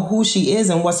us know who she is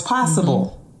and what's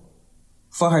possible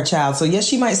for her child. So yes,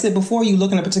 she might sit before you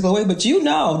looking a particular way, but you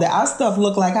know that our stuff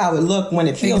look like how it look when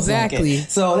it feels like it.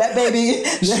 So that baby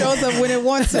shows up when it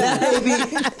wants to.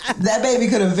 That baby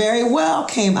could have very well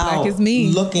came out like me.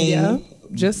 Looking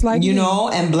just like you know,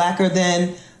 and blacker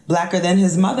than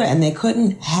his mother, and they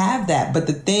couldn't have that. But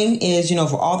the thing is, you know,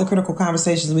 for all the critical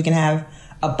conversations we can have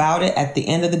about it, at the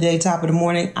end of the day, top of the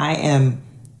morning, I am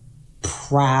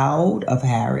proud of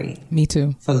Harry. Me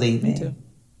too. For leaving. Me too.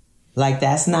 Like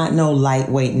that's not no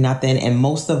lightweight nothing. And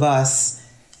most of us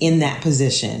in that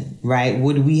position, right?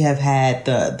 Would we have had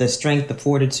the strength, the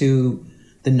fortitude,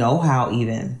 the know-how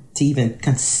even to even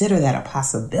consider that a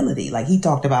possibility? Like he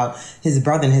talked about his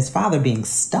brother and his father being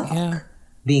stuck,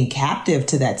 being captive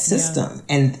to that system.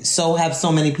 And so have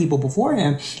so many people before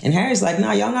him. And Harry's like,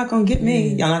 nah, y'all not going to get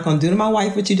me. Y'all not going to do to my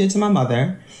wife what you did to my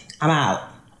mother. I'm out.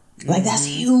 Like that's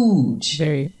huge.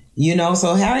 Very. You know,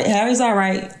 so Harry's all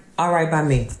right. All right by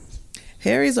me.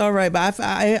 Harry's all right, but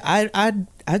I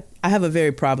have a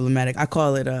very problematic. I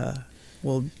call it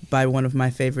by one of my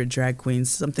favorite drag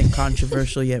queens, something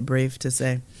controversial yet brave to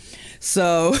say.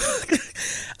 So,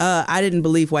 I didn't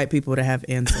believe white people to have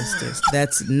ancestors.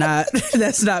 That's not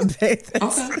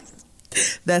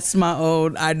that's my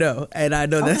own. I know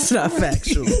that's not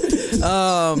factual.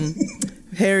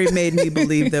 Harry made me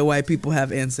believe that white people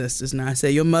have ancestors. Now I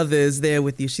say your mother is there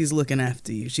with you. She's looking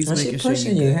after you. She's making sure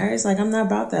pushing you. Harry's like, I'm not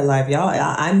about that life, y'all.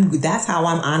 That's how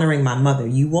I'm honoring my mother.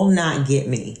 You will not get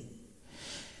me,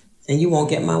 and you won't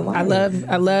get my wife. I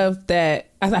love that.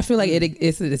 I feel like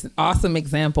it's an awesome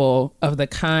example of the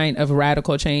kind of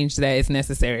radical change that is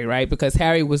necessary, right? Because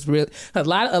Harry was real. A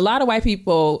lot of white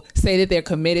people say that they're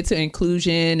committed to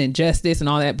inclusion and justice and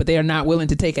all that, but they are not willing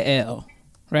to take a L.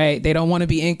 Right? They don't want to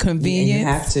be inconvenienced. You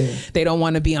have to. They don't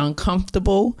want to be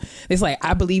uncomfortable. It's like,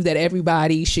 I believe that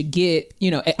everybody should get,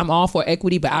 you know, I'm all for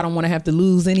equity, but I don't want to have to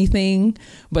lose anything.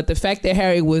 But the fact that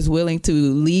Harry was willing to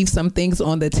leave some things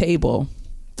on the table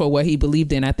for what he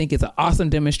believed in, I think is an awesome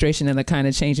demonstration of the kind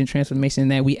of change and transformation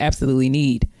that we absolutely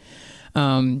need.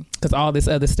 Because all this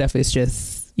other stuff is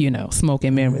just, you know, smoke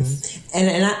and mirrors.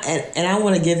 And I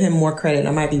want to give him more credit.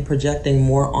 I might be projecting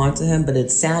more onto him, but it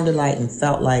sounded like and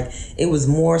felt like it was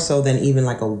more so than even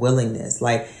like a willingness.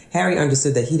 Like Harry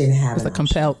understood that he didn't have it was a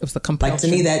compulsion. Like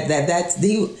to me, that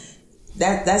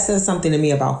says something to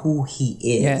me about who he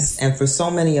is. Yes. And for so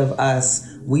many of us,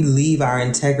 we leave our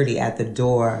integrity at the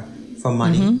door for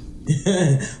money,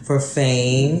 for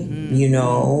fame, you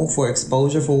know, for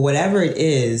exposure, for whatever it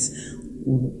is.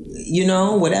 You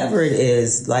know, whatever it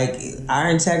is, like our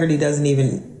integrity doesn't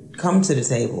even come to the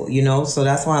table, you know? So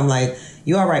that's why I'm like,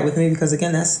 you all right with me? Because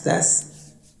again, that's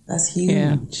huge.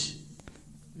 Yeah.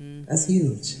 That's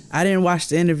huge. I didn't watch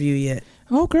the interview yet.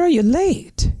 Oh, girl, you're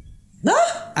late.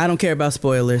 I don't care about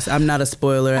spoilers. I'm not a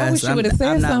spoiler. I wish you would have said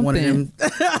I'm not something. One of them.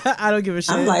 I don't give a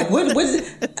shit. I'm like, what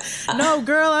no,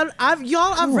 girl. I've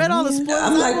read all the spoilers.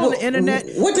 I'm like, on the internet.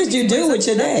 What did you do with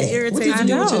your day? I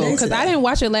know, because I didn't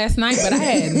watch it last night, but I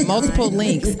had multiple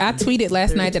links. I tweeted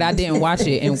last night that I didn't watch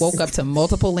it and woke up to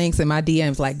multiple links in my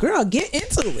DMs. Like, girl, get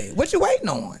into it. What you waiting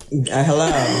on?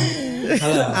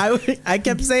 Hello. I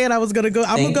kept saying I was gonna go.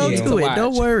 I'm gonna go to it.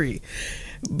 Don't worry.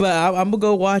 But I'm gonna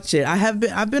go watch it.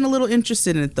 I've been a little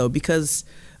interested in it though, because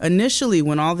initially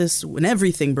when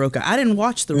everything broke out, I didn't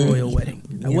watch the royal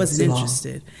wedding. I wasn't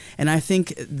interested, and I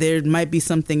think there might be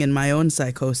something in my own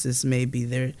psychosis. Maybe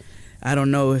there, I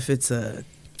don't know if it's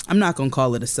I'm not gonna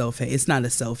call it a self-hate. It's not a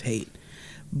self-hate,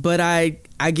 but I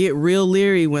get real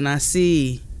leery when I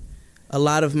see a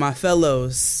lot of my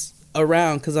fellows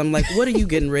around, because I'm like, what are you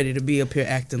getting ready to be up here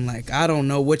acting like? I don't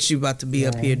know what you about to be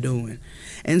up here doing.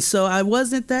 And so I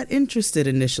wasn't that interested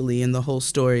initially in the whole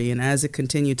story. And as it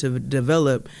continued to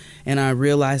develop, and I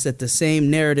realized that the same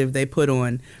narrative they put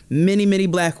on many, many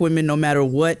black women, no matter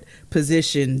what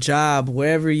position, job,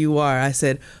 wherever you are, I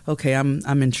said, okay, I'm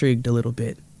intrigued a little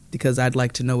bit, because I'd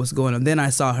like to know what's going on. Then I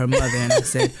saw her mother and I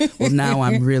said, well, now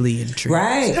I'm really intrigued.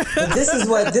 Right. But this is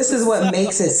what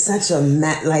makes it such a,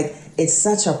 it's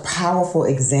such a powerful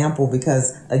example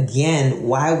because, again,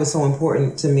 why it was so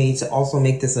important to me to also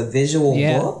make this a visual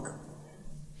book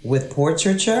with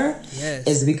portraiture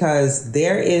is because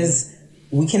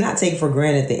we cannot take for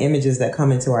granted the images that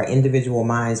come into our individual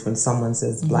minds when someone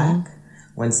says black,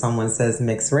 when someone says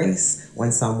mixed race,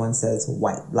 when someone says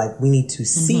white. Like, we need to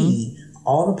see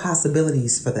all the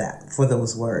possibilities for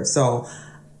those words. So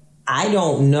I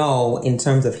don't know, in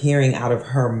terms of hearing out of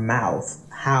her mouth,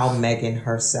 how Megan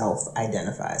herself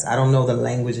identifies. I don't know the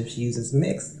language, if she uses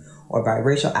mixed or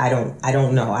biracial. I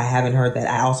don't know. I haven't heard that.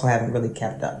 I also haven't really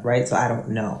kept up, right? So I don't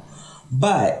know.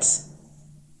 But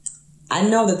I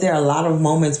know that there are a lot of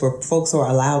moments where folks are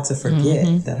allowed to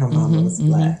forget that her mama was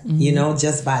black, you know,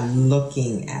 just by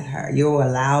looking at her. You're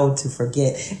allowed to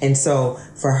forget. And so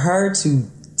for her to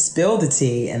spill the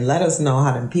tea and let us know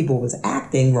how the people was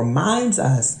acting reminds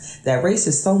us that race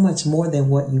is so much more than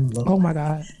what you look like. Oh my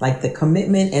God. Like the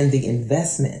commitment and the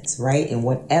investments, right? And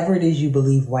whatever it is you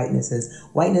believe whiteness is.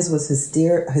 Whiteness was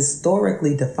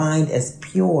historically defined as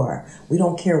pure. We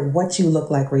don't care what you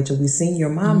look like, Rachel. We've seen your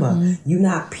mama. You're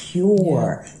not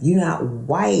pure. You're not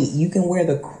white. You can wear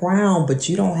the crown, but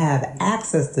you don't have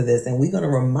access to this. And we're going to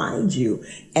remind you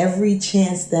every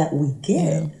chance that we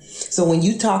get. So when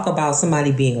you talk about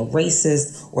somebody being a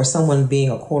racist or someone being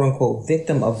a quote unquote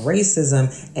victim of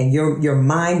racism and your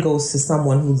mind goes to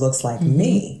someone who looks like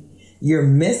me, you're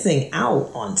missing out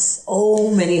on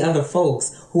so many other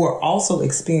folks who are also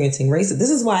experiencing racism. This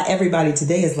is why everybody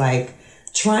today is like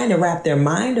trying to wrap their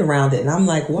mind around it. And I'm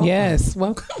like, welcome. Yes,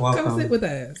 welcome. Come sit with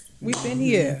us. We've been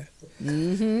here.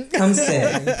 Come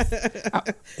sit.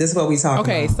 This is what we talk about.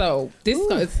 Okay, so this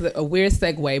is a weird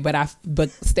segue, but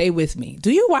stay with me.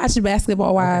 Do you watch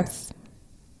Basketball Wives?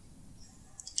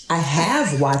 I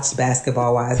have watched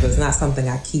Basketball Wives, but it's not something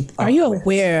I keep up with. Are you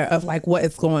aware of like what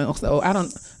is going on? So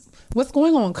what's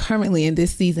going on currently in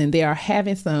this season? They're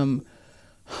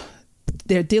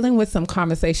dealing with some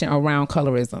conversation around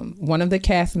colorism. One of the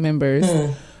cast members,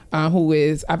 who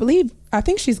is, I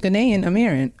think she's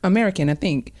Ghanaian American, I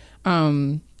think.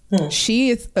 She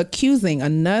is accusing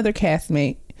another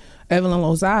castmate, Evelyn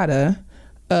Lozada,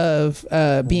 of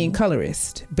being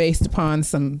colorist based upon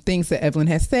some things that Evelyn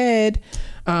has said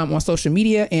on social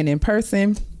media and in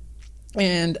person.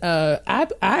 And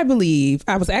I believe,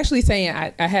 I was actually saying,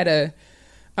 I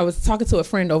was talking to a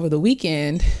friend over the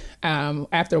weekend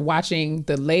after watching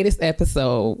the latest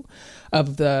episode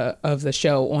of the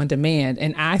show on demand,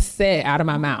 and I said out of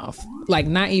my mouth, like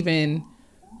not even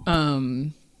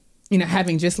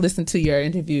having just listened to your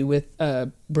interview with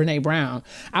Brene Brown,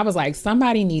 I was like,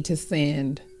 somebody need to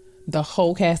send the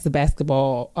whole cast of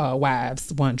Basketball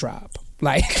Wives one drop.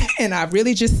 Like, and I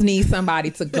really just need somebody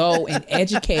to go and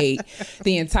educate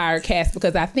the entire cast,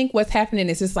 because I think what's happening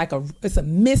is just like it's a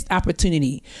missed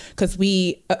opportunity. Because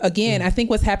I think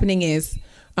what's happening is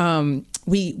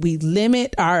we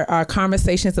limit our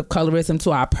conversations of colorism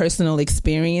to our personal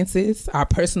experiences, our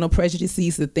personal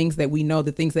prejudices, the things that we know,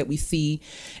 the things that we see.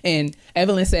 And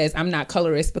Evelyn says, I'm not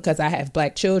colorist because I have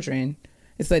black children.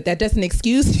 It's like, that doesn't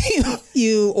excuse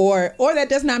you or that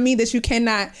does not mean that you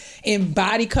cannot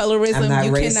embody colorism. I'm not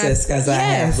racist because I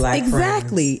have black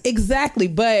friends. Exactly.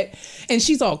 And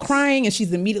she's all crying and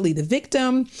she's immediately the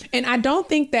victim. And I don't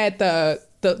think that the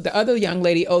other young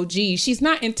lady, OG, she's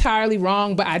not entirely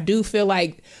wrong, but I do feel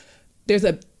like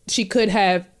she could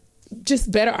have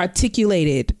just better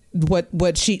articulated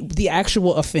the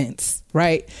actual offense,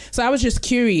 right? So I was just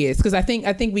curious, because I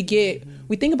think we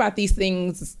think about these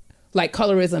things like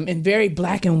colorism in very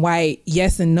black and white,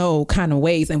 yes and no kind of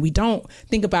ways, and we don't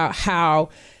think about how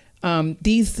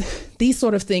these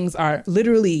sort of things are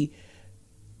literally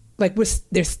like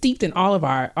they're steeped in all of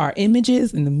our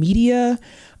images in the media.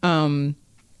 A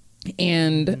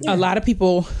lot of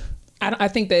people, I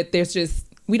think that there's just,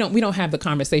 we don't have the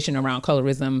conversation around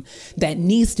colorism that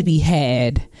needs to be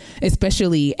had,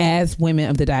 especially as women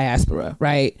of the diaspora,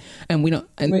 right? And we don't.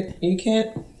 But you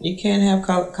can't have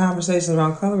conversations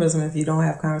around colorism if you don't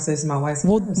have conversations about white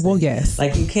supremacy. Well, yes.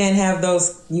 Like you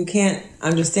can't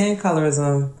understand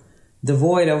colorism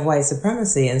devoid of white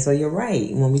supremacy. And so you're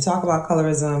right. When we talk about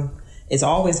colorism, it's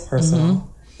always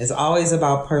personal. It's always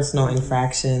about personal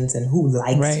infractions and who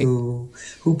likes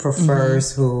who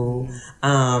prefers who.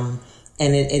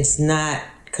 And it's not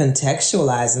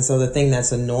contextualized. And so the thing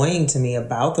that's annoying to me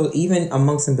about even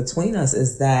amongst and between us,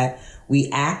 is that we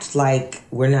act like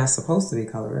we're not supposed to be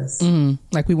colorists.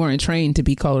 Like we weren't trained to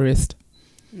be colorist.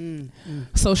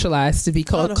 Socialized to be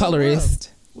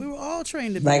colorist. We were all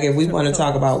trained to be like, if we want to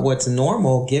talk about what's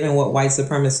normal, given what white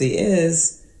supremacy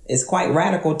is, it's quite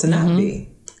radical to not be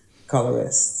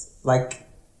colorists. Like,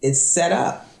 it's set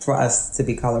up for us to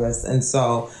be colorists. And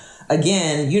so,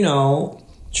 again, you know,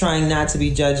 trying not to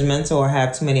be judgmental or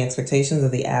have too many expectations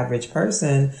of the average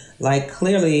person. Like,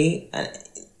 clearly,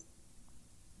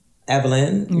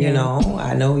 Evelyn, you know,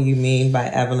 I know who you mean by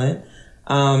Evelyn.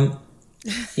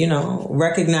 You know,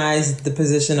 recognize the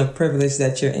position of privilege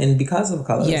that you're in because of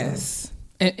colorism. Yes.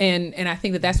 And I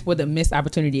think that that's where the missed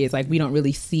opportunity is. Like, we don't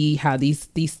really see how these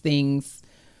things,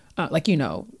 like, you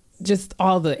know, just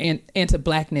all the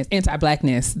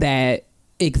anti-blackness that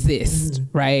exists,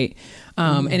 right?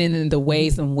 And in the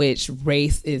ways in which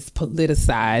race is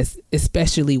politicized,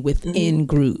 especially within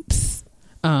groups.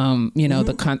 You know,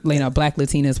 Black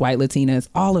Latinas, white Latinas,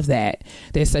 all of that.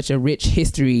 There's such a rich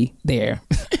history there.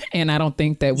 And I don't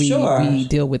think that we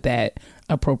deal with that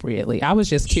appropriately. I was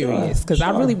just curious because I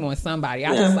really want somebody.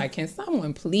 I was like, can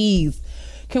someone please,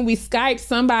 can we Skype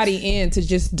somebody in to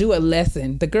just do a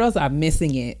lesson? The girls are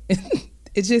missing it.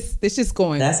 It's just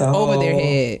going over their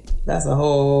head. That's a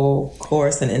whole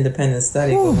course and independent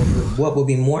study. What would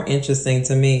be more interesting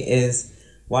to me is,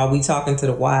 while we talking to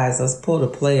the wives, let's pull the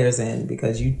players in,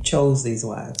 because you chose these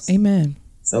wives. Amen.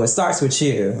 So it starts with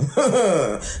you.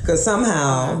 Because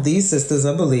somehow these sisters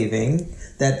are believing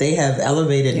that they have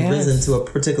elevated and risen to a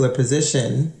particular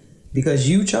position because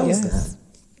you chose them.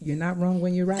 You're not wrong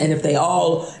when you're right. And if they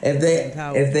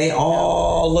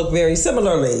all look very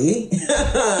similarly,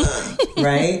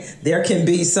 right, there can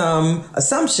be some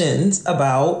assumptions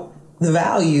about the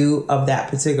value of that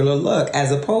particular look,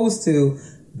 as opposed to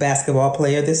basketball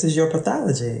player, this is your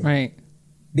pathology. Right.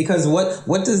 Because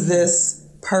what does this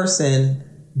person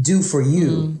do for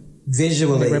you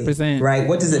visually? They represent. Right?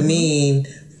 What does it mean?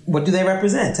 What do they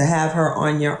represent to have her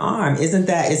on your arm? Isn't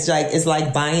that, it's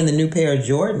like buying the new pair of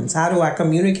Jordans. How do I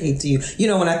communicate to you? You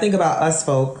know, when I think about us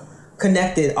folk,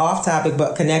 connected, off topic,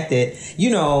 but connected,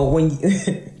 you know, when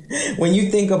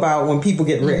you think about when people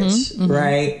get rich,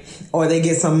 right? Or they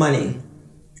get some money,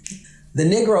 the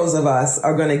Negroes of us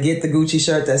are going to get the Gucci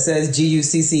shirt that says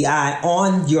GUCCI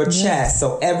on your chest,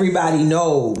 so everybody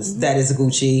knows that it's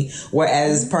Gucci.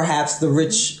 Whereas perhaps the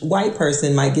rich white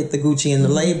person might get the Gucci in the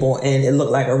label and it look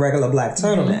like a regular black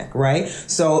turtleneck, right?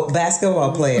 So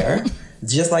basketball player,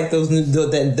 just like those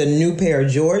the new pair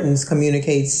of Jordans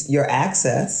communicates your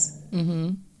access.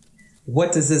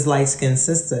 What does this light skinned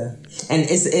sister? And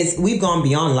it's we've gone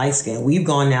beyond light skin. We've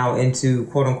gone now into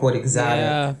quote unquote exotic.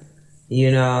 Yeah. You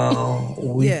know,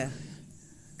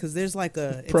 because there's like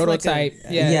a prototype,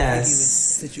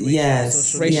 racially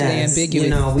ambiguous. You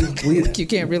know, you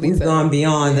can't really. We've gone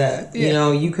beyond that. You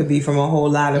know, you could be from a whole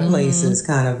lot of places,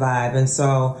 kind of vibe, and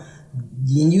so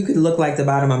you could look like the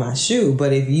bottom of my shoe,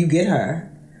 but if you get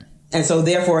her, and so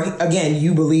therefore, again,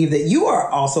 you believe that you are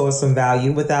also of some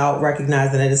value without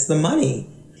recognizing that it's the money.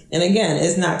 And again,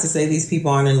 it's not to say these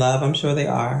people aren't in love. I'm sure they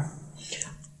are,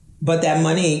 but that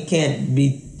money can't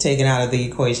be taken out of the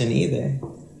equation either.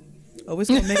 Oh,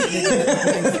 it's gonna make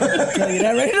it. Tell you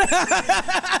that right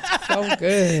now. So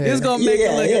good. It's gonna make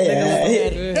it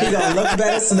look He's gonna look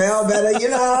better, smell better. You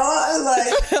know,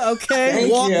 like okay,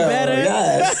 walk better.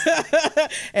 Yes.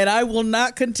 And I will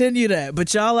not continue that.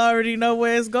 But y'all already know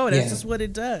where it's going. That's just what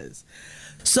it does.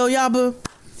 So Yaba,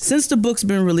 since the book's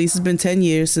been released, it's been 10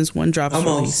 years since One Drop's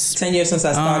released. 10 years since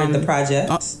I started the project.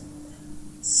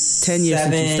 10 years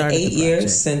since you started 8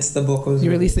 years since the book was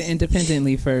released it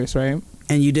independently first, right?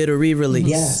 And you did a re-release.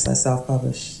 Yes, I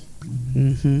self-published.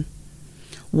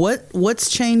 What's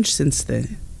changed since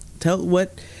then?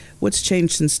 What's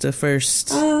changed since the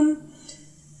first?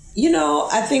 You know,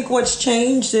 I think what's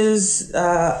changed is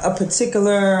a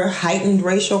particular heightened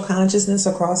racial consciousness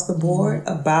across the board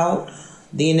about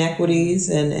the inequities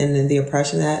and the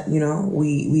oppression that, you know,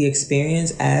 we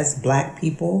experience as Black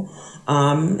people.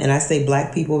 And I say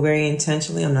Black people very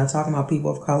intentionally. I'm not talking about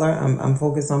people of color. I'm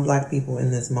focused on Black people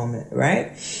in this moment,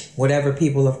 right? Whatever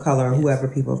people of color, whoever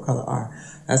people of color are.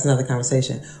 That's another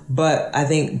conversation. But I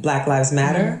think Black Lives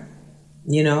Matter,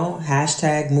 you know,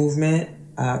 hashtag movement,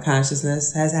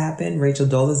 consciousness has happened. Rachel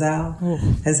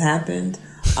Dolezal has happened.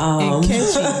 And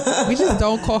Kechi. We just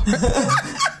don't call her.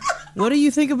 What do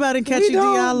you think about Nkechi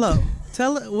Diallo?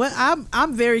 Tell what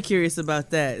I'm very curious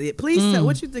about that. Please tell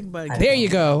what you think about it. There you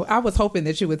go. I was hoping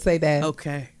that you would say that.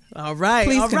 Okay. All right.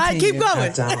 Please all right. continue. Keep going. I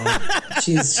don't.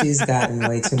 She's gotten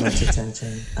way too much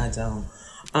attention. I don't.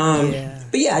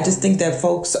 But yeah, I just think that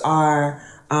folks are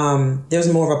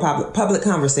there's more of a public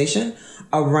conversation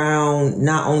around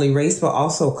not only race but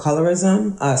also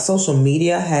colorism. Social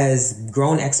media has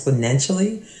grown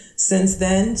exponentially since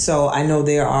then. So I know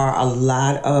there are a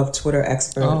lot of Twitter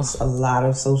experts, a lot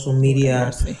of social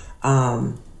media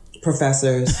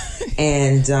professors,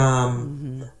 and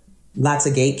lots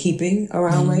of gatekeeping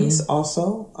around race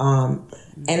also.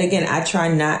 And again, I try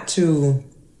not to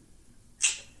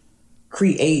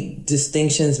create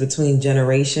distinctions between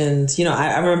generations. You know,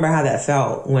 I remember how that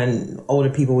felt when older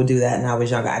people would do that and I was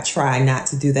younger. I try not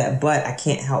to do that, but I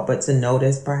can't help but to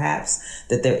notice perhaps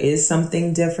that there is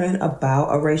something different about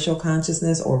a racial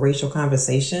consciousness or racial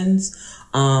conversations.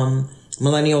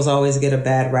 Millennials always get a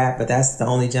bad rap, but that's the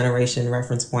only generation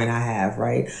reference point I have,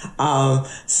 right?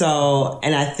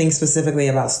 And I think specifically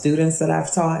about students that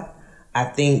I've taught. I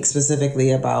think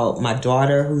specifically about my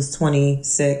daughter who's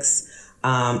 26.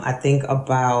 I think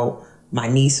about my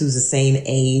niece who's the same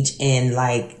age and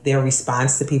like their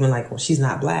response to people like, well, she's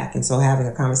not black. And so having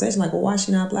a conversation like, well, why is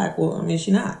she not black? Well, I mean,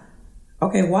 she's not.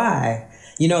 Okay, why?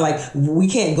 You know, like we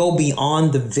can't go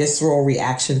beyond the visceral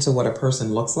reaction to what a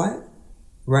person looks like,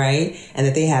 right? And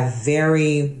that they have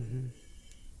very,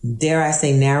 dare I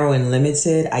say, narrow and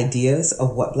limited ideas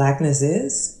of what blackness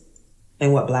is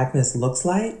and what blackness looks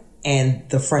like. And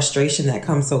the frustration that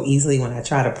comes so easily when I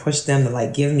try to push them to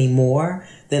like give me more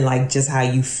than like just how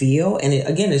you feel. And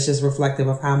it's just reflective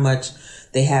of how much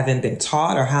they haven't been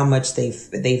taught or how much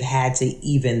they've had to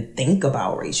even think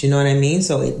about race. You know what I mean?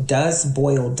 So it does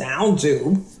boil down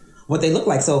to what they look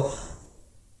like. So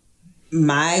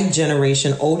my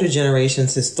generation, older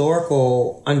generations,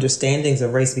 historical understandings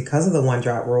of race because of the one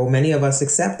drop rule, many of us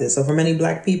accept it. So for many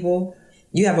black people,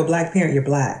 you have a black parent, you're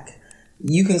black.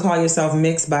 You can call yourself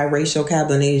mixed, biracial,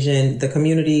 Cablinasian. The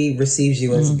community receives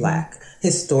you as black,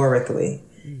 historically.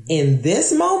 In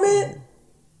this moment,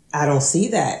 I don't see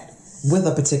that with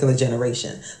a particular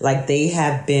generation. Like they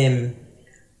have been,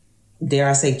 dare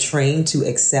I say, trained to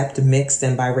accept mixed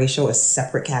and biracial as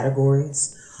separate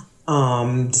categories,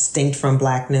 distinct from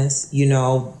blackness, you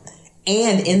know.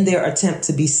 And in their attempt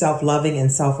to be self-loving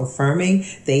and self-affirming,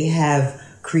 they have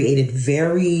created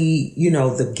very, you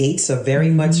know, the gates are very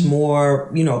much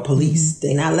more, you know, police.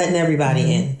 They're not letting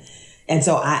everybody in. And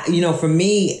so I, you know, for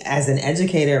me as an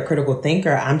educator, a critical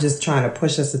thinker, I'm just trying to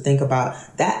push us to think about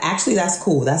that. Actually, that's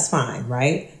cool. That's fine.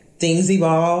 Right. Things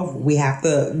evolve. We have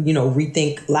to, you know,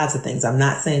 rethink lots of things. I'm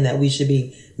not saying that we should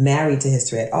be married to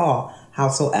history at all.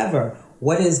 Howsoever,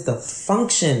 what is the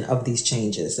function of these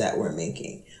changes that we're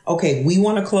making? Okay, we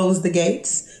want to close the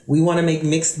gates. We want to make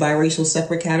mixed biracial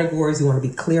separate categories. We want to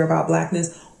be clear about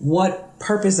blackness. What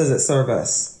purpose does it serve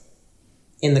us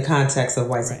in the context of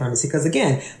white supremacy? Because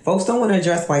again, folks don't want to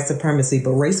address white supremacy,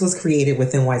 but race was created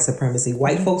within white supremacy.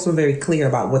 White folks were very clear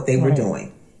about what they were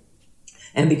doing.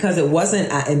 And because it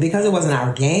wasn't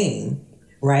our game,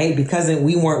 right? Because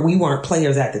we weren't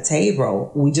players at the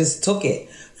table. We just took it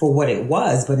for what it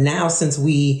was. But now since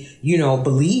we, you know,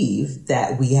 believe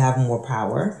that we have more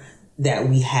power, that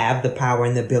we have the power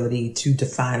and the ability to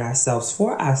define ourselves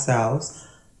for ourselves,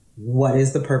 what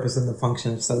is the purpose and the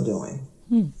function of so doing?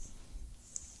 Ooh,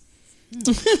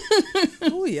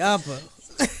 yabba.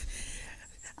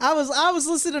 I was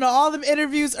listening to all them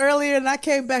interviews earlier, and I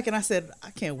came back and I said, I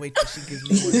can't wait till she gives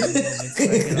me one of these moments. So I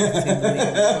get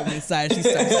on TV inside, she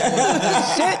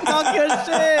starts talk your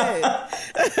shit.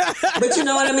 But you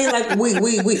know what I mean? Like we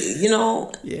you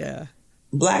know, yeah,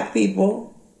 black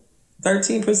people,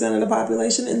 13% of the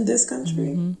population in this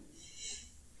country. And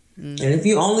if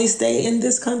you only stay in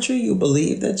this country, you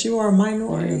believe that you are a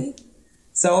minority.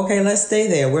 So, okay, let's stay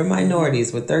there. We're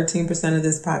minorities with 13% of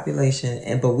this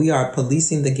population, but we are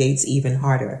policing the gates even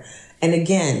harder. And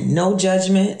again, no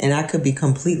judgment, and I could be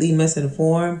completely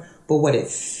misinformed, but what it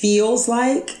feels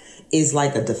like is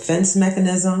like a defense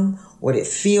mechanism. What it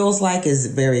feels like is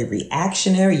very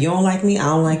reactionary. You don't like me, I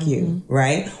don't like you,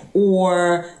 right?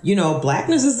 Or, you know,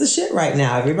 blackness is the shit right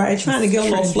now. Everybody trying to get a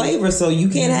little flavor, so you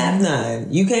can't have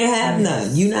none. You can't have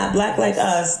none. You not black like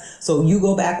us, so you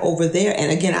go back over there.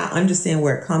 And again, I understand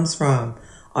where it comes from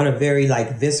on a very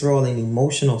like visceral and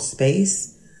emotional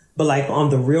space. But like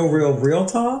on the real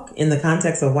talk, in the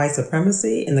context of white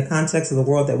supremacy, in the context of the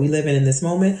world that we live in this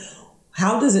moment,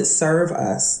 how does it serve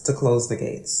us to close the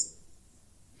gates?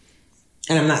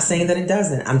 And I'm not saying that it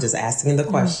doesn't. I'm just asking the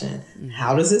question.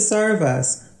 How does it serve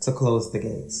us to close the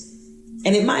gates?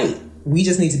 And it might. We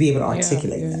just need to be able to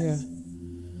articulate that.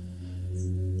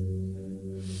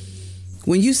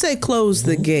 When you say close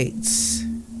the gates,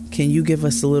 can you give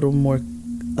us a little more to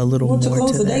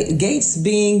close to the gates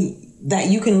being that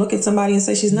you can look at somebody and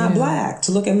say she's not black,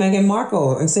 to look at Meghan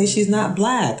Markle and say she's not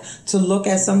black, to look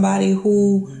at somebody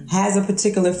who has a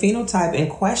particular phenotype and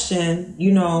question,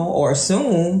 you know, or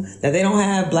assume that they don't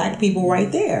have black people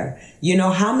right there. You know,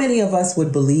 how many of us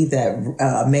would believe that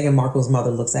Meghan Markle's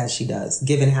mother looks as she does,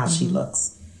 given how she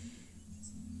looks?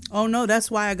 Oh, no,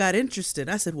 that's why I got interested.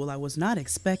 I said, well, I was not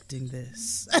expecting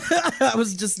this. I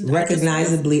was just...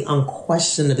 Recognizably,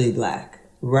 unquestionably black,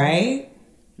 right?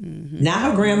 Not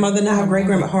her grandmother, not her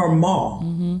great-grandmother, her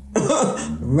mom.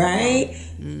 Right?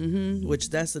 Which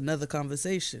that's another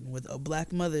conversation. With a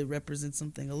black mother, it represents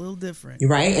something a little different.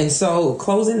 Right. And so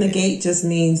closing the gate just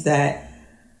means that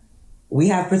we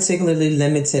have particularly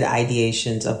limited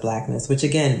ideations of blackness, which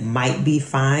again might be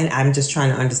fine. I'm just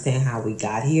trying to understand how we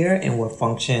got here and what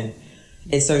function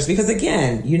it serves. Because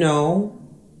again, you know,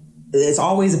 it's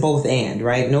always both and,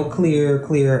 right? No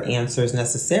clear answers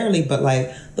necessarily, but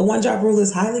like the one job rule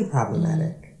is highly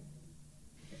problematic.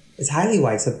 It's highly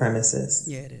white supremacist.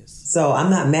 Yeah, it is. So I'm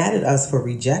not mad at us for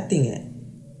rejecting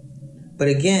it. But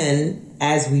again,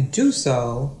 as we do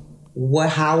so,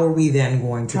 how are we then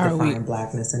going to define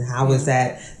blackness, and how is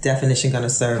that definition going to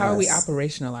serve us? How are we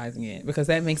operationalizing it? Because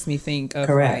that makes me think of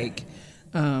Correct.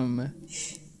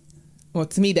 well,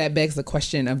 to me, that begs the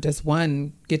question of, does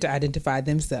one get to identify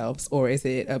themselves, or is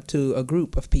it up to a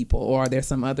group of people, or are there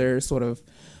some other sort of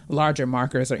larger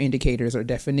markers or indicators or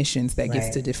definitions that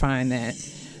gets to define that,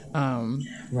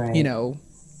 you know,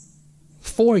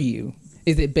 for you?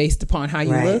 Is it based upon how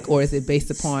you look, or is it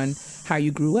based upon how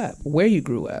you grew up, where you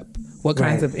grew up, what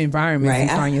kinds of environments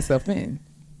you find yourself in?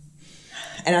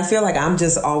 And I feel like I'm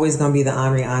just always going to be the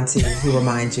honorary auntie who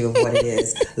reminds you of what it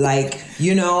is. Like,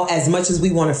 you know, as much as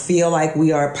we want to feel like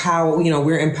we are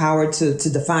we're empowered to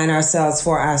define ourselves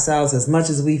for ourselves, as much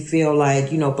as we feel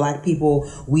like, you know, black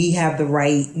people, we have the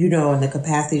right, you know, and the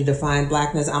capacity to define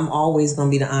blackness, I'm always going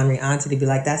to be the honorary auntie to be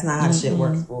like, that's not how the shit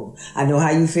works, boo. I know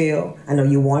how you feel. I know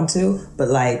you want to, but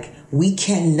like, we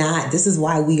cannot, this is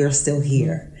why we are still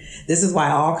here. This is why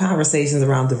all conversations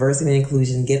around diversity and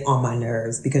inclusion get on my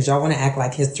nerves, because y'all want to act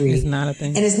like history is not a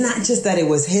thing. And it's not just that it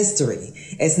was history.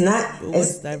 It's not,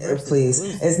 it's not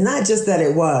just that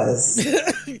it was.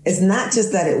 It's not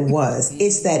just that it was.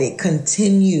 It's that it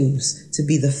continues to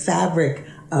be the fabric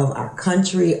of our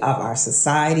country, of our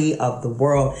society, of the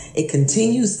world. It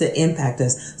continues to impact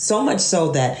us so much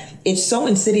so that it's so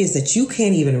insidious that you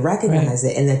can't even recognize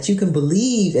it, and that you can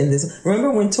believe in this.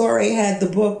 Remember when Touré had the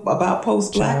book about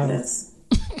post-blackness?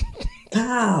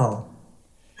 How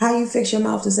you fix your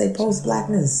mouth to say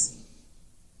post-blackness?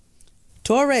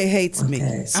 Touré hates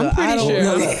me, so I'm pretty I don't sure.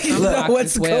 know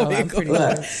what's going on.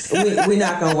 Look, we're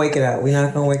not going to wake it up. We're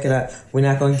not going to wake it up. We're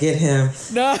not going to get him.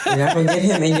 No. We're not going to get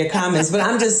him in your comments. But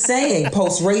I'm just saying,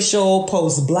 post-racial,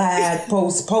 post-black,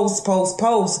 post.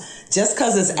 Just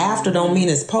because it's after don't mean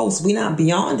it's post. We're not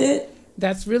beyond it.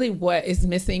 That's really what is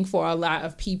missing for a lot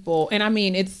of people. And I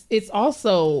mean, it's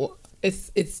also,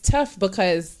 it's tough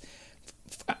because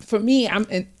for me,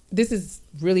 this is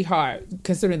really hard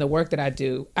considering the work that I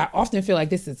do. I often feel like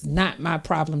this is not my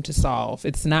problem to solve.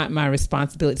 It's not my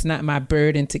responsibility. It's not my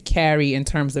burden to carry in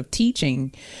terms of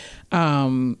teaching.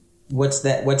 What's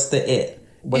that? What's the it?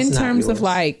 What's in not terms yours? of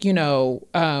like, you know,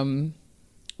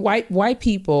 white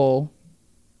people,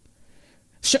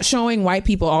 showing white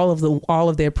people all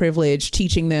of their privilege,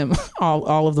 teaching them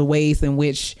all of the ways in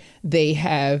which they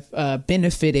have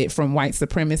benefited from white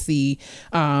supremacy,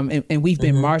 and we've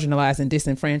been marginalized and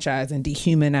disenfranchised and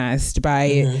dehumanized by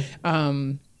it.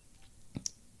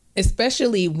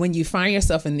 Especially when you find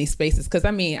yourself in these spaces, because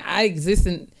I mean, I exist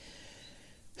in,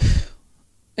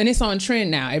 and it's on trend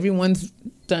now. Everyone's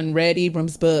read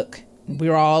Ibram's book.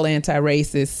 We're all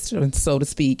anti-racist, so to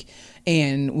speak.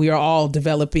 And we are all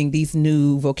developing these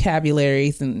new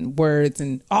vocabularies and words.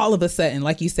 And all of a sudden,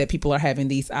 like you said, people are having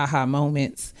these aha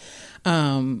moments.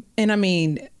 And I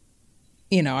mean,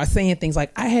 you know, are saying things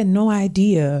like, I had no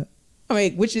idea. I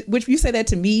mean, which you say that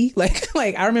to me, like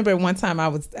I remember one time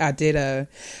I had to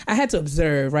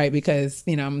observe, right? Because,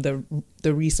 you know, I'm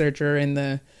the researcher in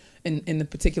the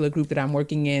particular group that I'm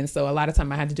working in. So a lot of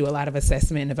time I had to do a lot of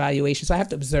assessment and evaluation. So I have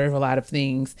to observe a lot of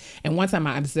things. And one time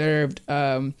I observed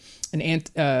an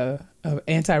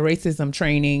anti-racism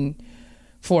training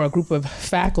for a group of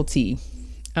faculty.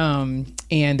 And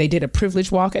they did a privilege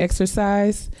walk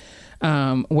exercise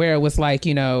where it was like,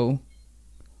 you know,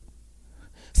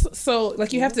 so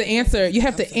like you have to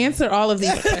answer all of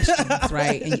these questions,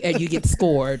 right? And you get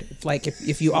scored. Like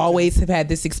if you always have had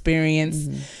this experience,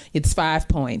 it's 5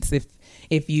 points.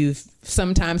 If you've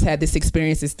sometimes had this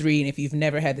experience, it's 3. And if you've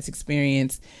never had this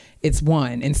experience, it's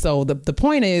 1. And so the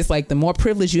point is, like, the more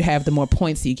privilege you have, the more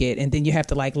points you get. And then you have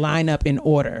to like line up in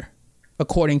order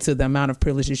according to the amount of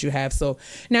privileges you have. So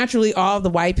naturally, all the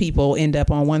white people end up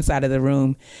on one side of the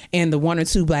room and the 1 or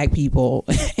 2 black people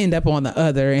end up on the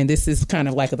other. And this is kind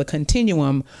of like the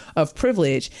continuum of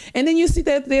privilege. And then you see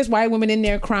that there's white women in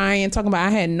there crying, talking about, I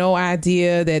had no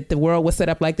idea that the world was set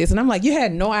up like this. And I'm like, you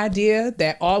had no idea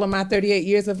that all of my 38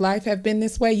 years of life have been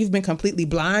this way? You've been completely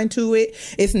blind to it.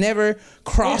 It's never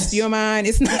crossed your mind.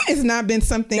 It's not been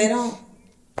something.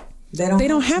 They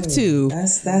don't have to.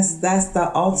 That's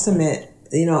the ultimate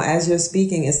as you're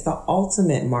speaking, it's the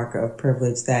ultimate marker of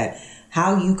privilege that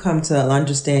how you come to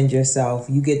understand yourself,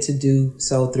 you get to do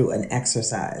so through an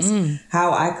exercise.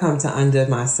 How I come to under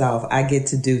myself, I get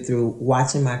to do through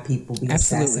watching my people be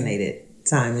assassinated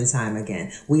time and time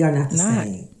again. We are not the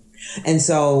same. And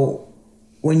so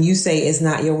when you say it's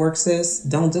not your work, sis,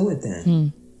 don't do it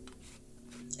then.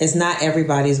 It's not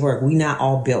everybody's work. We not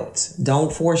all built.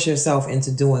 Don't force yourself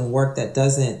into doing work that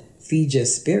doesn't feed your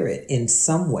spirit in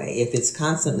some way. If it's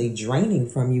constantly draining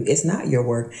from you, it's not your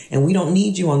work. And we don't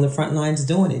need you on the front lines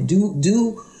doing it.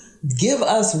 Give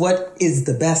us what is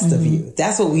the best of you.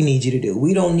 That's what we need you to do.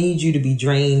 We don't need you to be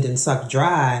drained and sucked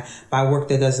dry by work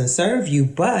that doesn't serve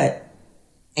you.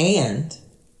 And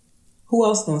who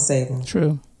else gonna save them?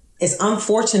 True. It's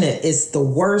unfortunate. It's the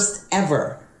worst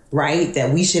ever, right?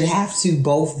 That we should have to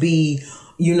both be,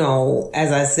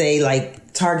 as I say, like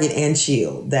target and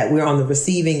shield, that we're on the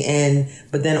receiving end,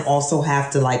 but then also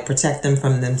have to like protect them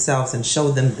from themselves and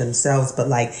show them themselves. But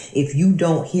like, if you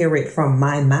don't hear it from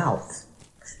my mouth,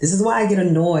 this is why I get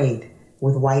annoyed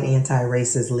with white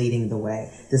anti-racists leading the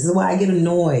way. This is why I get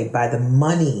annoyed by the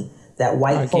money that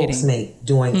white folks make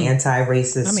doing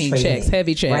anti-racist training. Checks,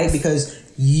 heavy checks. Right? Because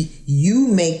you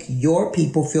make your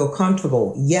people feel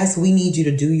comfortable. Yes, we need you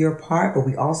to do your part, but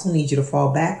we also need you to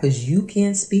fall back because you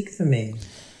can't speak for me.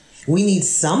 We need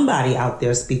somebody out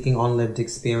there speaking on lived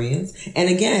experience. And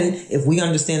again, if we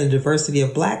understand the diversity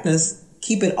of blackness,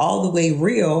 keep it all the way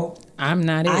real. I'm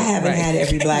not I haven't had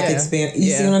every black experience.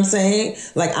 You see what I'm saying?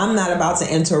 Like, I'm not about to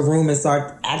enter a room and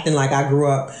start acting like I grew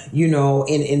up,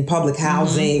 in public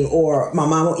housing or my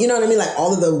mom, you know what I mean? Like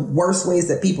all of the worst ways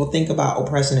that people think about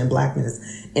oppression and blackness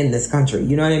in this country.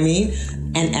 You know what I mean?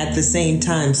 And at the same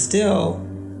time, still,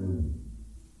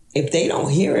 if they don't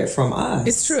hear it from us,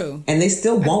 it's true. And they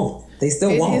still won't. They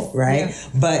still won't, right? Yeah.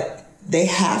 But they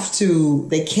have to,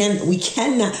 we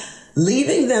cannot.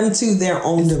 Leaving them to their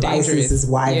own devices dangerous. Is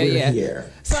why we're here.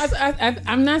 So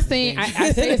I'm not saying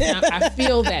I say it's not, I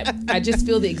feel that I just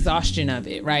feel the exhaustion of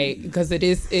it, right? Because it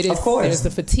is of course there's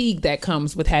the fatigue that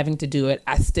comes with having to do it.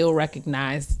 I still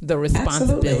recognize the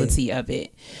responsibility of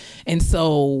it, and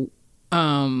so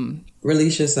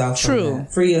release yourself. True, from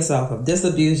that. Free yourself of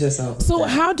disabuse yourself. So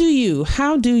how do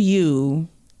you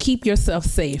keep yourself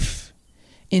safe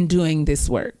in doing this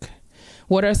work?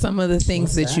 What are some of the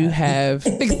things that you have?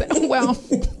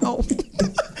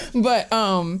 But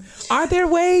are there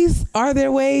ways?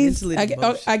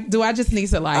 Do I just need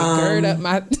to gird up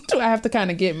my? Do I have to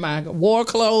kind of get my war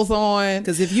clothes on?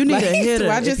 Because if you need a hitter, do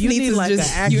I just need to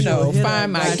just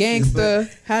find my gangster?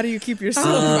 How do you keep yourself?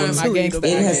 Find my gangster.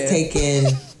 It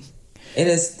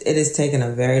has taken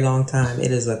a very long time.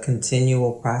 It is a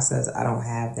continual process. I don't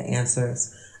have the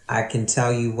answers. I can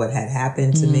tell you what had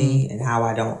happened to me and how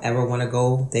I don't ever want to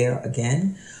go there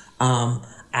again.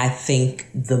 I think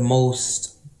the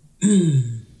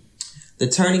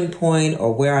turning point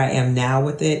or where I am now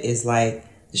with it is like,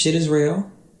 the shit is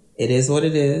real. It is what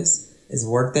it is. It's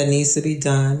work that needs to be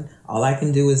done. All I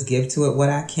can do is give to it what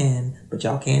I can, but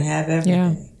y'all can't have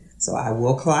everything. Yeah. So I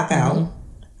will clock out.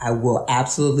 I will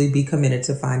absolutely be committed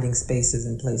to finding spaces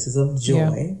and places of joy.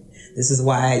 Yeah. This is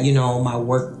why, my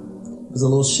work was a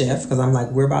little shift because I'm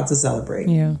like, we're about to celebrate.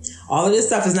 Yeah. All of this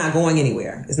stuff is not going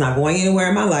anywhere. It's not going anywhere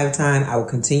in my lifetime. I will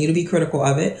continue to be critical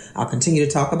of it. I'll continue to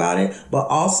talk about it. But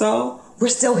also, we're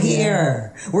still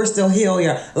here. Yeah. We're still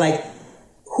here. Like,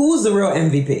 who's the real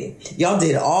MVP? Y'all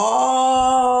did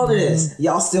all of this.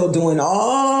 Y'all still doing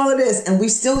all of this. And we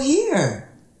still here.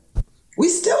 We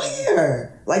still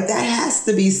here. Like, that has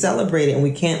to be celebrated. And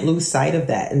we can't lose sight of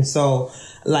that. And so,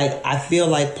 like, I feel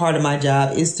like part of my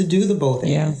job is to do the both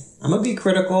ends. Yeah. I'm going to be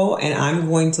critical and I'm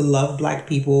going to love black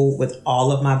people with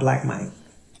all of my black might.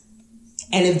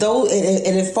 And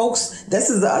if folks,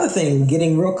 this is the other thing,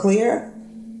 getting real clear,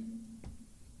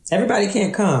 everybody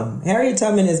can't come. Harriet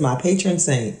Tubman is my patron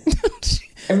saint. Everybody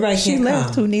can't come. She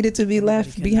left who needed to be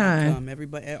left behind.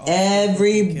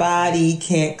 Everybody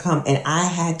can't come. And I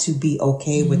had to be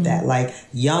okay with that. Like,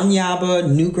 young Yaba,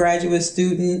 new graduate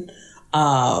student,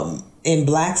 in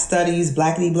Black studies,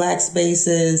 Blackity Black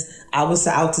spaces, I was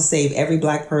out to save every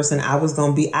black person. I was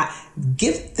going to be,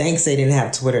 give thanks they didn't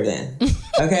have Twitter then.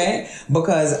 Okay?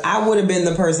 Because I would have been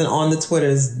the person on the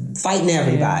Twitters fighting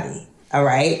everybody. All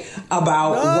right?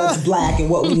 About what's black and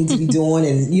what we need to be doing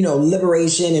and,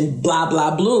 liberation and blah,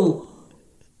 blah, blue.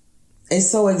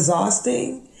 It's so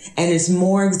exhausting. And it's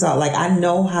more exhausting. Like, I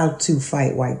know how to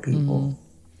fight white people.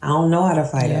 I don't know how to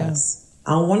fight us.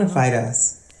 I don't want to fight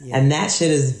us. Yeah. And that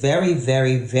shit is very,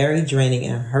 very, very draining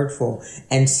and hurtful.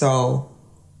 And so,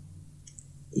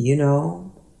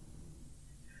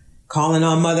 calling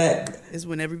on Mother. Is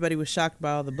when everybody was shocked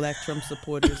by all the black Trump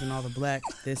supporters and all the black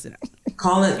this and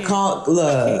calling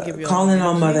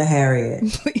on Mother Harriet.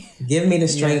 Give me the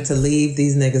strength to leave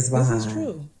these niggas behind. This is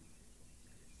true.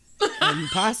 And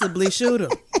possibly shoot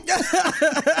them.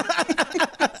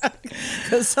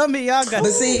 Because some of y'all got.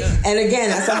 But see, and again,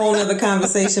 that's a whole other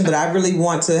conversation. But I really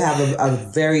want to have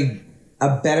a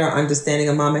better understanding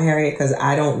of Mama Harriet, because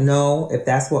I don't know if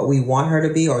that's what we want her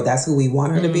to be or that's who we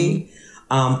want her to be.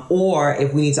 Or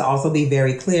if we need to also be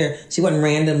very clear, she wasn't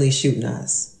randomly shooting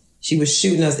us. She was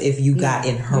shooting us if you got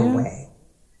in her way.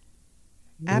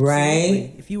 Absolutely.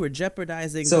 Right? If you were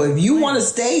jeopardizing. So if you want to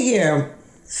stay here,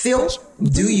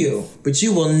 do you, but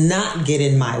you will not get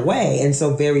in my way. And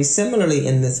so very similarly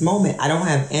in this moment, I don't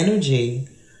have energy,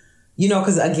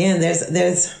 because again,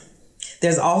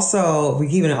 there's also, we're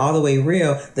keeping it all the way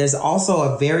real. There's also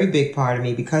a very big part of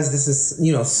me, because this is,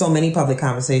 so many public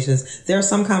conversations. There are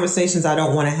some conversations I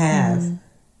don't want to have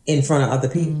in front of other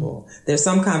people. There's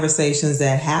some conversations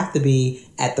that have to be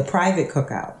at the private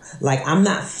cookout. Like, I'm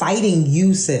not fighting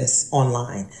you, sis,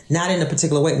 online. Not in a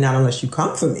particular way. Not unless you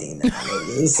come for me.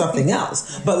 It's something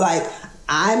else. But like,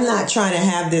 I'm not trying to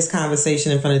have this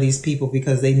conversation in front of these people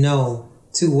because they know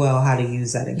too well how to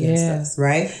use that against us,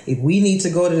 right? If we need to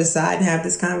go to the side and have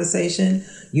this conversation,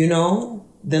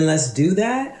 then let's do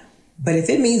that. But if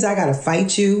it means I got to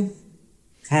fight you,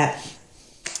 That's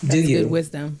good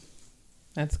wisdom.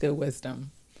 That's good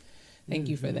wisdom. Thank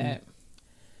you for that.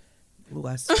 Ooh,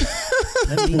 let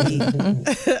me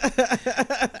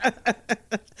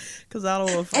because I don't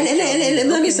know if and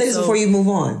let me say this before you move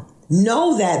on.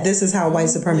 Know that this is how white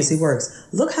supremacy works.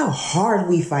 Look how hard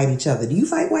we fight each other. Do you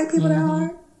fight white people that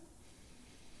hard?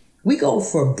 We go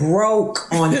for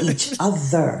broke on each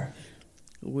other.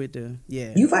 We do,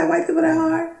 yeah. You fight white people that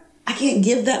hard? I can't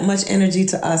give that much energy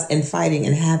to us and fighting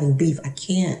and having beef. I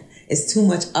can't. It's too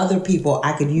much other people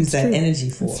I could use that energy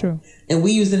for. That's true. And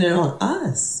we using it on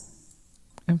us.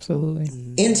 Absolutely.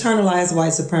 Internalized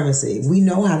white supremacy. We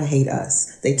know how to hate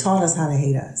us. They taught us how to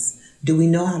hate us. Do we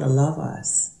know how to love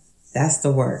us? That's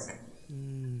the work.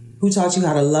 Who taught you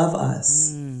how to love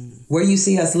us? Where you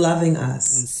see us loving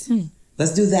us?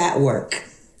 Let's do that work.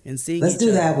 And Let's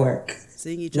do that work.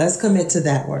 Let's commit to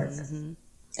that work.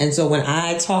 And so when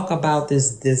I talk about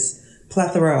this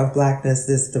plethora of blackness,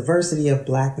 this diversity of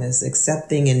blackness,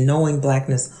 accepting and knowing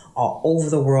blackness all over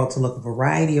the world to look a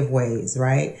variety of ways,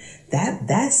 right?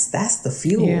 That's the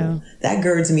fuel. Yeah. That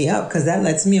girds me up, because that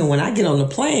lets me know when I get on the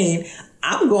plane,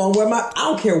 I'm going I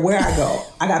don't care where I go.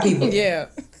 I got people. Yeah.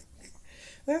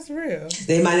 That's real.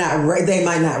 They might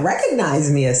not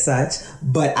recognize me as such,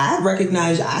 but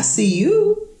I see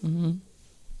you. Mm-hmm.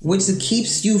 Which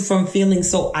keeps you from feeling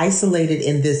so isolated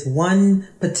in this one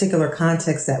particular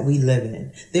context that we live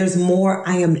in. There's more.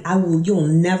 You'll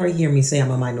never hear me say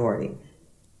I'm a minority.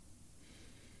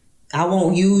 I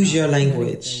won't use your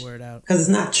language because it's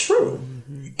not true.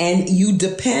 Mm-hmm. And you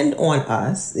depend on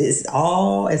us. It's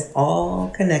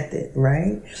all connected,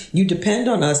 right? You depend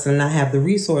on us to not have the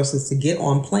resources to get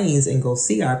on planes and go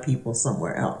see our people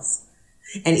somewhere else.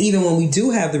 And even when we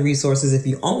do have the resources, if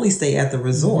you only stay at the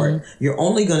resort, you're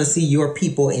only going to see your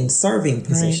people in serving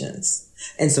positions.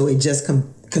 Right. And so it just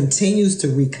continues to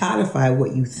recodify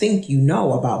what you think you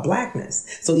know about blackness.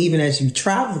 So even as you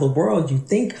travel the world, you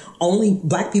think only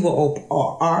black people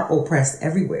are oppressed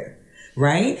everywhere,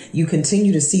 right? You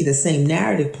continue to see the same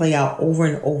narrative play out over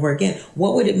and over again.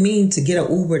 What would it mean to get an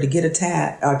Uber, to get a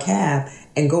cab,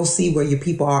 and go see where your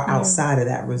people are outside of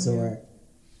that resort?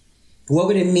 What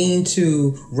would it mean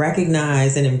to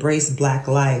recognize and embrace Black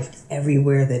life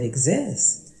everywhere that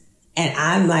exists? And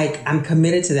I'm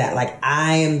committed to that. Like,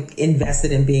 I am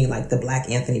invested in being like the Black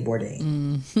Anthony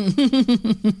Bourdain.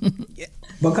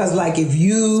 Because like, if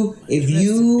you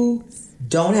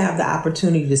don't have the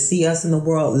opportunity to see us in the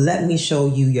world, let me show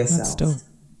you yourself. That's dope.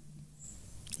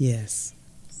 Yes.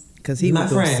 Because he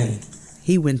was going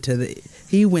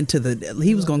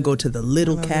to go to the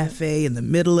little cafe in the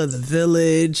middle of the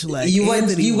village. Like, you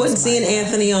wasn't seeing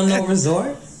Anthony on no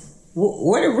resort.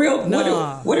 Where the real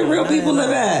people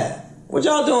live at? What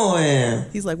y'all doing?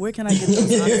 He's like, where can I get those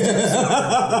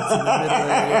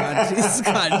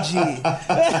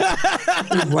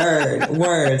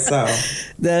Word. So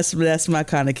that's my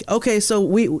kind of. Okay,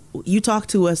 so you talk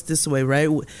to us this way, right?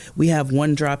 We have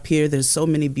one drop here. There's so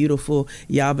many beautiful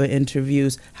Yaba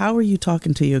interviews. How are you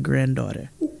talking to your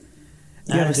granddaughter? You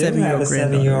have a 7-year-old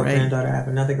granddaughter, right? Granddaughter. I have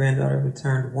another granddaughter who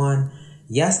turned 1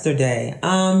 yesterday.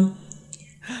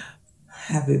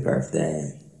 Happy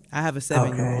birthday. I have a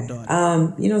 7-year-old daughter.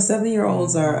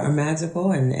 7-year-olds are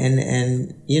magical,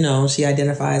 and she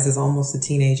identifies as almost a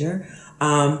teenager.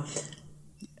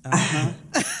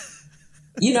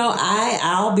 You know,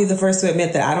 I'll be the first to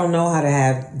admit that I don't know how to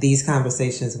have these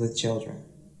conversations with children.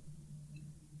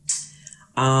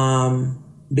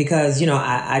 Because, you know,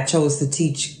 I chose to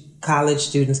teach college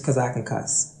students because I can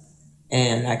cuss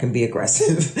and I can be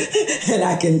aggressive and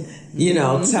I can, you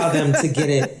know, tell them to get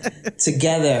it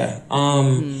together.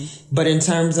 But in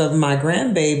terms of my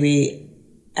grandbaby,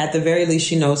 at the very least,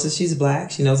 she knows that she's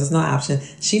black. She knows it's no option.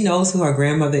 She knows who her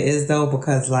grandmother is, though,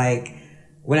 because, like,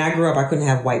 when I grew up, I couldn't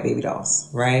have white baby dolls,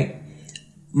 right?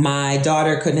 My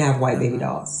daughter couldn't have white baby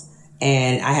dolls.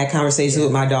 And I had conversations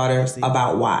with my daughter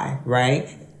about why, right?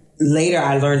 Later,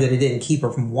 I learned that it didn't keep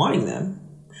her from wanting them.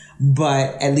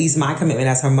 But at least my commitment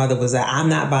as her mother was that I'm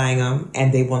not buying them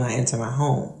and they will not enter my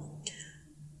home.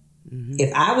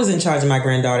 If I was in charge of my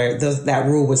granddaughter, that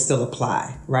rule would still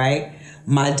apply, right?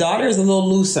 My daughter is a little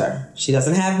looser. She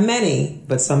doesn't have many,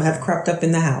 but some have crept up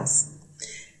in the house.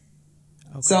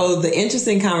 Okay. So the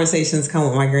interesting conversations come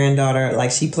with my granddaughter.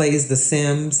 Like, she plays The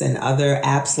Sims and other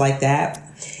apps like that.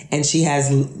 And she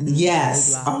has,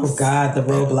 yes, oh God, the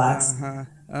Roblox.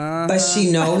 But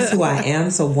she knows who I am.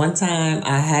 So one time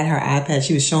I had her iPad.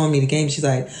 She was showing me the game. She's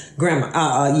like,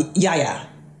 Grandma, Yaya.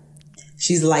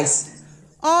 She's like,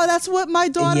 oh, that's what my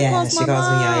daughter calls my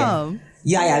mom. Me Yaya.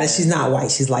 Yaya, that she's not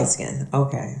white. She's light skinned.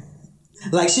 Okay.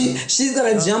 Like, she's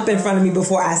going to jump in front of me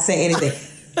before I say anything.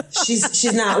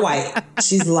 She's not white.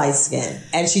 She's light skinned.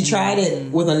 And she tried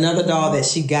it with another doll that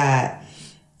she got.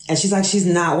 And she's like, she's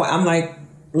not white. I'm like,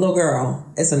 little girl,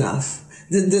 it's enough.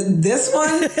 This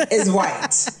one is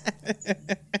white.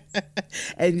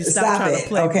 And you stop it, to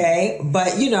play, okay?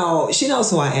 But, you know, she knows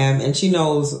who I am and she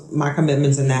knows my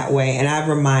commitments in that way. And I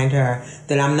remind her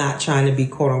that I'm not trying to be,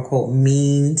 quote unquote,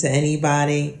 mean to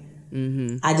anybody.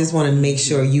 I just want to make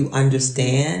sure you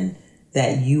understand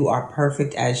that you are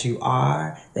perfect as you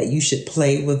are, that you should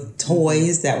play with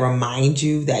toys that remind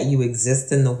you that you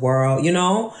exist in the world, you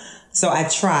know? So I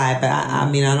try, but I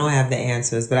mean, I don't have the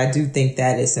answers, but I do think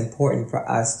that it's important for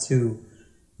us to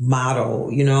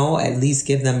model, you know, at least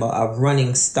give them a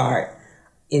running start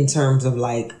in terms of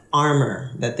like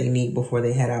armor that they need before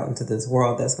they head out into this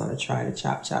world that's going to try to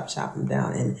chop them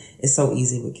down. And it's so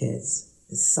easy with kids.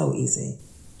 It's so easy.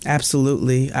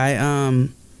 Absolutely.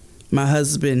 My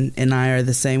husband and I are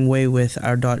the same way with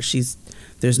our daughter.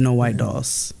 There's no white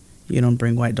dolls. You don't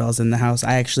bring white dolls in the house.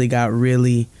 I actually got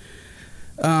really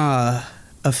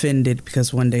offended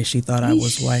because one day she thought I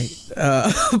was white.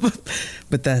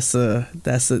 But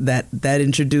that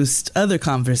introduced other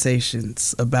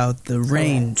conversations about the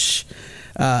range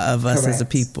of us as a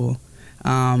people.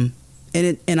 And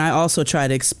I also try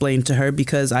to explain to her,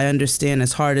 because I understand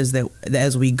as hard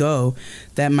as we go,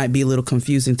 that might be a little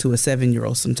confusing to a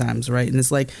 7-year-old sometimes, right? And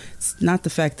it's like, it's not the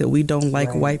fact that we don't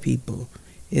like white people.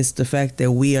 It's the fact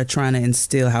that we are trying to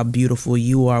instill how beautiful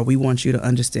you are. We want you to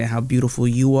understand how beautiful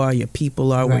you are, your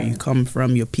people are, where you come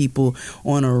from, your people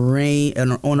on a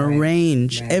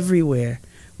range everywhere.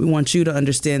 We want you to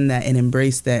understand that and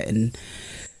embrace that. And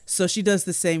so she does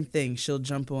the same thing. She'll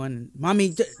jump on and,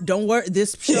 Mommy, don't worry.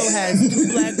 This show has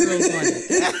 2 black girls on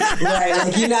it. Right.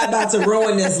 Like, you're not about to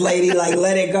ruin this, lady. Like,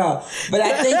 let it go. But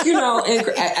I think, you know,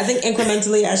 I think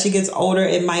incrementally as she gets older,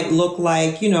 it might look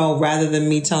like, you know, rather than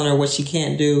me telling her what she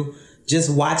can't do, just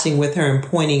watching with her and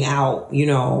pointing out, you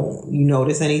know, you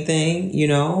notice anything, you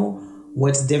know,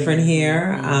 what's different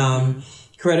here.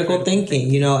 Critical thinking,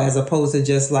 you know, as opposed to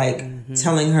just like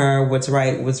telling her what's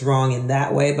right, what's wrong in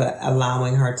that way, but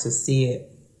allowing her to see it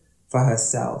for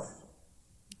herself.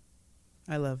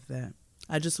 I love that.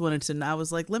 I just wanted to know. I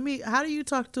was like, how do you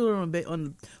talk to her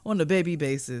on a baby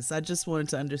basis? I just wanted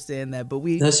to understand that. But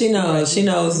she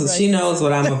knows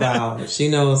what I'm about. She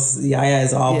knows Yaya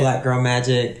is all black girl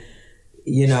magic.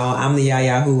 You know, I'm the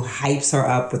Yaya who hypes her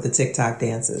up with the TikTok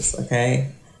dances.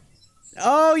 Okay.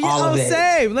 Oh, yeah,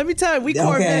 same. Let me tell you, we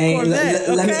Corvette.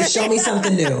 Let me show me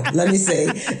something new. Let me see.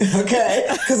 Okay,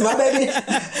 because my baby.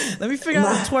 Let me figure out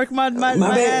how to twerk my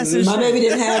ass. My baby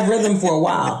didn't have rhythm for a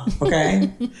while. Okay,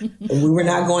 we were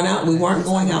not going out. We weren't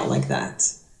going out like that.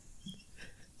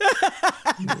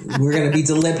 We're gonna be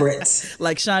deliberate.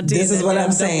 Like Shanti. This is what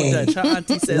I'm saying.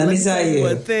 Let me tell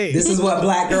you. This is what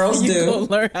black girls do,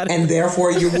 and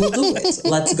therefore you will do it.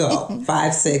 Let's go.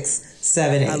 5, 6,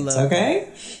 7, 8.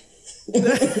 Okay.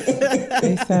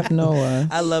 ASAP Noah.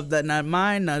 I love that. Not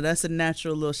mine. No, that's a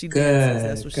natural little. She dances.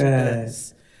 That's what she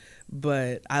does.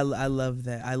 But I love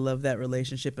that. I love that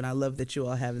relationship, and I love that you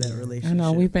all have that relationship. I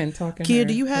know we've been talking. Kia,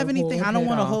 do you have anything? I don't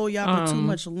want to hold y'all for too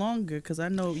much longer because I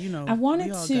know I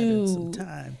wanted to some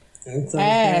time.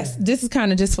 Ask. This is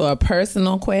kind of just for a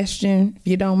personal question, if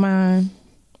you don't mind.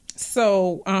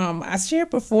 So I shared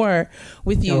before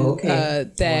with you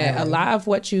that a lot of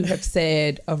what you have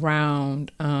said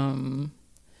around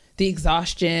the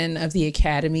exhaustion of the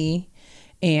academy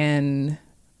and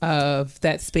of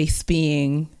that space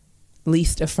being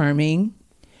least affirming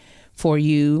for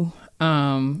you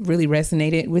really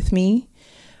resonated with me.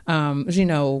 You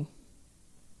know,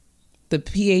 the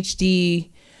PhD,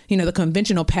 you know, the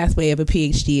conventional pathway of a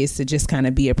PhD is to just kind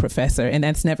of be a professor. And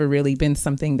that's never really been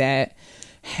something that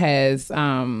has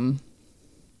I've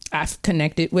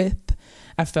connected with.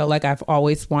 I felt like I've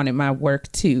always wanted my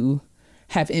work to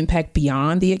have impact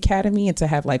beyond the academy and to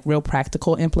have like real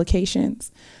practical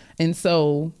implications. And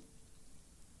so,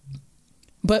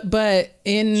 but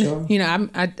in, sure. You know, I'm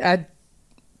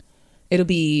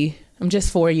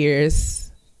just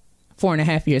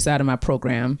 4.5 years out of my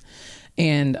program.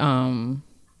 And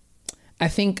I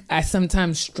think I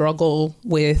sometimes struggle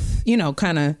with, you know,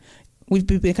 we've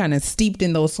been kind of steeped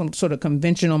in those some sort of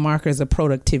conventional markers of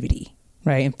productivity,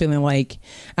 right? And feeling like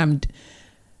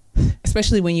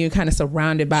especially when you're kind of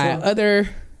surrounded by other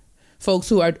folks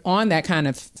who are on that kind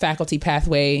of faculty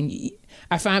pathway. And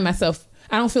I find myself,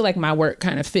 I don't feel like my work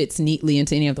kind of fits neatly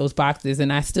into any of those boxes.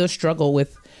 And I still struggle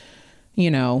with, you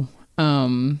know,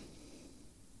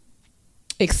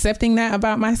 accepting that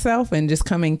about myself and just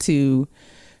coming to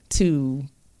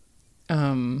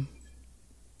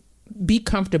be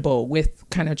comfortable with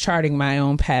kind of charting my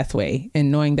own pathway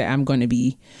and knowing that I'm going to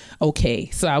be okay.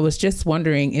 So I was just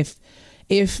wondering if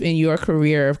in your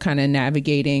career of kind of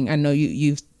navigating, I know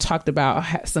you've talked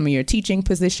about some of your teaching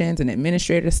positions and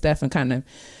administrative stuff and kind of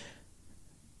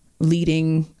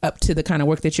leading up to the kind of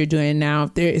work that you're doing now.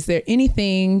 Is there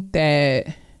anything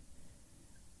that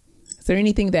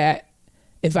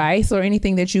advice or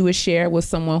anything that you would share with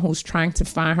someone who's trying to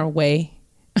find her way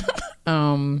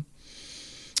and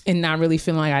not really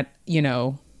feeling like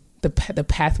the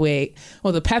pathway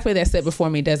that's set before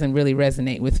me doesn't really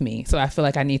resonate with me. So I feel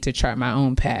like I need to chart my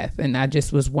own path. And I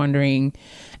just was wondering,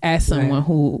 as someone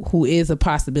who is a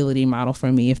possibility model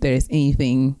for me, if there's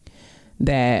anything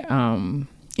that,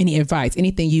 any advice,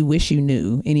 anything you wish you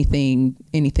knew, anything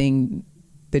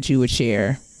that you would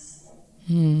share.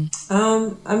 I mean,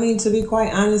 to be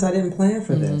quite honest, I didn't plan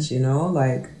for this, you know,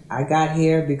 like I got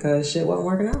here because shit wasn't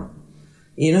working out,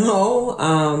 you know?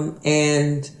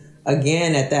 And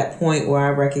again, at that point where I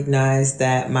recognized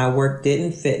that my work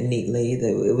didn't fit neatly, that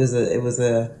it was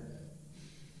a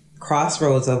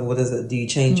crossroads of what is it? Do you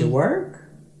change your work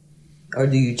or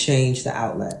do you change the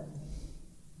outlet?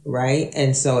 Right.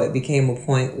 And so it became a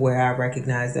point where I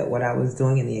recognized that what I was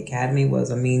doing in the academy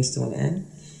was a means to an end,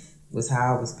 was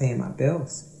how I was paying my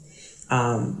bills.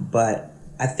 But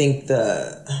I think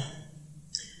the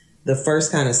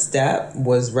first kind of step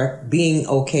was being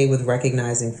okay with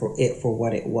recognizing for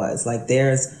what it was. Like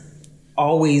there's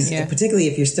always, particularly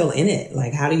if you're still in it,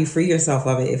 like how do you free yourself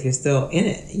of it if you're still in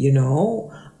it, you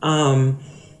know? And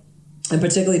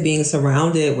particularly being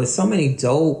surrounded with so many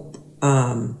dope,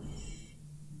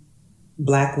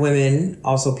 Black women,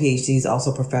 also PhDs,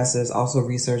 also professors, also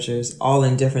researchers, all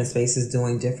in different spaces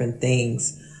doing different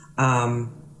things.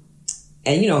 And,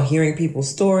 you know, hearing people's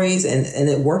stories and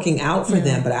it working out for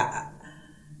them. But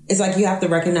it's like you have to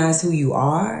recognize who you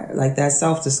are, like that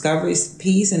self-discovery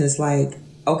piece. And it's like,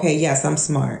 okay, yes, I'm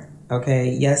smart.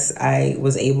 Okay, yes, I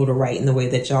was able to write in the way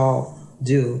that y'all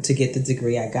do to get the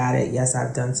degree. I got it. Yes,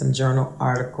 I've done some journal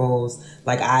articles.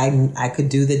 Like I could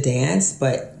do the dance,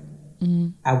 but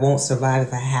I won't survive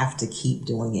if I have to keep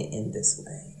doing it in this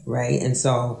way, right? And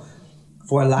so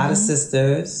for a lot of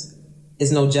sisters,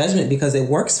 it's no judgment because it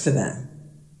works for them.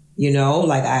 You know,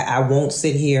 like I won't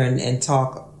sit here and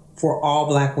talk for all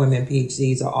Black women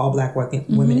PhDs or all Black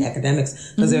women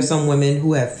academics, because there's some women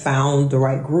who have found the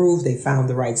right groove, they found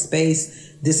the right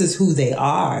space. This is who they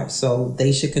are, so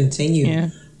they should continue. Yeah.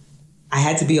 I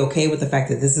had to be okay with the fact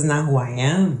that this is not who I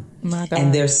am. My God.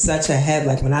 And there's such a head,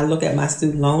 like when I look at my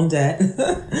student loan debt,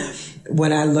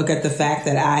 when I look at the fact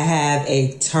that I have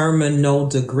a terminal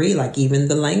degree, like even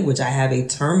the language, I have a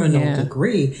terminal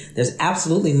degree. There's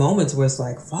absolutely moments where it's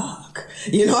like, fuck,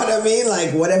 you know what I mean?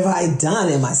 Like, what have I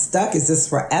done? Am I stuck? Is this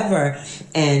forever?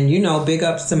 And, you know, big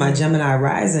ups to my Gemini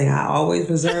rising. I always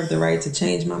reserve the right to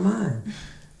change my mind.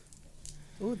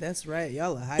 Oh, that's right.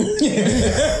 Y'all are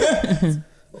hyped.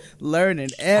 Learning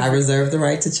everything. I reserve the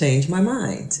right to change my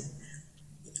mind.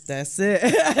 That's it.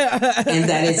 and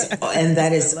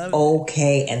that is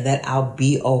okay, and that I'll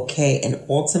be okay. And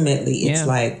ultimately it's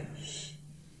like,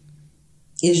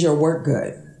 is your work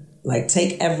good? Like,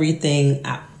 take everything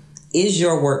out. Is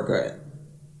your work good?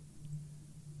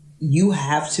 You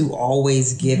have to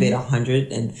always give it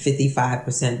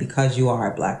 155% because you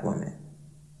are a Black woman.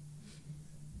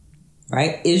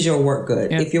 right? Is your work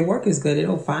good? If your work is good,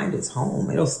 it'll find its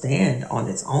home. It'll stand on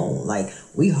its own. Like,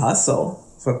 we hustle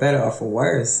for better or for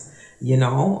worse. You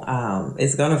know,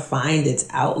 it's going to find its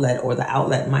outlet, or the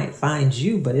outlet might find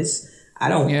you, but I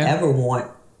don't ever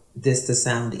want this to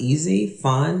sound easy,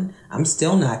 fun. I'm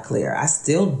still not clear. I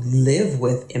still live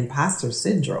with imposter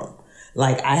syndrome.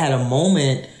 Like, I had a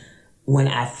moment when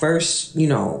I first, you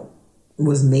know,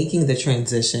 was making the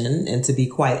transition, and to be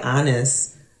quite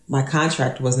honest, my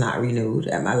contract was not renewed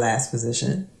at my last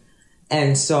position.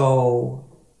 And so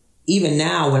even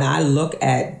now, when I look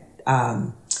at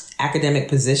academic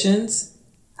positions,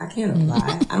 I can't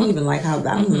apply. I don't even like I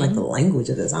don't even like the language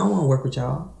of this. I don't want to work with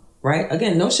y'all. Right?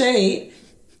 Again, no shade.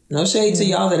 No shade to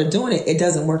y'all that are doing it. It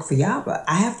doesn't work for y'all, but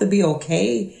I have to be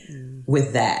okay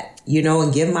with that, you know,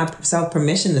 and give myself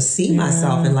permission to see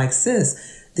myself and like, sis,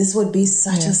 this would be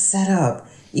such a setup.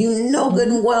 You know good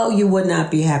and well you would not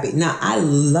be happy. Now, I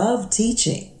love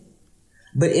teaching,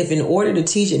 but if in order to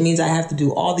teach, it means I have to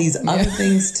do all these other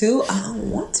things too, I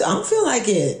don't want to. I don't feel like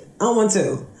it. I don't want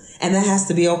to. And that has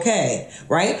to be okay,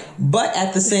 right? But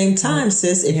at the same time,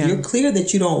 sis, if you're clear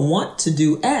that you don't want to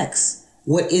do X,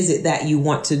 what is it that you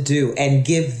want to do? And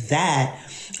give that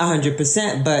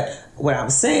 100%. But what I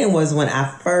was saying was, when I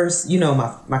first, you know,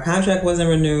 my contract wasn't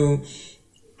renewed,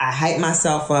 I hyped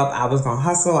myself up. I was going to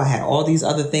hustle. I had all these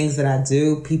other things that I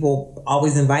do. People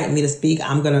always invite me to speak.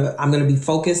 I'm going to be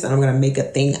focused, and I'm going to make a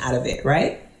thing out of it,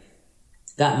 right?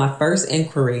 Got my first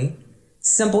inquiry.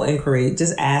 Simple inquiry,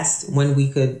 just asked when we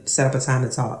could set up a time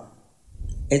to talk.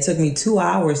 It took me 2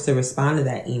 hours to respond to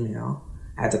that email.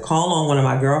 I had to call on one of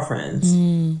my girlfriends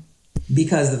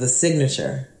because of the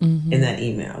signature in that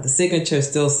email. The signature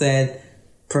still said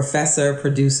professor,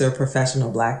 producer,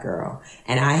 professional Black girl.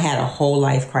 And I had a whole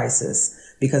life crisis,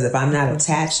 because if I'm not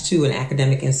attached to an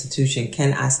academic institution,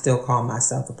 can I still call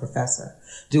myself a professor?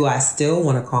 Do I still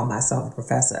want to call myself a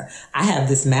professor? I have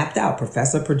this mapped out: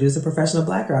 professor, producer, professional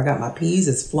Black girl. I got my P's.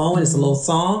 It's flowing. It's a little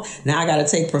song. Now I got to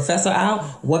take professor out.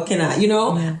 What can I, you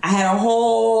know, I had a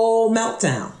whole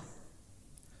meltdown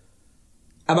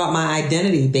about my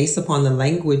identity based upon the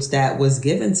language that was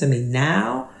given to me.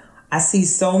 Now I see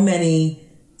so many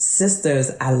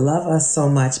sisters. I love us so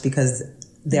much because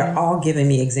they're all giving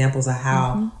me examples of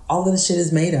how all of the shit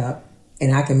is made up,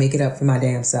 and I can make it up for my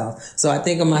damn self. So I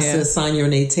think of my sis Sonya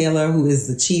Renee Taylor, who is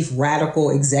the chief radical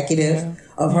executive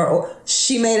of her.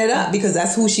 She made it up because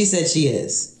that's who she said she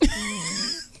is.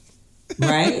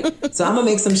 Right? So I'm going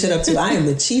to make some shit up too. I am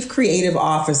the chief creative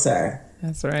officer.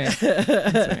 That's right.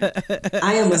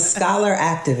 I am a scholar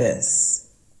activist.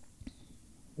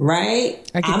 Right?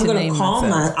 I'm going to call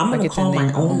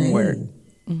my own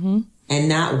name. And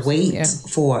not wait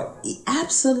for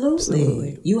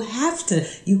absolutely. You have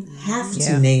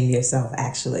to name yourself,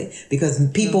 actually, because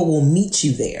people will meet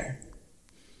you there.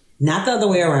 Not the other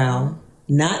way around.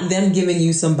 Not them giving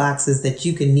you some boxes that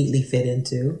you can neatly fit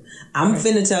into. I'm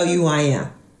finna tell you who I am.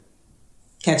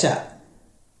 Catch up.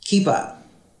 Keep up.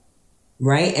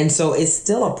 Right? And so it's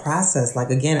still a process.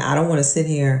 Like, again, I don't want to sit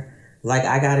here like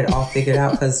I got it all figured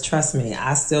out, because trust me,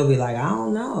 I still be like, I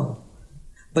don't know.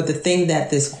 But the thing that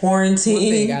this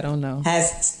quarantine I don't know.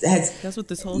 has that's what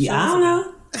this whole show I don't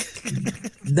know.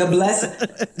 The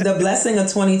blessing of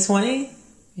 2020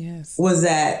 was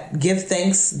that give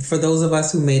thanks for those of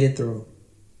us who made it through.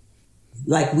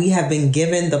 Like, we have been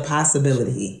given the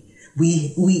possibility.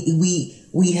 We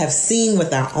have seen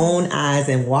with our own eyes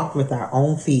and walked with our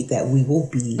own feet that we will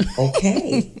be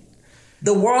okay.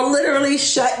 The world literally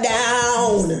shut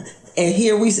down, and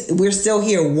here we're still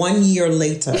here 1 year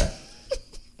later.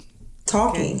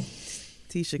 Talking.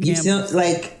 Tisha you still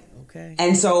like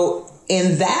and so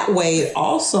in that way it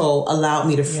also allowed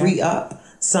me to free up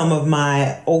some of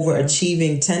my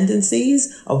overachieving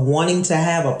tendencies of wanting to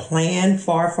have a plan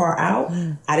far out.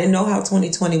 I didn't know how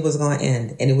 2020 was going to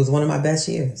end, and it was one of my best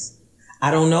years.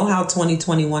 I don't know how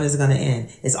 2021 is going to end.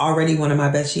 It's already one of my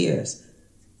best years.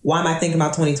 Why am I thinking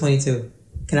about 2022?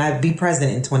 Can I be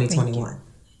present in 2021?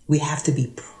 We have to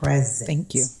be present.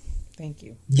 Thank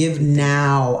you. Give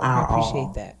now our all. I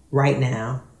appreciate that. Right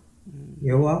now.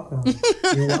 You're welcome.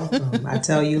 You're welcome. I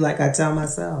tell you like I tell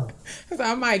myself. So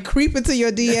I might creep into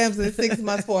your DMs in 6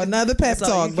 months for another pep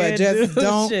talk, but just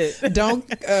don't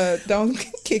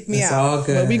kick me out. All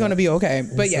good. But we're gonna be okay.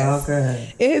 But yes, all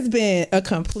good. It has been a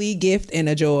complete gift and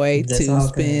a joy to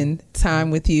spend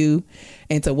time with you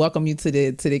and to welcome you to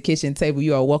the kitchen table.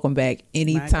 You are welcome back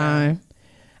anytime.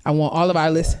 I want all of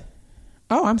our listeners.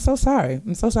 Oh, I'm so sorry.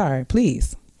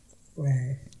 Please.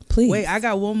 Right. Please. Wait, I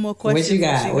got one more question.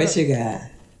 What you got?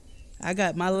 I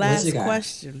got my last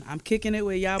question. I'm kicking it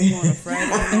with y'all on a Friday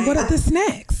night. And what are the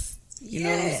snacks? You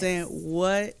know what I'm saying?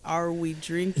 What are we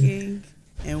drinking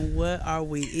and what are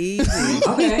we eating?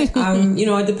 Okay.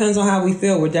 It depends on how we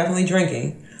feel. We're definitely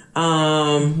drinking.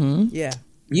 Yeah.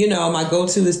 My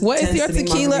go-to is What is your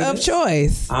tequila of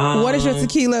choice? What is your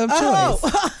tequila of choice?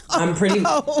 I'm pretty.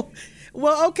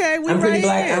 Well, okay, I'm pretty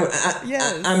black.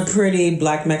 I'm pretty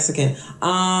black Mexican.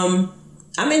 I'm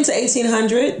into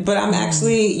 1800, but I'm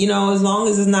actually, as long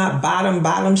as it's not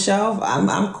bottom shelf,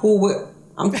 I'm cool with.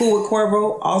 I'm cool with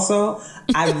Cuervo also.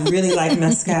 I really like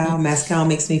mezcal. Mezcal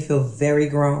makes me feel very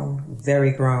grown,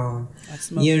 very grown.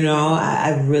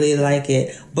 I really like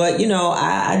it. But,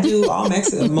 I do all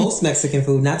most Mexican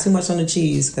food. Not too much on the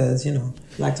cheese because,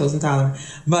 lactose intolerant.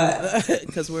 But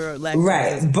because we're lactose.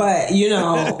 Right. But,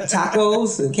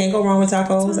 tacos. Can't go wrong with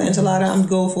tacos. Enchilada, I'm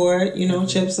good for it.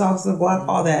 Chips, salsa, guac,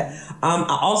 all that.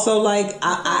 I also like,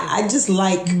 I just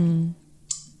like...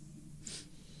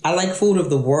 I like food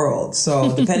of the world.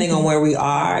 So depending on where we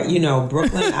are,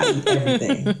 Brooklyn, I eat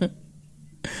everything.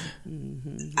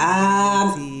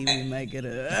 I'm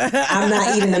not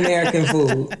eating American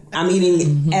food. I'm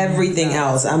eating everything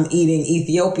else. I'm eating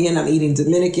Ethiopian. I'm eating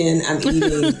Dominican. I'm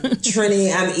eating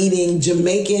Trini. I'm eating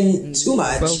Jamaican. Too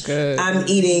much. So good. I'm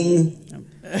eating...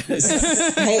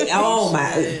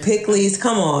 pickles.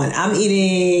 Come on. I'm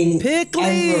eating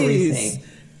everything.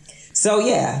 So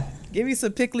yeah. Give me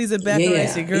some pickles and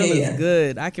baccarat. Your girl is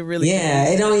good. I can really. Yeah,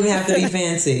 it don't even have to be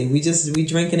fancy. We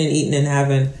drinking and eating and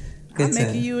having good I'm time.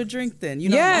 making you a drink then.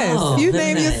 Yes, you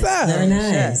name yourself. Very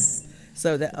nice. Yes.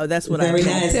 So that's what very I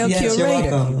nice. tell yes, curator. You're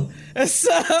welcome.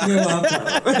 You're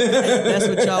welcome. That's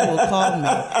what y'all will call me.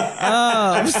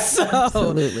 So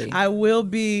Absolutely. I will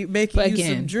be making you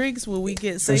some drinks when we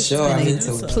get safe. For sure, I'm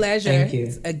into it. Pleasure. Thank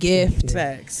you. A gift.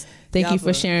 Facts. Thank you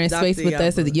for sharing space with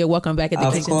us. You're welcome back at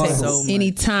the kitchen table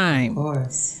anytime. Of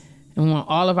course. And we want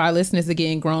all of our listeners to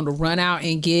get grown to run out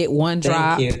and get one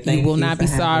drop. Thank you will not be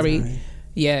sorry.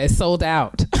 Yeah, it's sold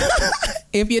out.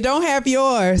 If you don't have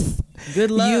yours,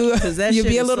 good luck. You'll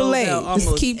be a little late.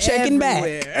 Just keep checking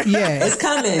everywhere. back. Yeah, it's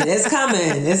coming.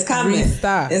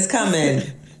 Restock. It's coming.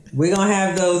 We're going to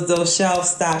have those shelves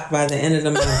stocked by the end of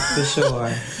the month for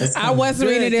sure. I was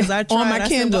reading it on my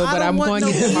Kindle, but I'm going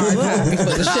to get the hard copy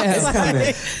for the shelf. It's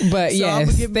coming. But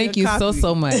yes, thank you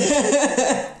so much.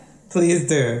 Please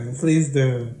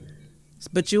do.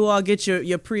 But you all get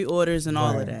your pre-orders and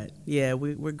all of that. Yeah,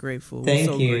 we're grateful. We're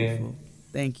so grateful.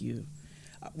 Thank you.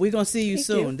 We're going to see you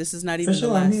soon. This is not even the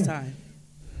last time.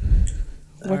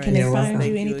 Where can they find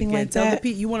you? Anything like that? Tell the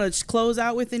people, you want to close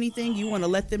out with anything? You want to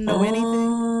let them know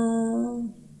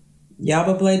anything?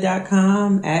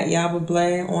 YabaBlay.com, at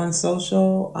YabaBlay on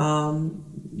social.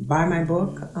 Buy my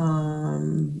book.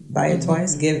 Buy it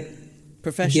twice. Give it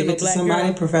to somebody.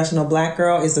 Girl. Professional Black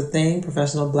Girl is a thing.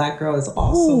 Professional Black Girl is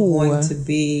also going to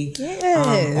be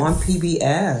on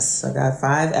PBS. I got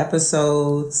 5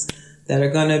 episodes that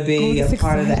are going to be a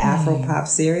part of the Afro Pop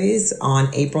series on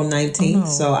April 19th.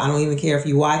 So I don't even care if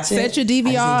you watch it. Set your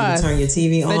DVR. I just need you to turn your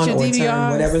TV on or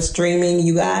turn whatever streaming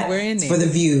you got. It's for the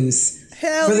views.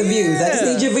 Hell for the views. I just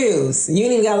need your views. You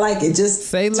ain't even got to like it. Just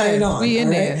say turn less. it on. We in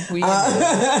there. Hell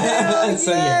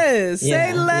yes.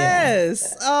 Say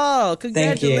less. Oh,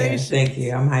 congratulations. Thank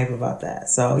you. I'm hype about that.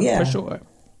 So yeah. For sure.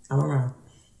 I'm around.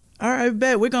 All right,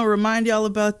 bet. We're going to remind y'all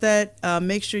about that.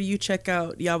 Make sure you check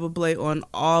out YabaBlay on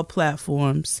all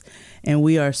platforms. And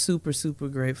we are super, super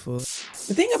grateful.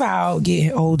 The thing about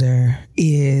getting older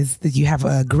is that you have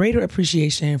a greater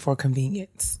appreciation for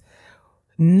convenience.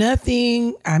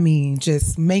 Nothing,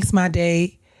 just makes my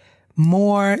day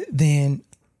more than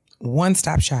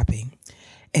one-stop shopping.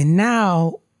 And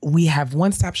now we have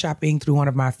one-stop shopping through one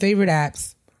of my favorite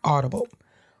apps, Audible.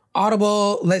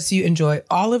 Audible lets you enjoy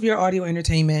all of your audio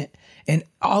entertainment, and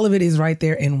all of it is right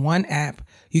there in one app.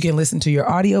 You can listen to your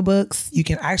audiobooks. You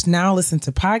can actually now listen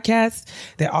to podcasts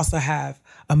that also have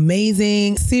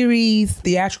amazing series,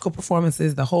 theatrical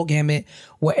performances, the whole gamut,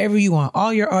 whatever you want,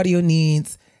 all your audio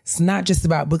needs. It's not just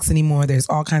about books anymore. There's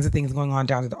all kinds of things going on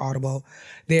down at the Audible.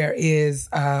 There is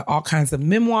all kinds of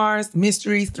memoirs,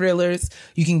 mysteries, thrillers.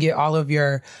 You can get all of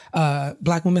your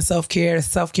Black women self-care,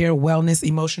 wellness,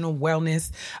 emotional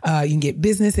wellness. You can get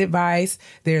business advice.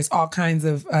 There's all kinds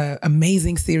of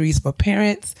amazing series for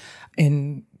parents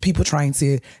and people trying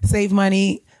to save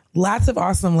money. Lots of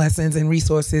awesome lessons and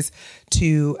resources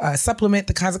to supplement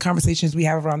the kinds of conversations we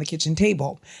have around the kitchen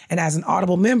table. And as an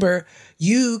Audible member,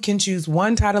 you can choose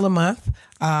one title a month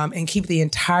and keep the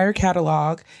entire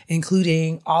catalog,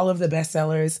 including all of the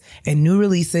bestsellers and new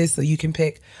releases. So you can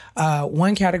pick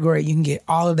one category. You can get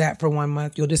all of that for 1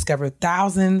 month. You'll discover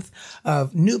thousands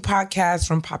of new podcasts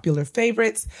from popular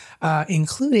favorites,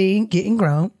 including Getting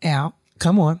Grown Out,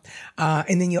 Come on.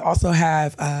 And then you also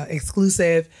have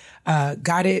exclusive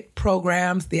guided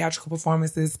programs, theatrical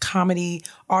performances, comedy,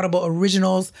 Audible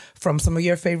originals from some of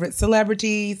your favorite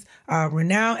celebrities,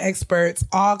 renowned experts,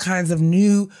 all kinds of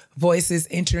new voices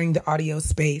entering the audio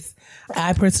space.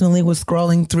 I personally was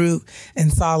scrolling through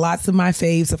and saw lots of my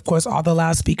faves. Of course, all the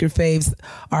loudspeaker faves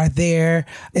are there.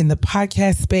 In the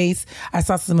podcast space, I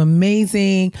saw some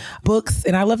amazing books,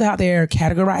 and I love how they're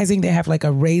categorizing. They have like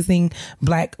a Raising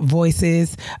Black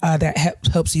Voices that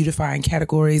helps you define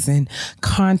categories and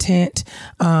content,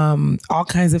 all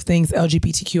kinds of things,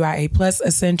 LGBTQIA plus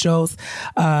essentials,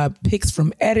 picks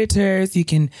from editors. You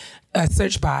can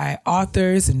search by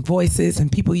authors and voices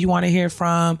and people you want to hear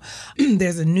from.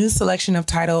 There's a new selection of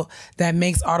title that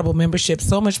makes Audible membership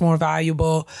so much more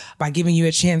valuable by giving you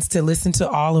a chance to listen to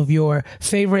all of your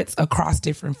favorites across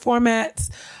different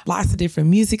formats, lots of different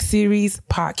music series,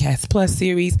 podcast plus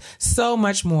series, so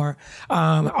much more.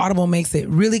 Audible makes it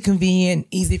really convenient,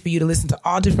 easy for you to listen to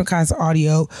all different kinds of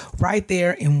audio right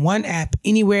there in one app,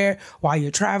 anywhere, while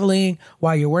you're traveling,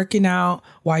 while you're working out,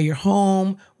 while you're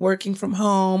home, working from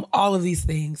home, all of these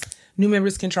things. New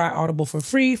members can try Audible for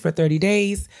free for 30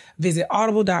 days. Visit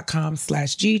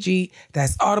audible.com/GG.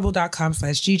 That's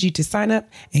audible.com/GG to sign up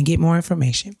and get more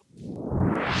information.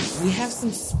 We have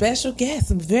some special guests,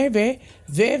 some very, very,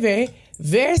 very, very,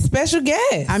 very special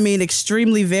guests. I mean,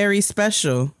 extremely very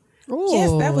special. Ooh, yes,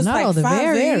 that was like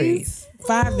five varies.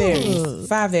 Five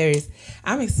varies.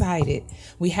 I'm excited.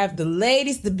 We have the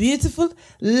ladies, the beautiful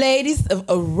ladies of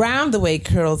Around the Way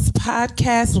Curls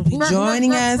podcast will be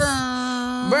joining us.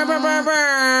 Burr, burr, burr,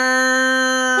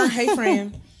 burr. Hey,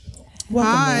 friend.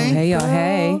 Welcome. Hi. Hey, y'all.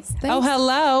 Hey. Thanks. Oh,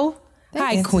 hello.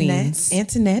 Hi, queens.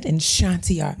 Antoinette and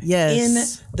Shanti are in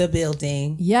the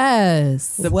building.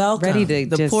 Yes. Welcome. Ready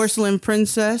to The porcelain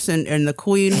princess and the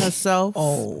queen herself.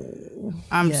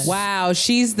 Wow,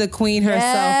 she's the queen herself,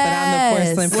 but I'm the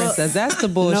porcelain princess. That's the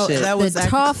bullshit. No, that was the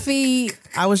toffee.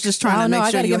 I was just trying to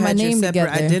make sure you had your separate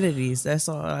together. identities. That's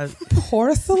all.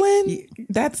 Porcelain?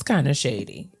 That's kind of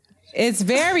shady. It's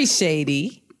very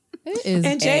shady. It is.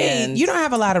 And Jade, you don't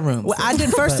have a lot of room. Well, I did.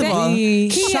 First of all,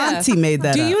 Shanti made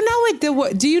that Do up.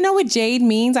 you know what Jade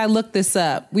means? I looked this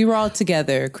up. We were all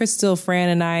together, Crystal, Fran,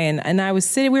 and I, and I was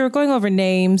sitting. We were going over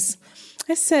names.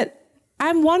 I said,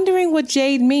 I'm wondering what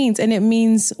Jade means, and it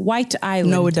means White Island.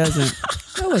 No, it doesn't.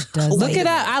 No, it doesn't. Look it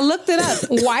up. I looked it up.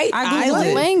 White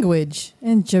Island. Language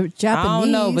in Japanese. I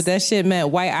don't know, but that shit meant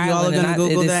White Island. Y'all are going to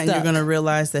Google that, and stuck. you're going to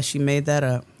realize that she made that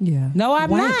up. Yeah. No, I'm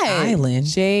White not. Island.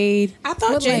 Jade. I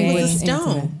thought What Jade was a language?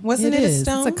 stone. Wasn't it a is.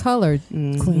 stone? It's a colored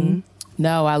queen.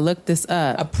 No, I looked this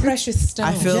up. A precious stone.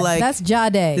 I feel like That's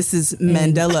Jade. this is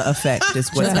Mandela effect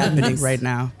is what's happening right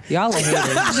now. Y'all are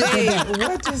haters. Jade,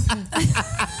 what just...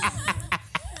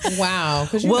 Wow.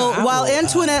 Well, while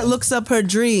Antoinette looks up her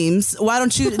dreams, why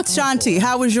don't you, Shanti,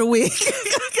 how was your week?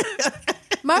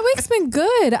 My week's been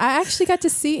good. I actually got to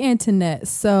see Antoinette.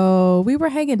 So we were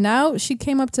hanging out. She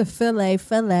came up to Philly.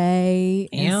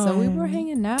 And so we were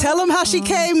hanging out. Tell them how she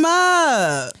came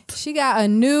up. She got a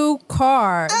new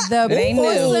car. The ain't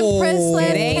porcelain new.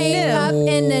 princess It ain't came new. up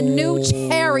in the new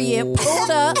chariot, pulled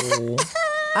up.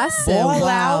 I said, Fall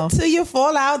wow. out till you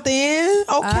fall out then.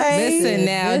 Okay. Listen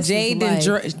now, This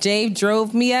is Jade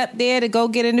drove me up there to go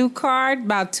get a new car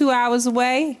about 2 hours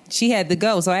away. She had to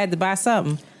go, so I had to buy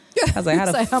something. I was like, how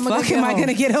the It's like, how am I gonna fuck get am I home? going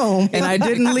to get home? And I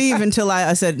didn't leave until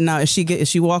I said, "No, is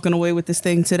she walking away with this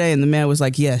thing today?" And the man was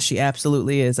like, "Yes, she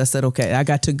absolutely is." I said, "Okay, I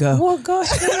got to go." Well, go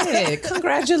ahead.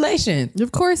 Congratulations.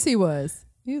 Of course he was.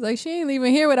 He was like, she ain't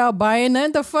leaving here without buying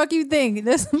nothing. The fuck you think?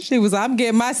 This She was, I'm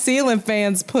getting my ceiling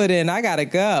fans put in. I got to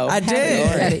go. I did.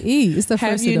 gotta eat. It's the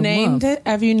Have first you of the named month. it?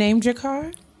 Have you named your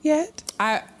car yet?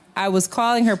 I was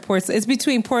calling her porcelain. It's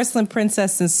between Porcelain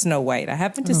Princess and Snow White. I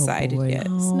haven't decided boy. yet.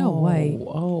 Snow White.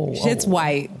 It's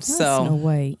white, so. Snow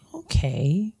White.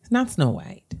 Okay. It's not Snow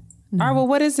White. All right, well,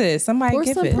 what is it? Somebody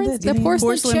Porcelain give it. Princess. The porcelain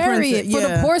Porcelain chariot princess, for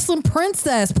yeah. the porcelain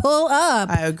princess. Pull up.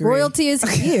 I agree. Royalty is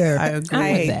here. I agree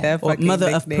I with hate that. that Or fucking Mother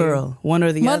of nickname. Pearl, one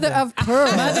or the Mother other. of pearl.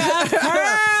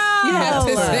 You have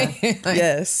to say it.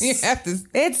 Yes. You have to.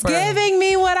 It's giving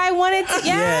me what I wanted to.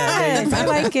 Yes, I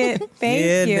like it. Thank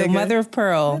Yeah, you. nigga. Mother of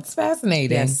Pearl. It's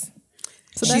fascinating. Yes.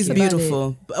 So that's She's about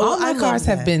beautiful. All my I love cars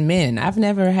have that. been men. I've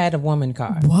never had a woman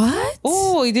car. it. What?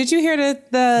 Oh, did you hear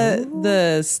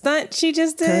the stunt she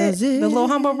just did? The little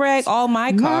humble brag. All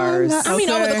my cars. I mean,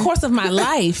 over the course of my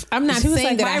life, I'm not She was saying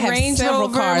like, that I my have Range several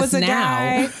Rover cars was a now.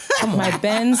 guy. My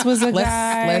Benz was a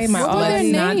guy. My What were their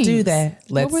let's not names? do that.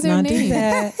 What Let's were their not do names?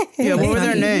 that. Yeah, what were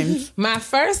their names? My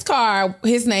first car,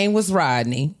 his name was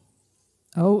Rodney.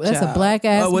 Oh, that's a black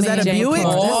ass. Oh, was that a man Buick?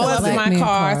 car. What That's a was black it? My man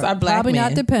cars car. are black Probably men.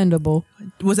 not dependable.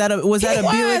 Was that a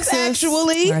Buick, sis?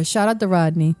 Actually. All right, shout out to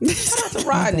Rodney. Shout out to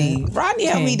Rodney. Rodney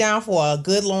held me down for a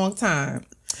good long time.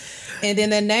 And then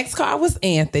the next car was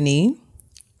Anthony.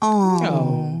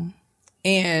 Oh.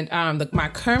 And my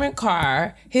current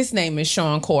car, his name is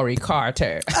Sean Corey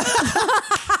Carter.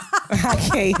 I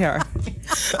hate her.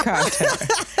 Carter.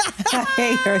 I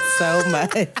hate her so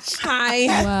much. Hi.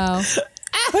 Wow.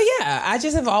 But yeah, I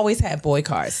just have always had boy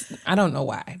cars. I don't know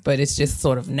why, but it's just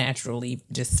sort of naturally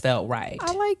just felt right.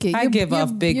 I like it. I give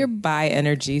off big bi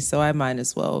energy, so I might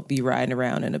as well be riding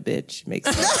around in a bitch.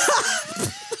 Makes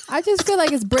sense. I just feel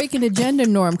like it's breaking the gender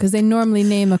norm because they normally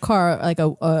name a car like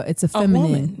it's a feminine.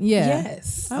 woman. Yeah.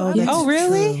 Yes. Oh,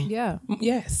 really? Yeah.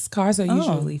 Yes. Cars are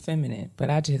usually feminine, but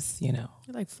I just, You're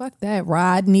like, fuck that,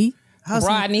 Rodney.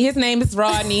 Rodney. His name is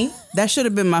Rodney. That should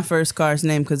have been my first car's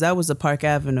name because that was a Park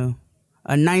Avenue.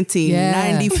 A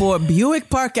 1994 Buick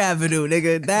Park Avenue,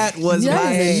 nigga. That was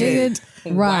my shit.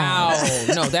 Wow.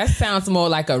 No, that sounds more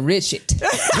like a Richard.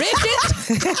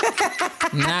 Richard?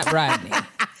 Not Rodney.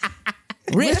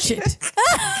 Richard.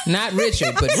 Not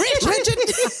Richard, but Richard.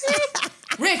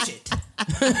 Richard.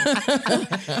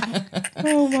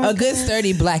 A good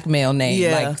sturdy black male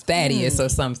name, like Thaddeus or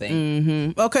something.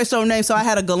 Mm-hmm. Okay, so I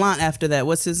had a Gallant after that.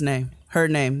 What's his name? Her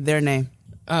name, their name.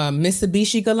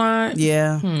 Mitsubishi Gallant.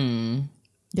 Yeah.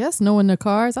 Yes, knowing the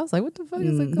cars. I was like, what the fuck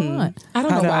is a Gallant? I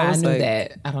don't know why I knew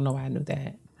that. I don't know why I knew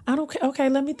that. I don't. Okay,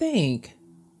 let me think.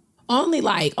 Only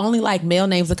male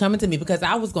names are coming to me because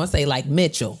I was gonna say like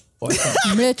Mitchell or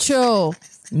something. Mitchell.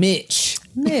 Mitch.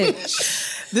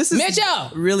 This is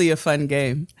Mitchell. really a fun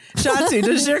game. Shanti,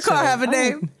 does your car have a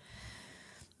name?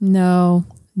 No.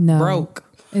 Broke.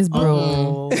 It's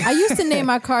broke. I used to name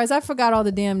my cars. I forgot all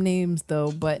the damn names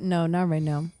though, but no, not right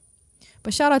now.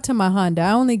 But shout out to my Honda.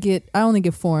 I only get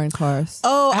foreign cars.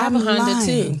 Oh, I have a Honda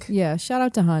too. Yeah, shout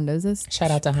out to Hondas. That's Shout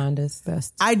out to Hondas.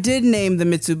 best. I did name the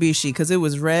Mitsubishi because it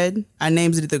was red. I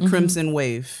named it the Crimson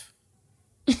Wave.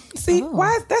 See,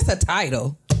 why? That's a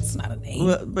title. It's not a name.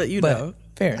 Well, but you know.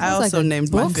 Fair enough. I also like a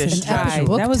named my book, fish an Tide. actual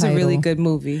book That was a really title. good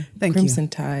movie. Thank Crimson you.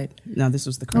 Tide. No, this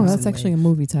was the Oh, Crimson that's actually a Wave.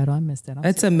 movie title. I missed that.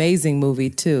 It's an amazing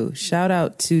movie too. Shout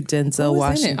out to Denzel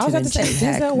Washington. I was about to say and Gene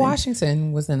Denzel Hackman.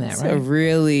 Washington was in that, It's right?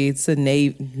 it's a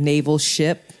naval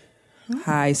ship,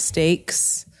 high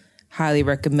stakes. Highly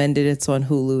recommended. It's on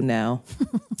Hulu now.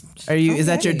 Is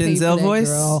that your Pay for Denzel that, voice?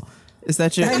 girl. Is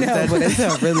that your? I know, but it's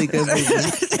a really good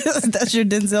movie. That's your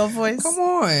Denzel voice. Come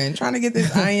on, trying to get this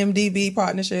IMDb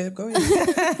partnership. Go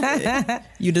ahead.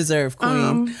 You deserve,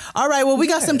 Queen. All right, well, we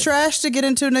got some trash to get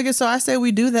into, nigga. So I say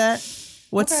we do that.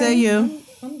 What say you?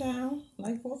 I'm down.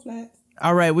 Like 4 flats.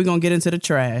 All right, we're gonna get into the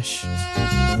trash.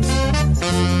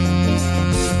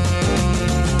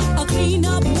 A clean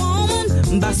up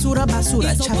woman. Basura,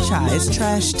 basura, cha-cha. It's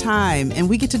trash time. And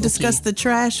we get to discuss the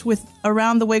trash with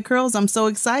Around the Way Curls. I'm so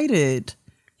excited.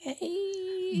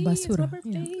 Basura.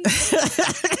 Yeah.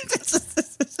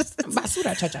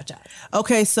 Basura cha-cha-cha.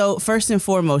 Okay, so first and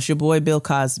foremost, your boy Bill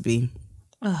Cosby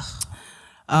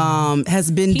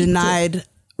has been denied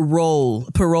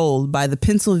parole by the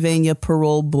Pennsylvania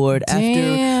Parole Board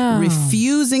after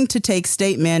refusing to take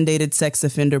state-mandated sex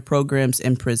offender programs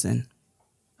in prison.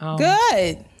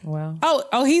 Good. Well,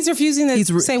 Oh, he's refusing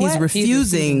to say what? He's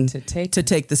refusing to take to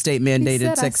take the state-mandated He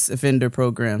said sex offender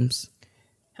programs.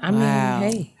 I mean,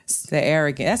 hey. The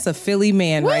arrogance. That's a Philly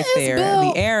man right is there.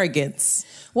 Bill? The arrogance.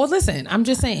 Well, listen, I'm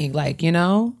just saying, like,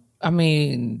 I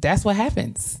mean, that's what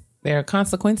happens. There are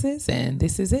consequences, and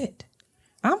this is it.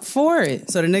 I'm for it.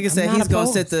 So the nigga said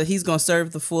not he's gonna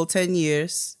serve the full 10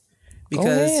 years because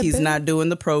ahead, he's Bill. not doing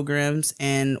the programs,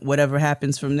 and whatever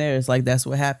happens from there is like that's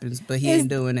what happens. But he ain't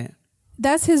doing it.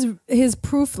 That's his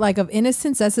proof like of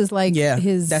innocence. That's his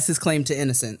That's his claim to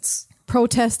innocence.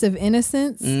 protest of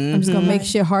innocence. I'm just gonna make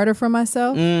shit harder for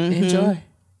myself. Enjoy.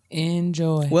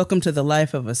 Welcome to the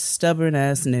life of a stubborn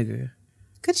ass nigga.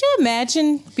 Could you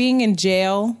imagine being in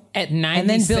jail At and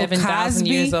then Bill 97,000 Cosby,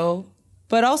 years old.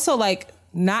 but also like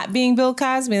not being Bill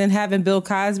Cosby and then having Bill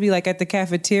Cosby like at the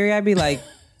cafeteria? I'd be like,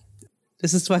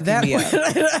 this is fucking me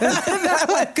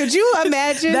up. Could you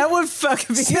imagine That would fuck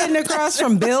me sitting up. across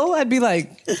from Bill? I'd be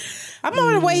like, I'm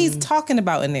on the way he's talking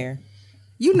about in there.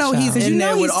 You know he's in You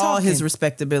know there with he's all his talking.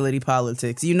 respectability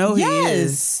politics. You know he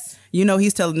is. You know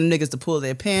he's telling them niggas to pull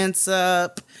their pants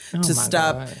up, to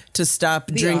stop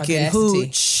drinking audacity.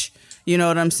 hooch. You know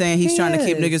what I'm saying? He's trying to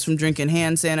keep is. niggas from drinking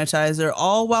hand sanitizer,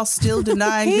 all while still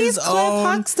denying He's his Cliff own.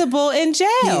 Huxtable in jail.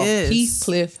 He is.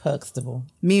 Heathcliff Huxtable.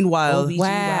 Meanwhile,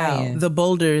 OBGYN. the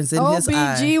boulder is in his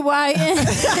eye.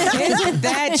 OBGYN. Isn't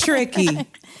that tricky?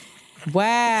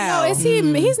 Wow. No, is he?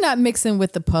 He's not mixing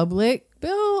with the public.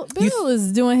 Bill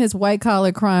is doing his white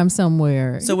collar crime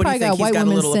somewhere. So He what do you probably think? He's got a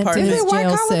women little sent to apartment? his Is it white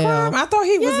jail collar cell. crime? I thought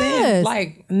he was Yes. in.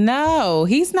 Like, no,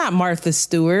 he's not Martha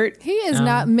Stewart. He is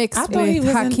not mixed I thought he with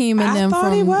was in- Hakeem and I them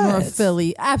thought he from was. North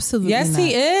Philly. Absolutely Yes, not.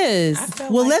 he is.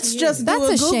 Well, let's just do That's a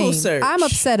a Google shame. search. I'm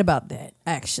upset about that,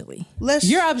 actually.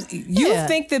 You Yeah.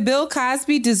 think that Bill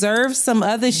Cosby deserves some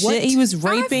other shit? He was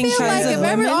raping I feel like if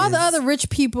women. all the other rich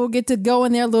people get to go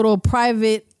in their little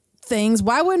private things,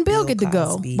 why wouldn't Bill get to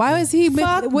go? Why is he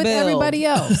Fuck with Bill. everybody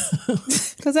else?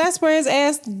 Because that's where his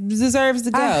ass deserves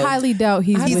to go. I highly doubt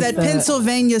he's with at the-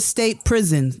 Pennsylvania State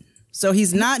Prison. So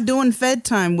he's not doing Fed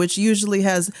time, which usually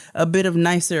has a bit of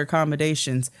nicer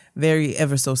accommodations, very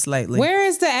ever so slightly. Where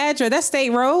is the address? That's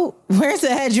State Road. Where's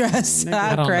the address?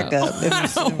 I'll don't crack know. up.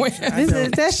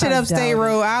 That shit up State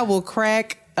Road, I will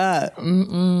crack up.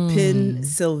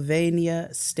 Pennsylvania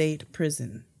State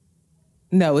Prison.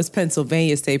 No, it's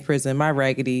Pennsylvania State Prison. My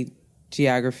raggedy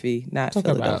geography, not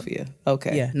Philadelphia.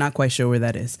 Okay. Yeah, not quite sure where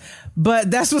that is, but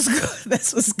that's what's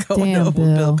going Damn, on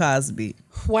with Bill Cosby.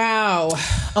 Wow.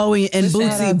 Oh, and Shout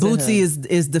out to Bootsy him.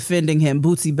 is defending him.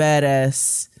 Bootsy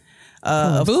badass.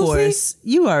 Of Bootsy? course,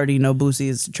 you already know Bootsy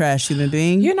is a trash human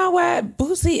being. You know what?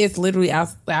 Boosie is literally out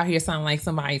here sounding like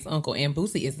somebody's uncle, and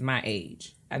Boosie is my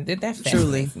age. I did that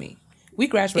fascinates me. We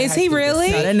graduated. Is he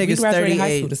really? No, that nigga's we graduated high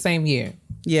 38. school the same year.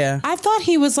 Yeah. I thought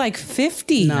he was like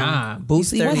 50. Nah,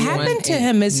 Boosie. What happened to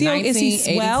him? Is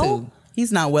he well?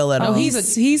 He's not well at all.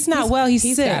 He's not well. He's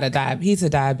sick. He's a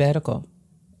diabetical.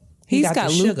 He's got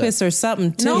got the lupus or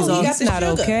something too. No, he got That's the not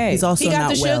sugar. okay. He's also he got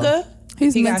not the well. sugar.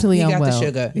 He's mentally he unwell. got the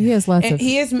sugar. He has lots and of.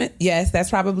 he is. Yes, that's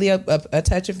probably a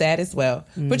touch of that as well.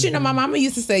 But you know, my mama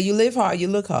used to say, "You live hard, you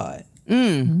look hard."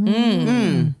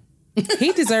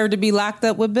 He deserved to be locked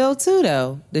up with Bill too,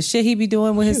 though. The shit he be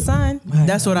doing with his son.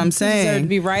 That's what I'm He deserved saying. to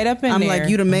be right up in I'm there. like,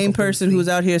 you the main person who's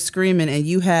out here screaming, and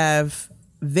you have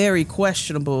very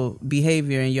questionable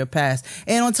behavior in your past.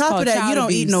 And on top of that, you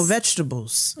don't eat no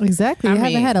vegetables. Exactly. You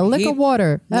haven't had a lick of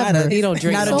water ever. He don't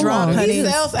drink Not no a drop, water. honey. He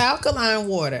sells alkaline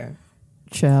water.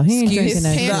 Child, he ain't Excuse drinking his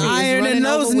that. The pantry is iron in running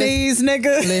those over with- knees,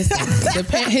 nigga.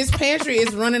 Listen, his pantry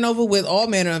is running over with all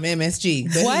manner of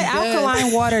MSG. But What he does-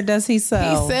 alkaline water does he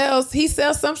sell? He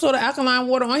sells some sort of alkaline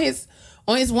water on his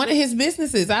one of his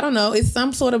businesses. I don't know. It's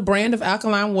some sort of brand of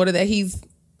alkaline water that he's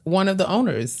one of the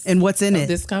owners. And what's in of it?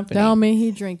 this company. That don't mean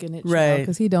he drinking it, Right.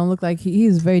 Because he don't look like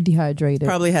he's very dehydrated.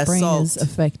 Probably has Brain salt. is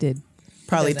affected.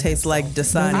 Probably tastes like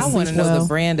Dasani. I want to know Well- the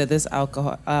brand of this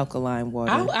alkaline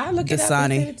water. I look it up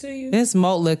and send it to you. There's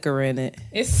malt liquor in it.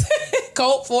 It's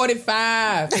Colt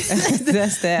 45.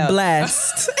 That's that.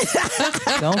 Blast.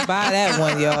 Don't buy that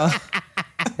one, y'all.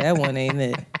 That one ain't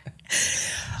it.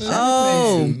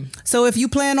 Oh, so if you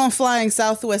plan on flying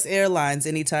Southwest Airlines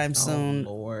anytime soon,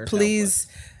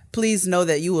 please know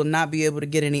that you will not be able to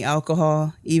get any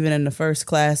alcohol, even in the first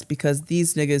class, because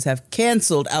these niggas have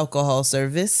canceled alcohol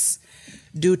service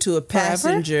due to a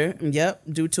passenger.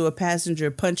 Due to a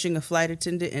passenger punching a flight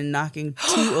attendant and knocking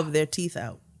 2 of their teeth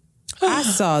out. I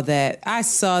saw that. I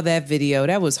saw that video.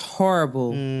 That was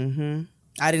horrible.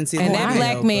 I didn't see And the that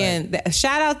video, black man,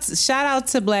 shout out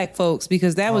to black folks,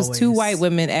 because that was 2 white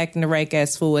women acting the right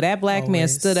ass fool. That black man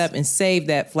stood up and saved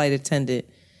that flight attendant.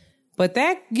 But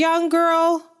that young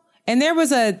girl, and there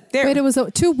was Wait, it was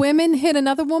 2 women hit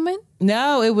another woman?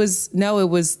 No, it was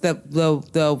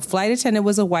the flight attendant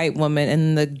was a white woman,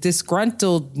 and the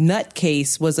disgruntled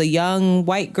nutcase was a young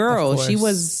white girl.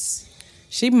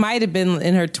 She might have been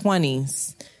in her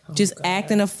 20s, just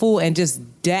acting a fool, and just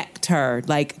decked her,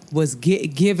 like was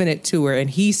giving it to her. And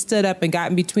he stood up and got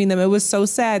in between them. It was so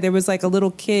sad. There was like a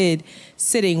little kid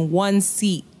sitting one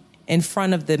seat in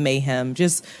front of the mayhem,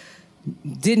 just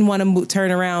didn't want to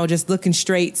turn around, just looking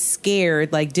straight,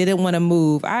 scared, like didn't want to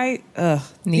move. These people.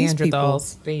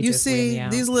 Neanderthals. They You just see, wear me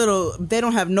out. these little, they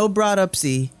don't have no brought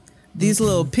upsy. These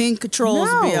little pink trolls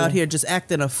be No. out here just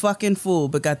acting a fucking fool,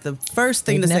 but got the first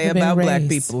thing They've to say never been about black raised.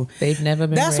 people. They've never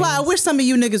been That's why I raised. wish some of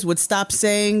you niggas would stop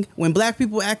saying when black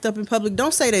people act up in public,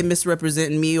 don't say they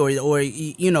misrepresenting me or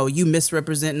you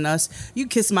misrepresenting us. You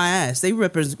kiss my ass. They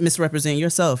misrepresent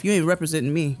yourself. You ain't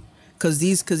representing me. Cause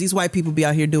these white people be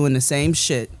out here doing the same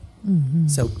shit.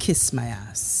 So kiss my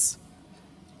ass.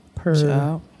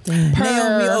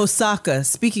 Naomi Osaka,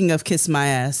 speaking of kiss my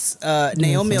ass,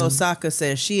 Naomi Osaka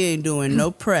says she ain't doing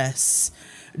no press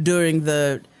during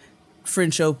the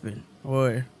French Open.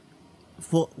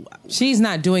 She's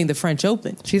not doing the French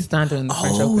Open. She's not doing the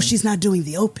French Open. Oh, she's not doing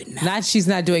the Open now. She's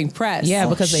not doing press. Yeah,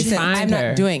 because they shit. fined I'm her.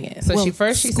 not doing it. So Well, she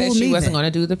said school she me wasn't then. going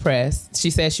to do the press. She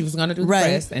said she was going to do the Right.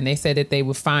 press, and they said that they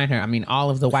would fine her. I mean, all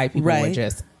of the white people were Right.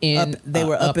 just They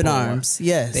were up in arms.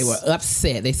 Yes. They were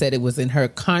upset. They said it was in her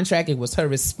contract. It was her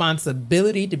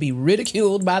responsibility to be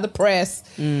ridiculed by the press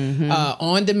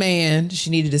on demand. She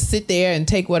needed to sit there and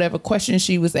take whatever questions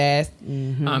she was asked,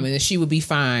 and then she would be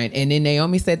fine. And then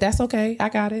Naomi said, that's okay. I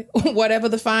got it. Whatever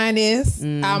the fine is,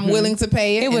 I'm willing to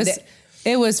pay it.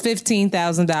 It was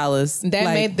 $15,000. That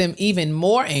made them even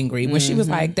more angry when she was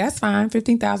like, that's fine,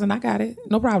 $15,000, I got it.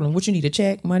 No problem. What you need, a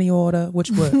check, money order, what?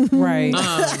 Right.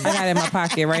 I got it in my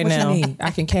pocket right now. You need?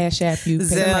 I can cash app you.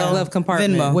 Pay my glove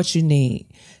compartment. Venmo. What you need.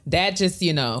 That just,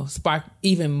 sparked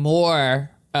even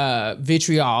more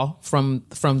vitriol from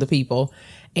the people.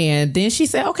 And then she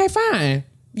said, okay, fine.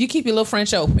 You keep your little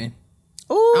French open.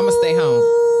 Ooh. I'm going to stay home.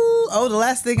 Oh, the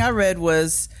last thing I read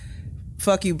was,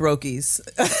 fuck you, brokies.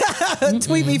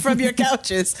 Tweet me from your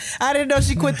couches. I didn't know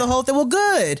she quit the whole thing. Well,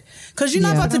 good. Because you're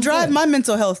not about to drive my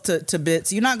mental health to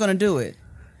bits. You're not going to do it.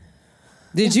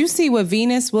 Did you see what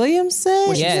Venus Williams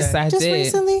said? Yes, I just did.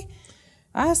 Recently?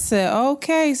 I said,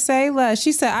 okay, say less.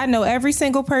 She said, I know every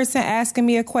single person asking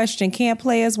me a question can't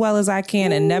play as well as I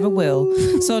can and never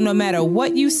will. So no matter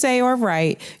what you say or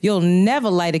write, you'll never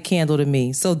light a candle to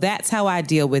me. So that's how I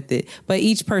deal with it. But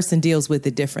each person deals with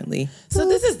it differently. So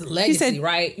this is legacy,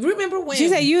 right? Remember when... She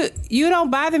said, you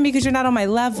don't bother me because you're not on my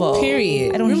level.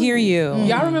 Period. I don't hear you.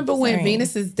 Y'all remember when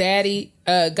Venus's daddy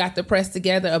got the press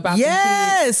together about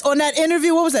yes on that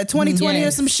interview? What was that, 2020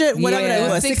 or some shit? Whatever that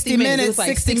was. 60 minutes. It was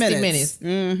like 60 minutes.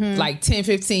 Mm-hmm. Like 10,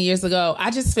 15 years ago. I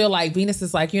just feel like Venus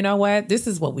is like, you know what? This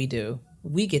is what we do.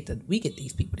 We get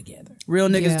these people together. Real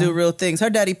niggas do real things.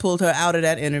 Her daddy pulled her out of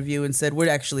that interview and said, we're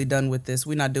actually done with this.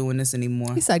 We're not doing this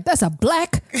anymore. He's like, that's a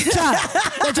black child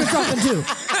that you're talking to.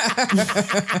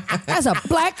 That's a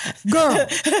black girl.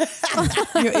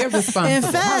 You're irresponsible. In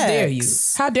fact, how dare you?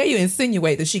 How dare you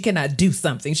insinuate that she cannot do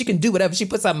something? She can do whatever she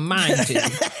puts her mind to.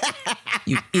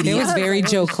 You idiot. It was very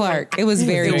Joe Clark. It was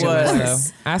very Joe Clark.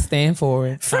 I stand for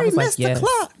it. Free Mr.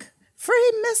 Clark.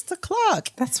 Free Mr. Clark.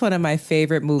 That's one of my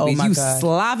favorite movies. Oh my you God.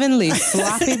 slovenly,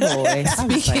 sloppy boy.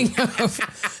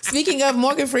 Speaking of,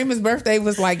 Morgan Freeman's birthday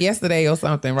was like yesterday or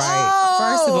something, right? Oh,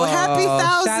 First of all, happy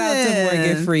 1,000. shout out to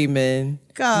Morgan Freeman.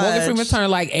 God. Morgan Freeman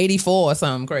turned like 84 or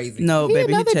something crazy. No,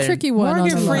 baby, another turned tricky one.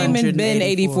 Morgan Freeman been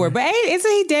 84. But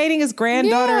isn't he dating his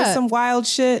granddaughter or some wild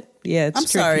shit? Yeah, it's I'm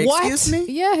tricky. sorry. What? Excuse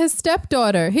me? Yeah, his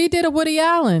stepdaughter. He did a Woody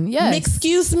Allen. Yes.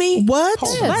 Excuse me? What?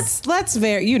 Yes. Let's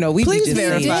we Please be just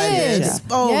verify did. this.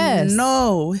 Oh, Yes.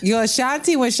 no. Yo,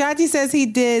 Shanti, when Shanti says he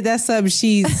did, that's something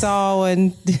she saw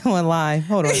online.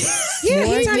 Hold on. Yeah,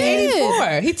 he He turned did.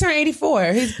 84. He turned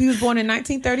 84. He was born in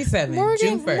 1937,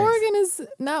 June 1st. Morgan is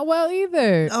not well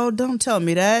either. Oh, don't tell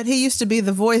me that. He used to be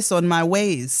the voice on My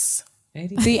Ways.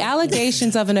 The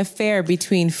allegations of an affair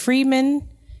between Freeman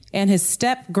and his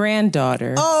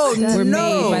step-granddaughter were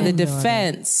made by the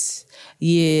defense.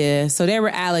 Yeah, so there were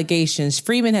allegations.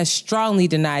 Freeman has strongly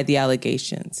denied the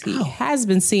allegations. He has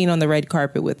been seen on the red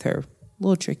carpet with her. A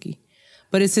little tricky.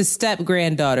 But it's his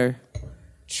step-granddaughter.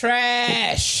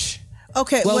 Trash.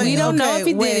 Okay, Well, we don't know if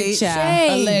he did it,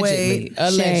 child.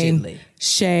 Allegedly.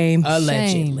 Shame.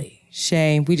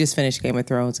 We just finished Game of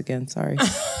Thrones again. Sorry.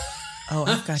 Oh,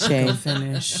 I've got to go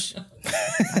finish.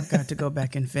 I've got to go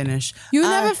back and finish. You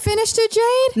never finished it,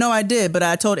 Jade? No, I did, but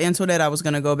I told Antoinette I was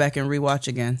going to go back and rewatch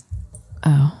again.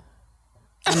 Oh.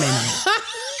 I mean,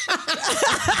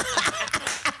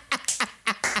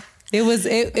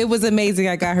 It was amazing.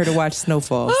 I got her to watch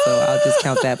Snowfall, so I'll just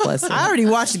count that blessing. I already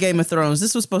watched Game of Thrones.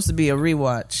 This was supposed to be a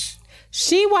rewatch.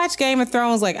 She watched Game of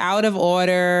Thrones like out of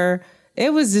order.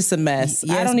 It was just a mess.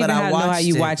 Yes, I don't even but I know how watched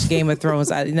you it. watch Game of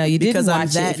Thrones. No, you didn't Because I'm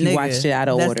watch that it if you nigga. watched it out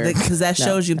of order. Because that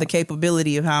shows you the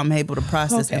capability of how I'm able to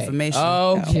process information.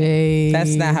 Okay.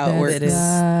 That's not how it works. It is.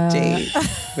 Jade.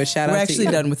 But shout We're out actually to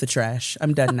you. done with the trash.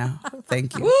 I'm done now.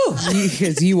 Thank you.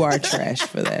 Because you are trash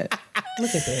for that.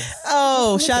 Look at this.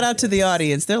 Oh, shout out to the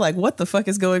audience. They're like, what the fuck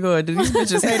is going on? Do these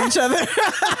bitches hate each other?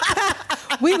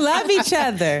 We love each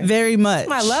other. Very much.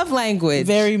 My love language.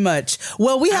 Very much.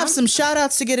 Well, we have some shout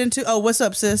outs to get into. Oh, what's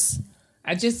up, sis?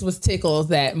 I just was tickled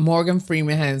that Morgan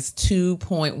Freeman has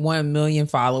 2.1 million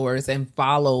followers and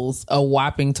follows a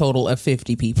whopping total of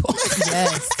 50 people.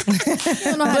 Yes. I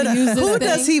don't know how to use this Who thing.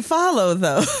 does he follow,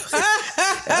 though?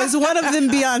 Is one of them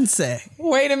Beyonce?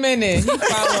 Wait a minute. He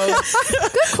follows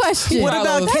Good question. What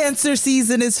about Cancer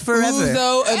Season is Forever?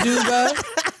 Uzo Aduba.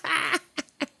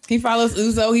 He follows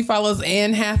Uzo. He follows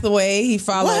Anne Hathaway. He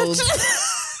follows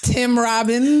Tim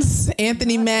Robbins,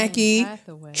 Anthony Mackie,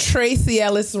 Tracy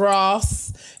Ellis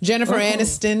Ross, Jennifer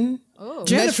Aniston,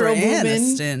 Jennifer Metro Boomin,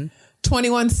 Aniston.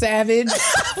 21 Savage.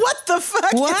 What the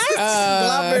fuck? What? Is this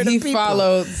conglomerate He of people?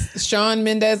 follows Shawn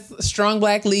Mendes, Strong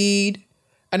Black Lead,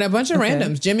 and a bunch of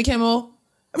randoms. Jimmy Kimmel,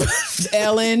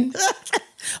 Ellen.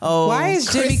 Oh, Why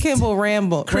is Jimmy Kimmel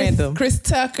random? Chris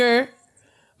Tucker,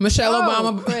 Michelle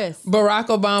Obama, Barack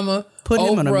Obama, Put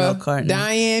him on a milk Oprah, carton.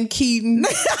 Diane Keaton,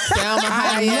 Salma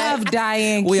I Hayek, love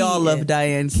Diane. We all Keaton. love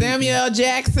Diane Keaton. Samuel L.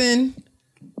 Jackson.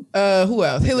 Who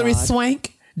else? Hilary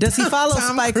Swank. Does he follow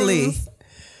Tom Spike Lee? Cruise.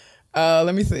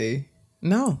 Let me see.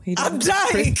 No, he doesn't. I'm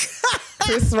dying.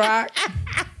 Chris Rock,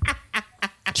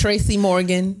 Tracy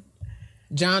Morgan,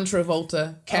 John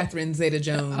Travolta, Catherine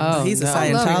Zeta-Jones. Oh, He's a no.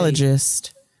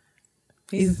 Scientologist.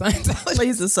 He's a Scientologist.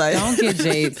 He's a Scientologist. Don't get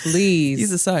Jade, please.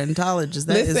 He's a Scientologist.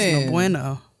 That is Listen. no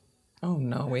bueno. Oh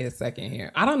no! Wait a second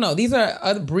here. I don't know. These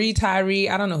are Bree Tyree.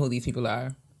 I don't know who these people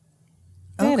are.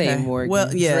 That ain't Morgan.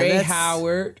 Well, yeah, Dre that's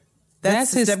Howard.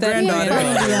 That's his step-granddaughter.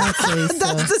 Beyonce,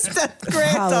 so. That's the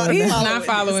step-granddaughter. He's not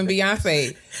following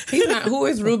Beyonce. He's not. Who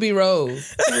is Ruby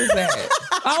Rose? Who is that?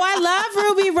 Oh, I love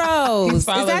Ruby Rose. Is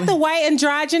that the white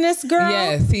androgynous girl?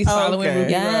 Yes, he's following Okay.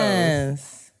 Ruby Rose.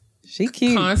 Yes. She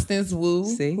cute. Constance Wu.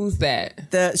 See? Who's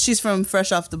that? She's from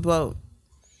Fresh Off the Boat.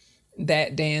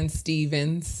 That Dan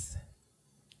Stevens.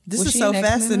 This Was is she so in X-Men or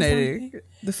fascinating. something?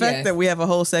 The fact Yes. that we have a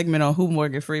whole segment on who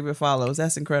Morgan Freeman follows,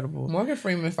 that's incredible. Morgan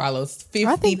Freeman follows 50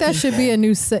 I think that should be a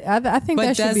new. I think But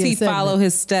that should does be a he segment. follow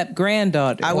his step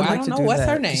granddaughter? I would Well, I like don't to know do what's that.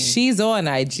 her name. She's on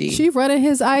IG. She running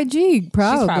his IG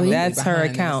probably. probably- That's her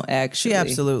behind account, actually. She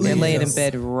absolutely They're laying in is.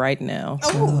 bed right now.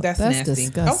 Oh, that's nasty.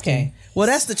 disgusting. Okay, Well,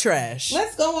 that's the trash.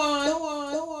 let's go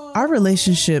on. Our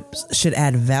relationships should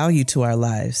add value to our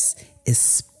lives,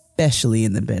 especially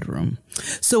in the bedroom.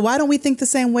 So why don't we think the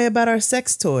same way about our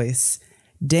sex toys?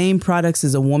 Dame Products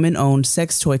is a woman-owned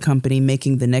sex toy company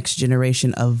making the next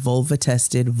generation of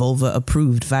vulva-tested,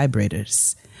 vulva-approved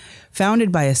vibrators.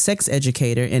 Founded by a sex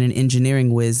educator and an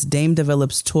engineering whiz, Dame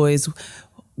develops toys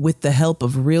with the help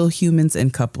of real humans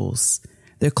and couples.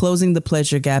 They're closing the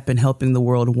pleasure gap and helping the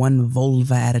world one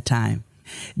vulva at a time.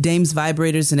 Dame's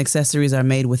vibrators and accessories are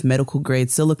made with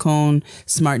medical-grade silicone,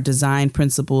 smart design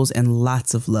principles, and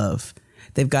lots of love.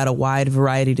 They've got a wide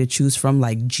variety to choose from,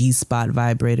 like G-Spot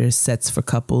vibrators, sets for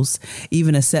couples,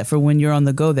 even a set for when you're on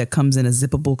the go that comes in a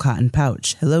zippable cotton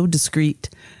pouch. Hello, discreet.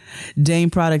 Dame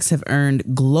products have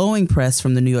earned glowing press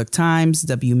from the New York Times,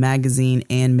 W Magazine,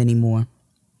 and many more.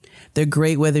 They're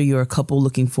great whether you're a couple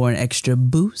looking for an extra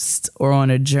boost or on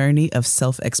a journey of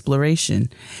self-exploration.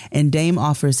 And Dame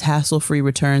offers hassle-free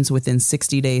returns within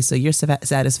 60 days, so your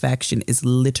satisfaction is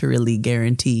literally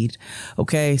guaranteed.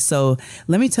 Okay, so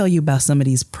let me tell you about some of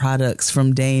these products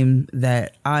from Dame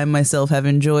that I myself have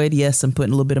enjoyed. Yes, I'm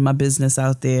putting a little bit of my business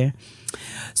out there.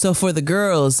 So for the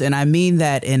girls, and I mean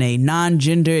that in a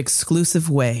non-gender exclusive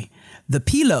way, the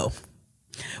Pillow,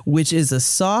 which is a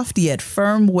soft yet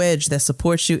firm wedge that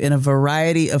supports you in a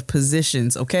variety of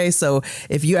positions. Okay, so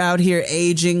if you're out here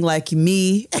aging like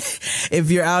me, if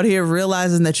you're out here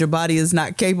realizing that your body is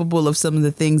not capable of some of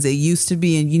the things it used to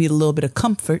be and you need a little bit of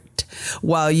comfort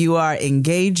while you are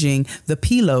engaging, the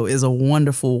Pillow is a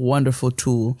wonderful, wonderful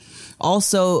tool.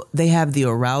 Also, they have the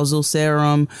Arousal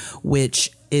Serum, which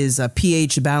is a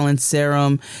pH balanced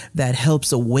serum that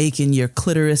helps awaken your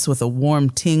clitoris with a warm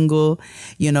tingle.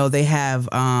 You know, they have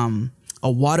a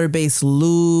water-based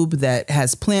lube that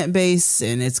has plant-based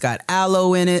and it's got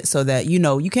aloe in it so that, you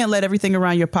know, you can't let everything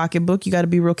around your pocketbook. You got to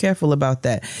be real careful about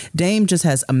that. Dame just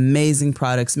has amazing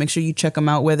products. Make sure you check them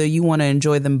out, whether you want to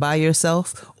enjoy them by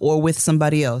yourself or with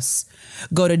somebody else.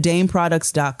 Go to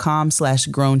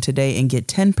dameproducts.com/grown today and get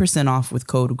 10% off with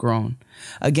code GROWN.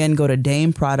 Again, go to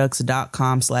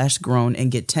dameproducts.com/grown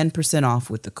and get 10% off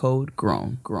with the code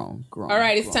GROWN. All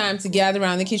right, it's time to gather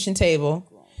around the kitchen table.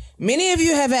 Many of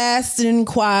you have asked and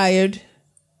inquired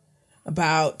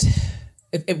about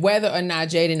if whether or not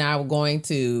Jade and I were going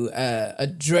to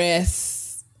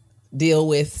deal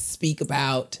with, speak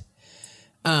about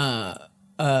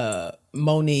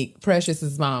Monique,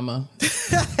 Precious's mama,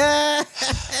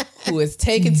 who has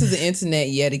taken to the internet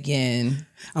yet again.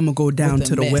 I'm going to go down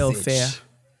to the welfare.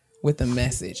 With a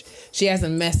message. She has a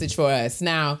message for us.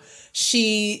 Now,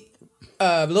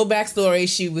 little backstory,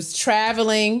 she was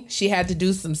traveling. She had to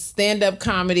do some stand-up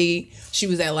comedy. She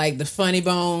was at like the Funny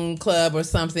Bone Club or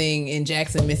something in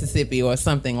Jackson, Mississippi or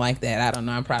something like that. I don't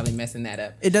know. I'm probably messing that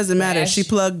up. It doesn't matter. She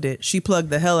plugged it. She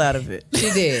plugged the hell out of it. She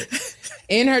did.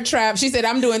 In her trap, she said,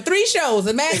 I'm doing 3 shows,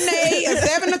 a matinee at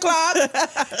 7 o'clock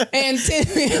and 10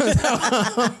 p.m.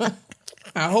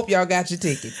 I hope y'all got your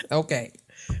tickets. Okay.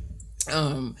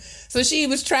 So she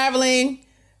was traveling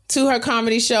to her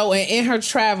comedy show, and in her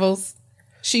travels,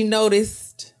 she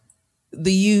noticed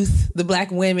the youth, the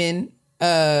black women,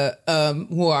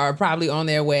 who are probably on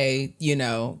their way, you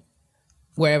know,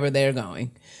 wherever they're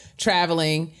going,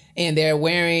 traveling, and they're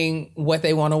wearing what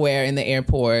they want to wear in the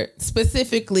airport,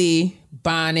 specifically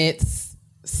bonnets,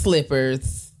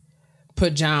 slippers,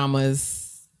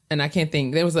 pajamas, and I can't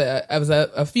think. There was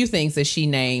a few things that she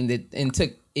named and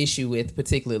took issue with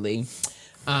particularly.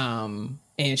 And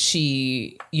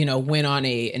she, went on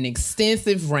an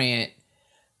extensive rant,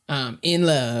 in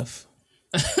love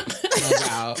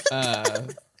about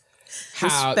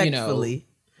how,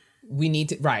 we need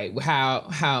to,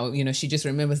 how, she just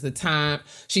remembers the time.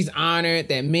 She's honored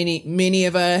that many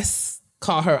of us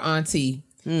call her auntie.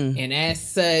 And as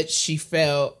such, she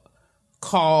felt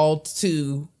compelled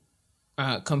to,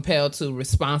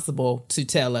 responsible to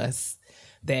tell us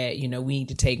that, we need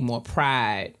to take more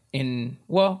pride in,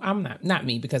 I'm not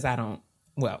me because I don't,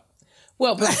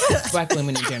 black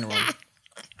women in general.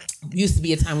 Used to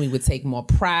be a time we would take more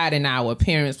pride in our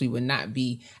appearance. We would not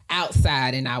be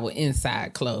outside in our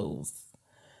inside clothes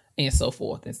and so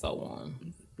forth and so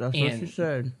on. That's what she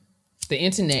said. The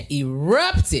internet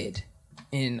erupted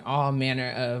in all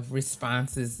manner of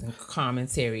responses and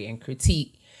commentary and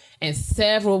critique. And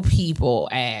several people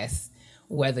asked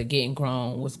whether Getting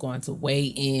Grown was going to weigh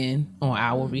in on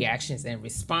our reactions and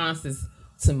responses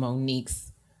to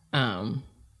Monique's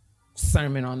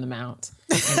Sermon on the Mount.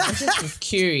 And I just was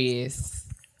curious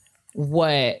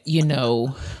what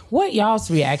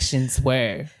y'all's reactions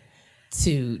were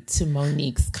to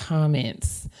Monique's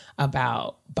comments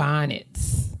about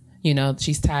bonnets.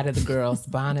 She's tired of the girls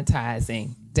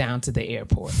bonnetizing down to the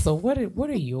airport. So what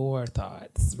are your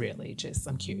thoughts, really?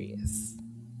 I'm curious.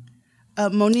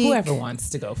 Monique, whoever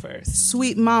wants to go first.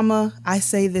 Sweet mama, I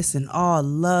say this in all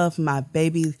love, my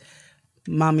baby,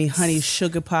 mommy, honey,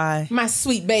 sugar pie. My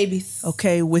sweet babies.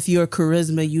 Okay, with your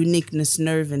charisma, uniqueness,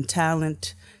 nerve, and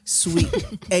talent, sweet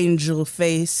angel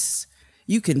face,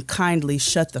 you can kindly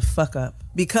shut the fuck up.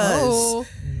 Because,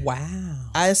 wow,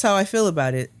 that's how I feel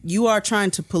about it. You are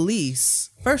trying to police.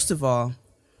 First of all,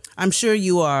 I'm sure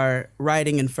you are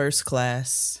riding in first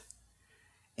class.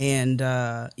 And,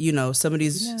 some of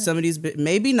these,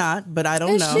 maybe not, but I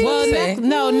don't know.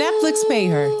 No, Netflix pay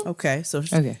her. Okay, so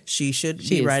she should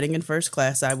be riding in first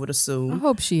class, I would assume. I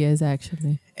hope she is,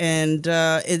 actually. And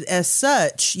as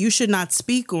such, you should not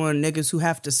speak on niggas who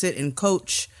have to sit and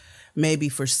coach maybe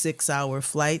for 6-hour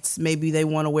flights. Maybe they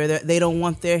want to they don't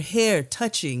want their hair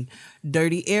touching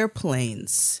dirty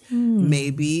airplanes.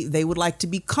 Maybe they would like to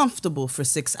be comfortable for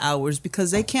 6 hours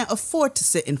because they can't afford to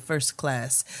sit in first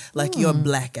class like your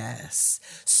black ass.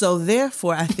 So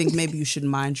therefore, I think maybe you should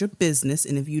mind your business.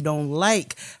 And if you don't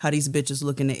like how these bitches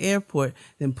look in the airport,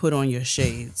 then put on your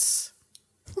shades.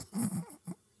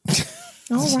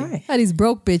 All right. How these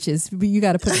broke bitches, you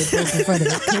got to put the broke in front of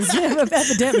it. 'Cause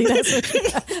evidently, that's what you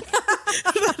got.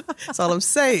 That's all I'm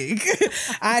saying.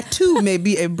 I too may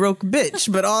be a broke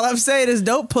bitch, but all I'm saying is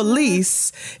don't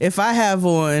police if I have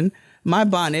on my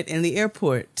bonnet in the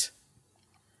airport.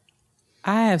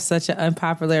 I have such an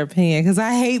unpopular opinion because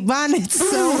I hate bonnets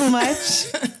so much.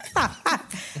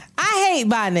 I hate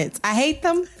bonnets. I hate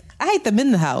them. I hate them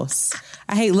in the house.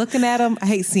 I hate looking at them. I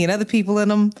hate seeing other people in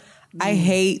them. I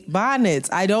hate bonnets.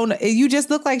 You just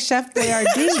look like Chef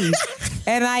Boyardee.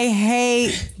 And I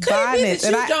hate bonnets.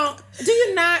 Do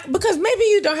you not? Because maybe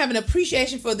you don't have an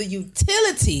appreciation for the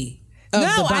utility of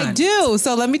the bonnet. I do.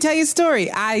 So let me tell you a story.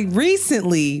 I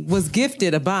recently was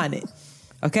gifted a bonnet.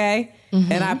 Okay?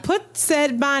 Mm-hmm. And I put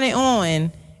said bonnet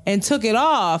on and took it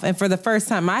off. And for the first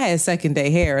time, I had second day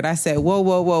hair. And I said, whoa,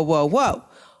 whoa, whoa, whoa, whoa.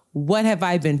 What have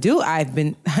I been doing? I've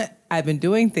been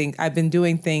doing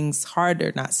things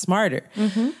harder, not smarter.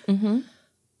 Mm-hmm, mm-hmm.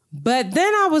 But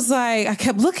then I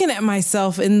kept looking at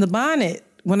myself in the bonnet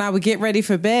when I would get ready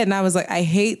for bed. And I was like, I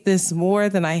hate this more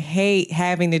than I hate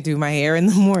having to do my hair in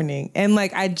the morning. And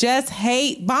I just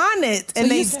hate bonnets. And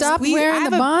so you stopped wearing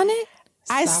the bonnet?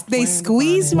 They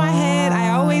squeeze my head. I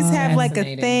always have a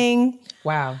thing.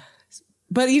 Wow.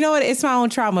 But you know what? It's my own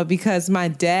trauma because my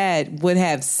dad would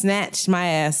have snatched my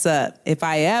ass up if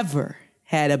I ever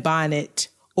had a bonnet.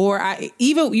 Or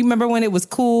you remember when it was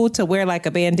cool to wear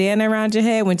a bandana around your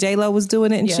head when J-Lo was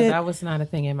doing it and shit? Yeah, that was not a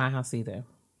thing in my house either.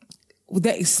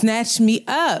 They snatched me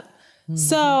up. Mm-hmm.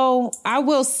 So I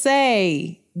will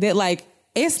say that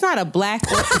it's not a black.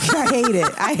 I hate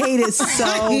it. I hate it so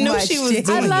much. She was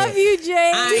I love you,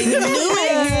 Jade. I knew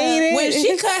it. When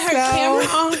she cut her camera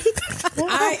off,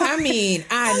 I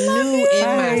knew in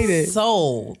my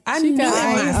soul. I knew in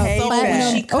my soul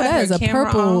when she cut her camera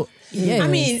off. Yeah. I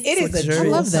mean, it is a I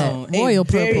love that. Royal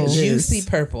purple. Juicy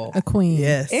purple. A queen.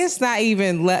 Yes. It's not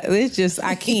even, it's just,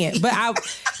 I can't. But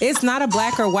it's not a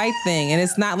black or white thing. And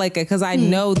it's not because I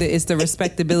know that it's the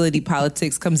respectability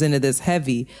politics comes into this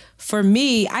heavy. For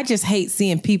me, I just hate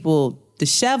seeing people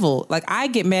disheveled. Like, I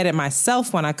get mad at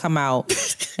myself when I come out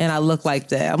and I look like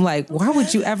that. I'm like, why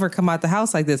would you ever come out the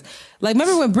house like this? Like,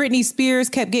 remember when Britney Spears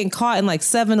kept getting caught in like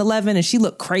 7-Eleven and she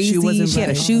looked crazy? She had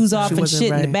her shoes off and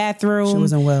shit in the bathroom. She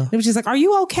wasn't well. And she's like, are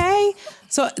you okay?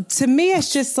 So to me,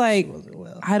 it's just like,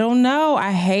 I don't know.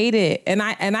 I hate it. And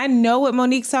I know what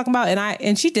Monique's talking about.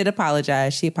 And she did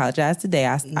apologize. She apologized today.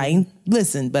 I ain't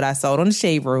listened, but I saw it on the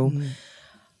Shade Room.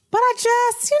 But I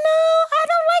just, I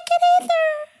don't like it either.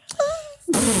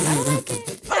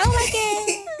 I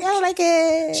don't like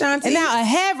it. Shanti. And now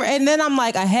and then I'm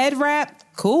like, a head wrap,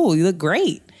 cool, you look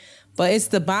great. But it's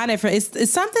the bonnet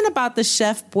it's something about the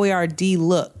Chef Boyardee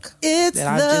look. It's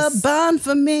the bond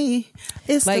for me.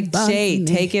 It's like the bond Jade,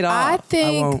 for me. take it off. I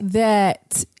think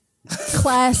that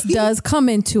class does come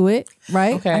into it,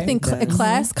 right? Okay. I think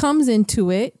class comes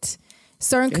into it.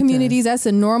 Certain communities, that's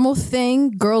a normal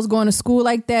thing. Girls going to school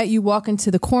like that. You walk into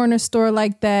the corner store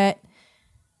like that.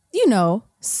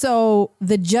 So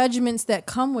the judgments that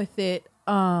come with it.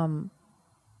 I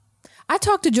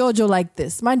talk to JoJo like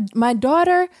this. My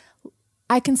daughter,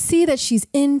 I can see that she's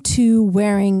into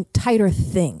wearing tighter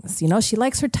things. She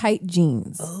likes her tight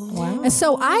jeans. Oh, wow. And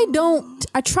so I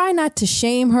try not to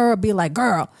shame her or be like,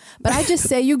 girl, but I just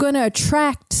say you're going to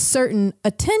attract certain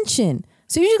attention.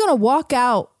 So you're just going to walk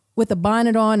out with a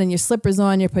bonnet on and your slippers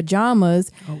on, your pajamas.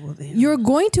 You're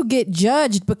going to get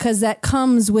judged because that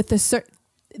comes with a certain,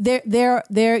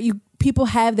 people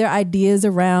have their ideas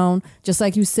around, just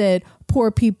like you said,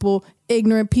 poor people,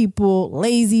 ignorant people,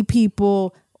 lazy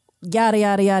people, yada,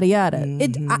 yada, yada, yada.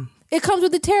 Mm-hmm. It comes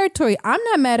with the territory. I'm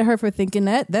not mad at her for thinking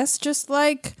that. That's just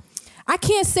like, I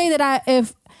can't say that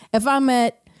if I'm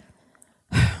at,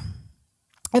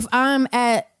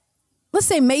 let's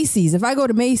say Macy's. If I go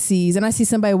to Macy's and I see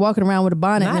somebody walking around with a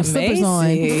bonnet and slippers on, or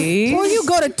you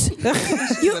go to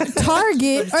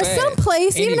Target or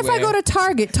someplace, even if I go to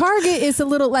Target is a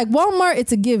little like Walmart.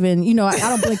 It's a given, I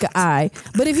don't blink an eye.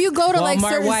 But if you go to like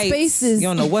certain spaces, you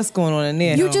don't know what's going on in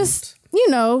there. You just,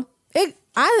 it.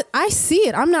 I see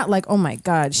it. I'm not like, oh my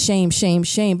God, shame, shame,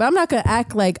 shame. But I'm not gonna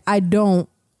act like I don't.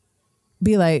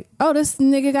 Be like, oh, this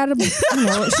nigga got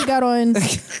she got on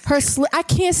her I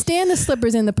can't stand the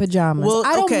slippers and the pajamas. Well,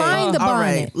 I don't mind the bonnet. All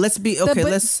right. Let's be okay.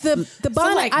 The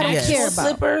bonnet like I don't care about.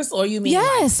 Slippers, or you mean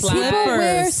yes, like people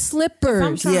wear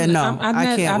slippers. Yeah, no, I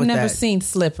can't. I've with never that. seen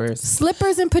slippers.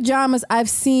 Slippers and pajamas. I've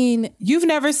seen. You've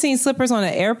never seen slippers on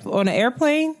an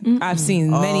airplane? Mm-mm. I've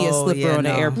seen many a slipper on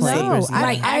an airplane. No,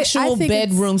 like actual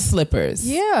bedroom slippers.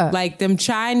 Yeah, like them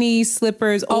Chinese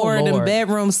slippers or them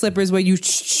bedroom slippers where you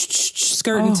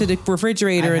skirt into the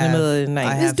refrigerator in the middle of the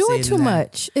night. It's doing too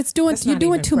much. You're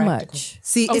doing too much.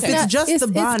 See, if it's just the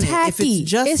bonnet, if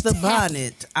it's just the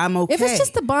bonnet, I'm okay. If it's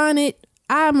just the bonnet,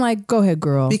 I'm like, go ahead,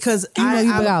 girl. Because I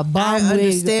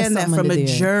understand that from a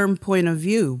germ point of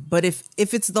view. But if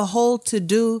it's the whole to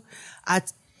do,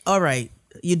 all right,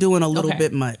 you're doing a little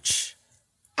bit much.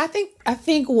 I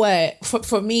think what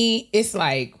for me, it's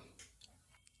like,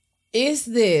 is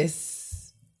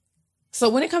this, so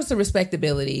when it comes to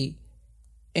respectability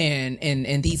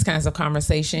and these kinds of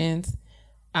conversations,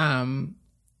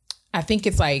 I think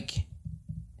it's like,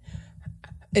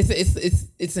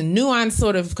 it's a nuanced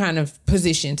sort of kind of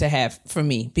position to have for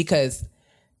me, because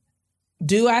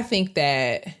do I think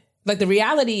that, like, the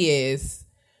reality is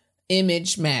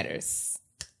image matters,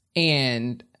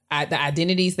 and the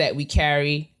identities that we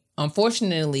carry,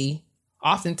 unfortunately,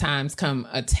 oftentimes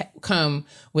come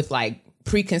with like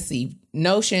preconceived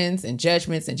notions and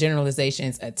judgments and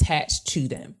generalizations attached to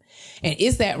them. And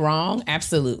is that wrong?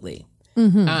 Absolutely.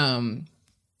 Mm-hmm.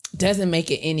 Doesn't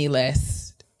make it any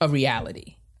less a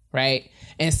reality, right?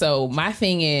 And so my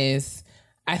thing is,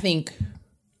 I think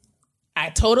I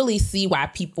totally see why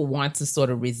people want to sort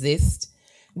of resist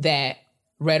that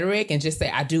rhetoric and just say,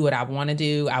 I do what I want to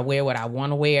do. I wear what I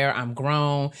want to wear. I'm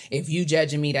grown. If you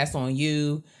judging me, that's on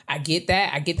you. I get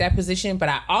that. I get that position. But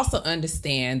I also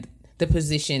understand the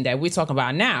position that we're talking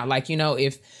about now. Like,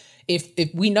 if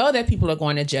we know that people are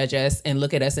going to judge us and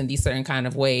look at us in these certain kind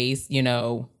of ways,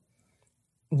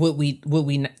 would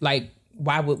we like,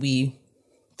 why would we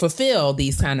fulfill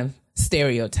these kind of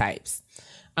stereotypes?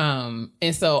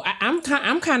 And so I'm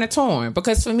kind of torn,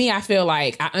 because for me, I feel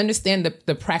like I understand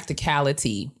the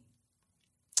practicality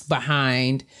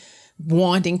behind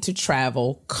wanting to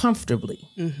travel comfortably.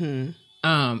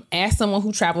 Mm-hmm. As someone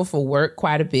who traveled for work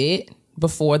quite a bit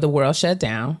before the world shut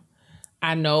down,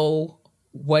 I know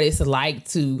what it's like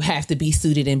to have to be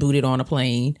suited and booted on a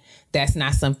plane. That's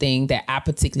not something that I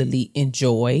particularly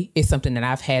enjoy. It's something that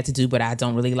I've had to do, but I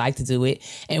don't really like to do it.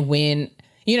 And when,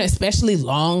 especially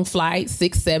long flights,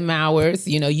 6-7 hours,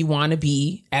 you want to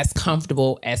be as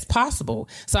comfortable as possible.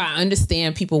 So I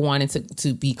understand people wanting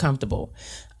to be comfortable.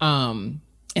 And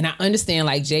I understand,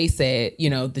 like Jay said,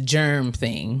 the germ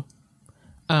thing.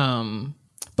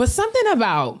 But something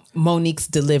about Monique's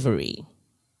delivery.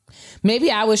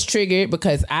 Maybe I was triggered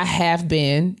because I have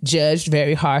been judged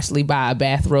very harshly by a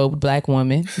bathrobed black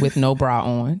woman with no bra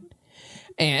on.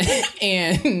 And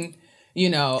I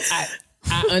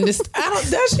understand. I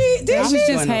don't, does she? Did she? was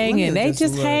just hanging. They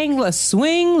just hang low,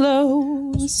 swing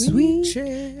low, sweet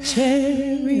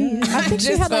cherry. I think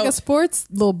she had like a sports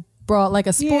little bra, like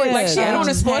a sport. Like she had on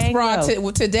a sports bra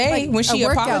today Like when she a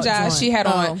workout apologized. joint. She had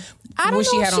on when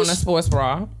she had on a sports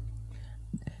bra.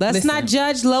 Let's not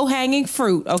judge low hanging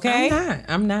fruit, okay?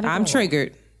 I'm not. I'm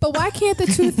triggered. But why can't the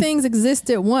two things exist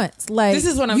at once? Like, this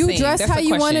is what I'm you saying. dress That's how the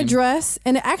you want to question. dress,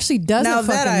 and it actually doesn't Now,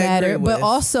 fucking that I matter. agree But with.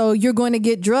 also, you're going to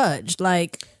get drudged.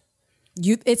 Like,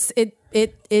 it's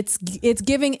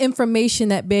giving information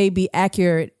that may be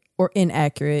accurate or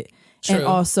inaccurate. True. And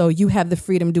also, you have the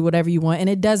freedom to do whatever you want, and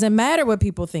it doesn't matter what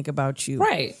people think about you.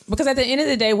 Right. Because at the end of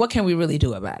the day, what can we really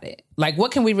do about it? Like,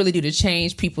 what can we really do to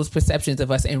change people's perceptions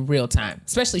of us in real time,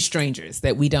 especially strangers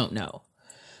that we don't know?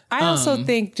 I also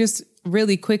think, just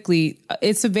really quickly,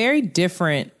 it's a very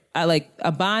different, like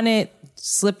a bonnet,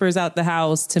 slippers out the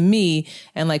house to me,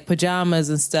 and like pajamas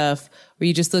and stuff where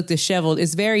you just look disheveled.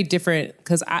 It's very different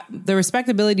because the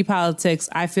respectability politics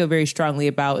I feel very strongly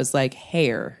about is like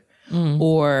hair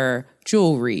or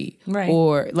jewelry, right,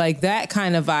 or like that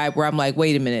kind of vibe where I'm like,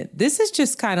 wait a minute, this is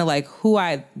just kind of like who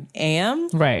I am.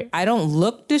 Right. I don't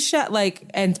look disheveled,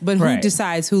 but who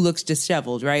decides who looks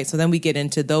disheveled, right? So then we get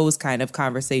into those kind of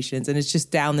conversations, and it's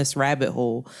just down this rabbit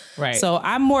hole. Right. So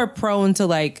I'm more prone to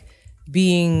like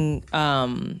being,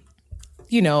 I'm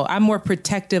more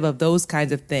protective of those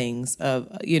kinds of things,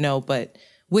 but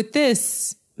with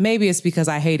this, maybe it's because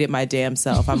I hated my damn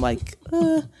self. I'm like,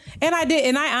 and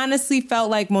I honestly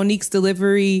felt like Monique's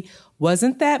delivery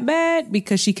wasn't that bad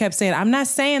because she kept saying, I'm not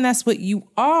saying that's what you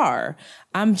are.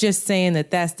 I'm just saying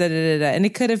that's da da da da. And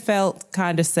it could have felt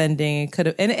condescending. It could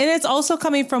have, and it's also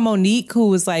coming from Monique, who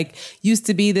was like, used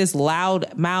to be this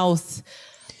loud mouth,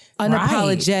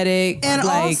 unapologetic, and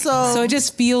also, so it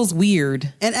just feels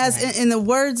weird. And as in the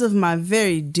words of my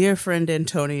very dear friend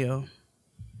Antonio,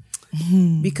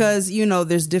 because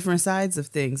there's different sides of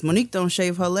things. Monique don't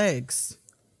shave her legs,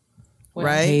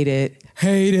 right? Hate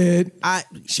it.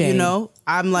 Shame.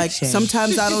 I'm like, Shame.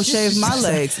 sometimes I don't shave my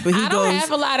legs, but he I don't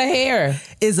have a lot of hair.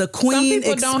 Is a queen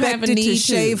people don't have a expected to need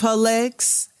shave her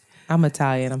legs? I'm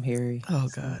Italian. I'm hairy. Oh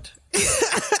God.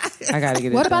 I gotta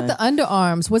get it. What about done. the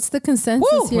underarms? What's the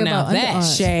consensus here now about that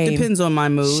underarms? Shame. Depends on my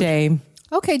mood. Shame.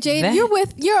 Okay, Jade,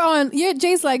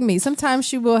 Jade's like me. Sometimes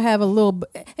she will have a little,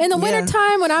 in the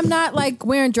wintertime when I'm not like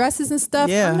wearing dresses and stuff,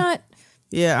 I'm not.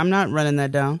 Yeah, I'm not running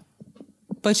that down.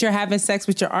 But you're having sex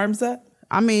with your arms up?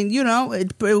 I mean,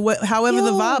 however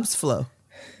the vibes flow.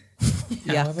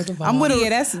 Yeah. I'm with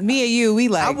that's me and you. We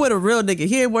like. I'm with a real nigga.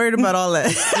 He ain't worried about all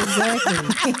that.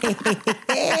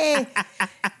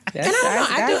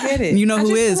 I get it. You know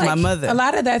who is Like, my mother. A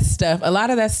lot of that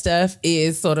stuff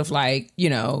is sort of like,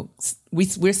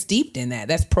 we're steeped in that.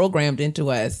 That's programmed into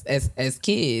us as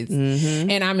kids. Mm-hmm.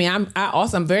 And I mean,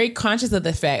 I'm very conscious of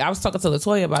the fact. I was talking to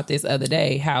LaToya about this the other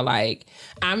day, how like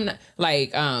I'm not,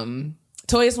 like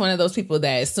Toya's one of those people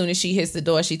that as soon as she hits the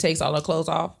door, she takes all her clothes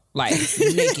off. Like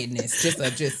nakedness,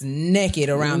 just naked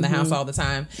around the house all the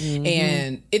time.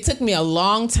 And it took me a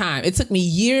long time. It took me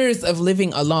years of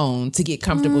living alone to get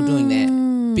comfortable doing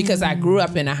that, because I grew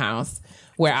up in a house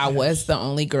where I was the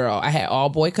only girl. I had all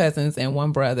boy cousins and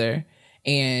one brother.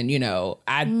 And,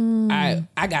 I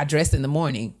got dressed in the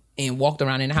morning and walked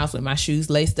around in the house with my shoes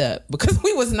laced up because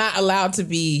we was not allowed to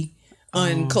be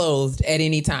unclothed at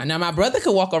any time. Now, my brother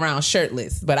could walk around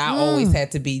shirtless, but I always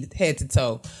had to be head to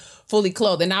toe fully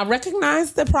clothed. And I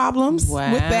recognize the problems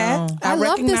with that. I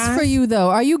love this for you, though.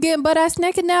 Are you getting butt ass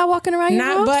naked now, walking around your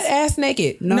house? Not butt ass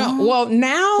naked. No. Well,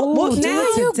 now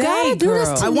you gotta do this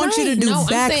tonight. I want you to do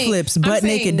backflips butt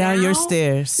naked down your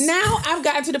stairs. Now I've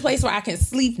gotten to the place where I can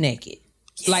sleep naked.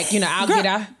 Like, I'll get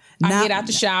out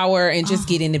the shower and just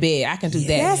get into bed. I can do that.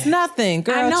 That's nothing,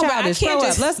 girl. I know, childish. but I can't Grow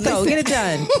just up. Let's go. Get it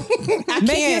done.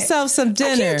 Make yourself some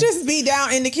dinner. I can't just be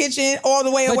down in the kitchen all the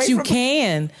way away But you from...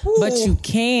 can. But you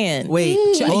can. Wait,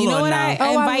 you know what I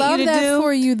invite love you to that do?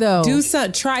 for you, though. Do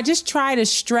some. Try to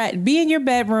stretch. Be in your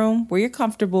bedroom where you're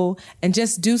comfortable and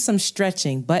just do some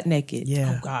stretching, butt naked.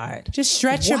 Yeah. Oh God. Just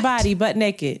stretch your body, butt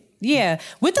naked. Yeah,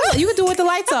 you can do it with the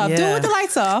lights off. Do it with the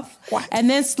lights off, and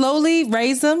then slowly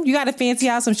raise them. You got a fancy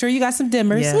house. I'm sure you got some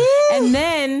dimmers, and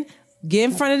then Get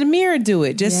in front of the mirror, do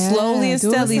it. Just slowly and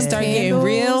steadily start getting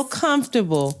real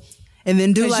comfortable. And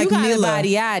then do like you got Mila.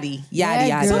 Body yaddy.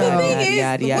 Yaddy. So the thing is,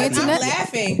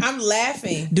 yaddy. I'm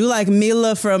laughing. Do like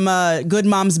Mila from Good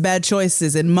Moms Bad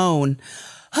Choices and moan.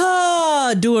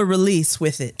 Do a release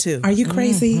with it too. Are you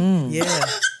crazy? Yeah.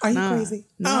 Are you crazy?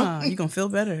 Nah, you gonna feel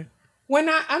better. When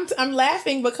I'm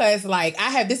laughing because like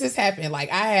this has happened.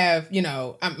 Like I have,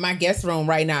 my guest room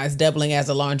right now is doubling as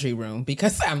a laundry room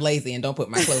because I'm lazy and don't put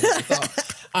my clothes in. So,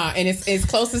 and it's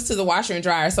closest to the washer and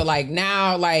dryer. So like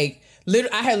now, like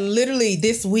I had literally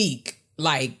this week,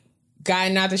 like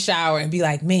gotten out the shower and be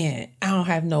like, man, I don't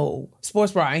have no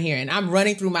sports bra in here. And I'm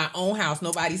running through my own house.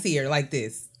 Nobody's here like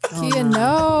this. Kia,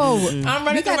 no. I'm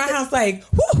running through my house like,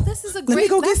 whoo, this is a let great. me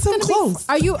go get some clothes.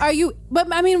 Are you? But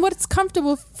I mean, what's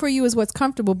comfortable for you is what's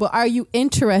comfortable. But are you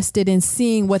interested in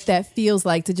seeing what that feels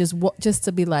like to just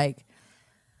to be like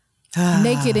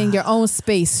naked in your own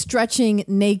space, stretching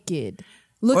naked?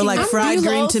 Or like fried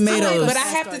green tomatoes. But I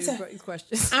have to tell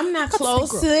I'm not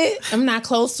close to it. I'm not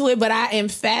close to it, but I am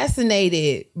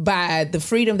fascinated by the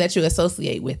freedom that you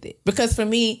associate with it. Because for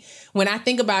me, when I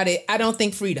think about it, I don't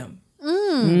think freedom.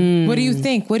 What do you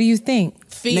think? What do you think?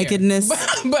 Fear. Nakedness.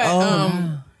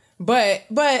 But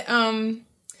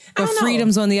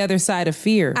freedom's on the other side of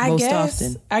fear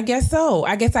often. I guess so.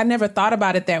 I guess I never thought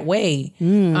about it that way,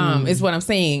 is what I'm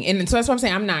saying. And so that's what I'm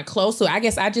saying. I'm not close to it. I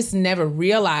guess I just never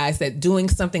realized that doing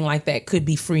something like that could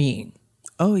be freeing.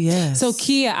 Oh, yes. So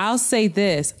Kia, I'll say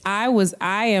this. I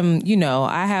am,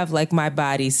 I have like my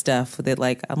body stuff that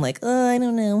like, I'm like, I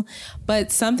don't know.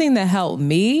 But something that helped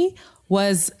me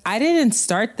was I didn't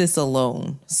start this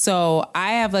alone. So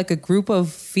I have like a group of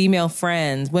female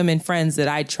friends, women friends that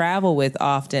I travel with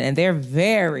often, and they're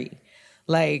very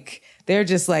like, they're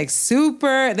just like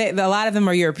super, a lot of them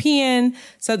are European,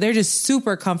 so they're just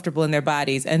super comfortable in their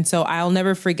bodies. And so I'll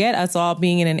never forget us all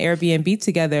being in an Airbnb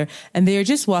together, and they're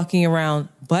just walking around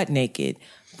butt naked,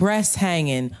 breasts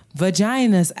hanging,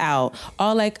 vaginas out,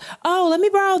 all like, oh, let me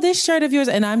borrow this shirt of yours.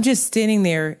 And I'm just standing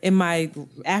there in my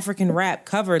African wrap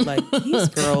covered like, these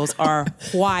girls are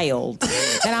wild.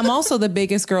 And I'm also the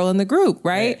biggest girl in the group,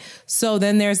 right? So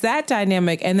then there's that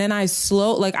dynamic. And then I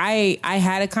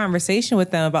had a conversation with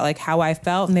them about like how I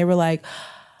felt. And they were like,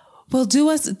 well,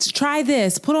 try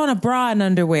this, put on a bra and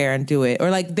underwear and do it. Or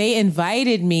like they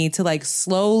invited me to like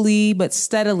slowly but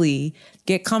steadily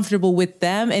get comfortable with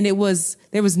them. And there was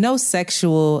no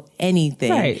sexual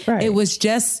anything. Right. It was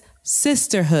just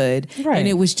sisterhood. Right. And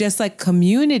it was just like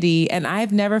community. And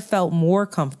I've never felt more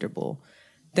comfortable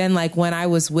than like when I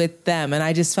was with them. And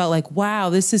I just felt like, wow,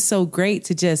 this is so great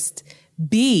to just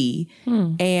be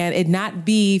and it not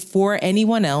be for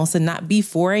anyone else and not be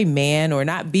for a man or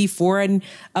not be for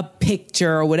a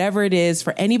picture or whatever it is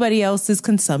for anybody else's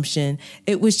consumption.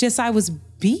 It was just, I was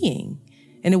being,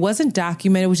 and it wasn't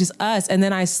documented. It was just us. And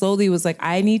then I slowly was like,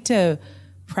 I need to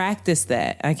practice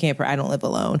that. I don't live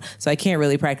alone, so I can't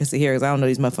really practice it here because I don't know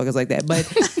these motherfuckers like that.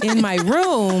 But in my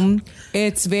room,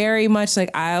 it's very much like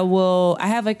I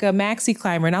have like a maxi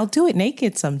climber and I'll do it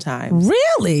naked sometimes.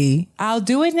 Really? I'll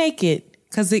do it naked.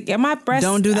 Because my breasts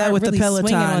don't do that with really the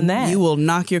Peloton. On that. You will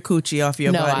knock your coochie off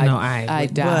your body. I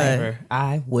die.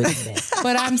 I wouldn't.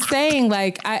 But I'm saying,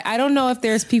 like, I don't know if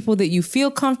there's people that you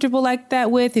feel comfortable like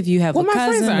that with. If you have a cousin my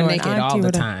friends are or naked all the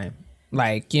time.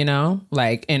 Like, and all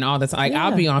the time. Like,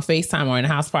 I'll be on FaceTime or in a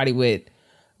house party with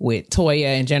Toya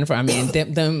and Jennifer. I mean,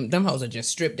 them hoes are just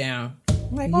stripped down.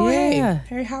 I'm like,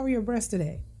 hey, how are your breasts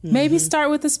today? Maybe start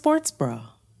with a sports bra.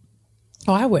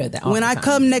 Oh, I wear that all when the I time.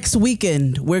 come next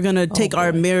weekend, we're going to take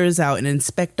our mirrors out and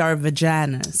inspect our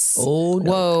vaginas. Oh,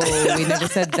 no. Whoa, we never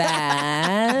said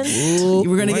that.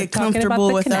 We're going to get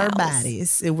comfortable with our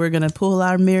bodies. And we're going to pull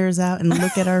our mirrors out and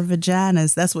look at our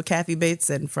vaginas. That's what Kathy Bates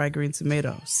said in Fried Green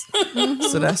Tomatoes.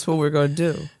 So that's what we're going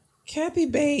to do. Kathy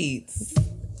Bates.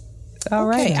 All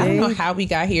right. I don't know how we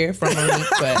got here from Monique,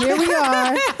 but here we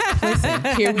are. Listen,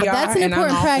 here we are. That's an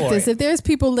important practice. If there's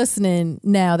people listening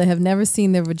now that have never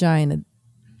seen their vagina,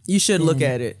 you should look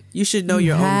at it. You should know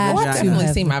your own vagina. I definitely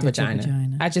see my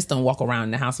vagina. I just don't walk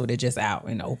around the house with it just out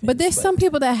in the open. But there's some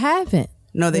people that haven't.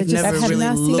 No, they've never really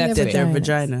looked at their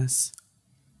vaginas.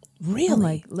 Really? I'm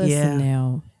like, listen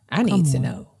now. I need to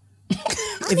know.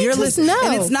 If you're listening,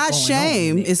 and it's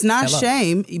not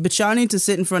shame, but y'all need to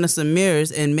sit in front of some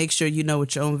mirrors and make sure you know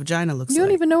what your own vagina looks like. You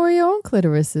don't even know where your own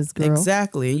clitoris is, girl.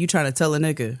 Exactly. And you trying to tell a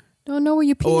nigga. Don't know where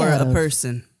you pee or out a of.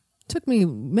 person. Took me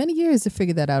many years to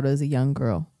figure that out as a young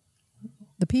girl.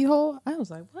 The pee hole? I was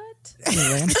like, what?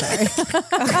 Anyway, I'm sorry.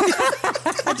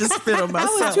 I just spit on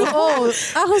myself. I was too old.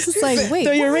 I was just like, wait.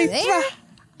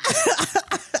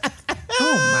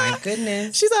 Oh my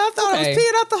goodness. She's like, I thought I was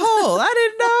peeing out the hole. I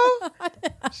didn't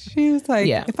know. She was like,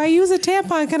 if I use a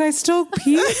tampon, can I still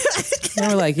pee? They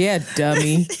were like, yeah,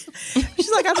 dummy.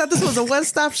 She's like, I thought this was a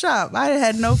one-stop shop. I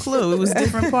had no clue. It was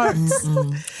different parts.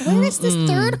 Where is this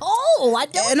third hole? I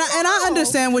don't know. And I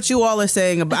understand what you all are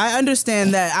saying. I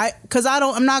understand that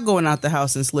I'm not going out the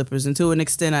house in slippers, and to an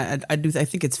extent, I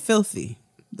think it's filthy.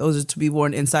 Those are to be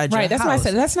worn inside your house. Right, that's why I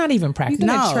said that's not even practical.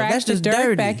 No, that's just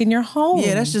dirty. Back in your home.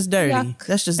 Yeah, that's just dirty. Yuck.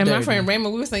 That's just and dirty. my friend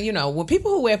Raymond, we were saying, when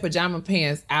people who wear pajama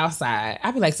pants outside,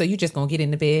 I'd be like, so you just gonna get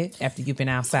in the bed after you've been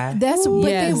outside? But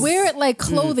they wear it like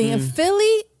clothing. In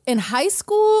Philly, in high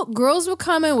school, girls would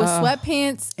come in with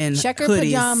sweatpants and checker hoodies.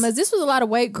 Pajamas. This was a lot of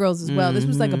white girls as well. This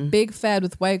was like a big fad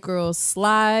with white girls.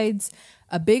 Slides,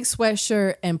 a big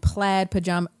sweatshirt, and plaid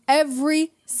pajama. It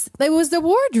was the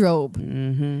wardrobe.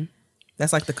 Mm-hmm.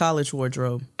 That's like the college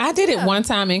wardrobe. I did it one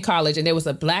time in college, and there was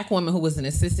a black woman who was an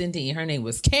assistant dean. Her name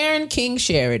was Karen King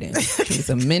Sheridan.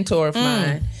 She's a mentor of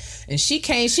mine. And she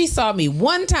saw me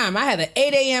one time. I had an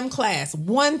 8 a.m. class.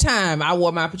 One time I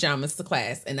wore my pajamas to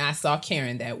class, and I saw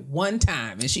Karen that one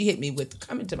time. And she hit me with,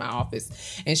 come into my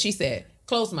office. And she said,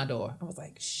 close my door. I was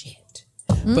like, shit.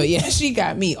 But yeah, she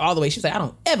got me all the way. She was like, I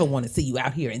don't ever want to see you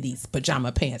out here in these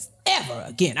pajama pants ever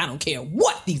again. I don't care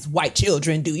what these white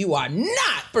children do. You are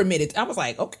not permitted. I was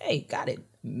like, okay, got it.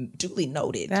 Duly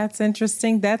noted. That's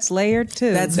interesting. That's layered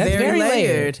too. That's very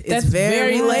layered. It's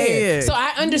very layered. So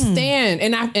I understand,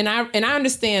 and I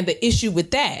understand the issue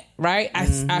with that, right?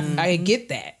 I get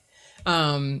that.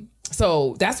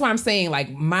 So that's why I'm saying,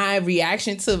 like, my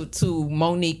reaction to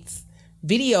Monique's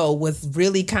video was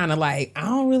really kind of like, I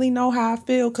don't really know how I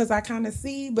feel because I kind of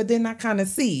see, but then I kind of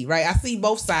see, right? I see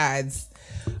both sides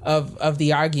of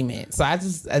the argument. So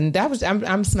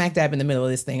I'm smack dab in the middle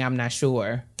of this thing. I'm not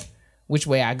sure which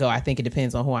way I go. I think it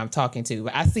depends on who I'm talking to.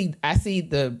 But I see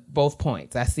the both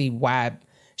points. I see why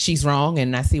she's wrong,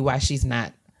 and I see why she's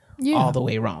not all the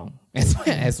way wrong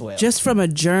as well. Just from a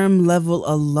germ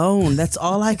level alone, that's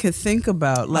all I could think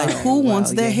about. Like, who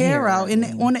wants their hair out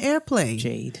on the airplane?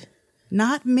 Jade.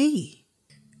 Not me.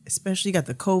 Especially you got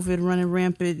the COVID running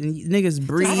rampant and niggas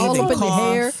breathe all and over cough. the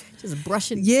hair, just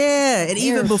brushing. Yeah, and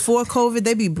even before COVID,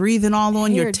 they be breathing all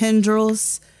on your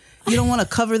tendrils. You don't want to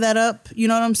cover that up. You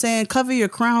know what I'm saying? Cover your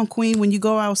crown, queen, when you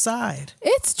go outside.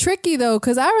 It's tricky, though,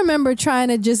 because I remember trying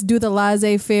to just do the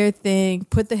laissez-faire thing,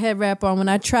 put the head wrap on when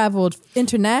I traveled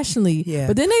internationally. Yeah.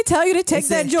 But then they tell you to take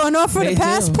that joint off for the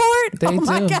passport.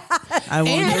 My God. I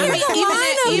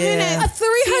wonder. Even at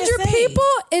 300 people,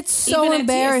 it's so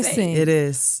embarrassing. It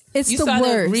is. It's you the saw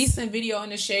worst. The recent video in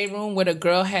the shade room where the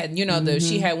girl had,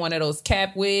 she had one of those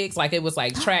cap wigs, like it was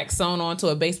like track sewn onto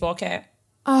a baseball cap.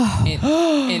 Oh.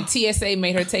 And TSA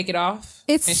made her take it off.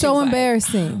 It's so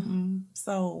embarrassing.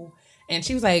 And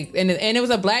she was like, and it was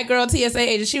a black girl TSA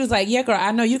agent. She was like, yeah, girl,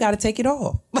 I know you got to take it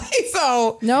off.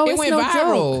 So no, it went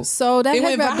viral. Joke. So that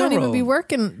head wrap don't even be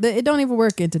working. It don't even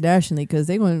work internationally because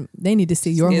they need to see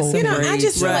your whole. I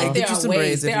just feel like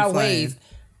there are ways.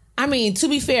 I mean, to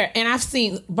be fair, and I've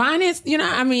seen bonnets, a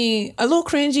little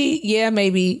cringy. Yeah,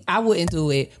 maybe I wouldn't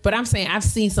do it. But I'm saying I've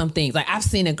seen some things. Like I've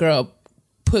seen a girl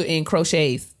put in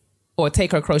crochets or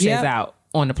take her crochets out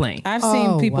on the plane. I've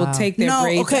seen people take their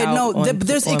braids out.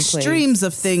 There's extremes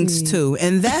of things too.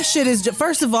 And that shit is,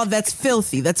 first of all, that's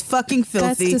filthy. That's fucking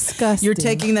filthy. That's disgusting. You're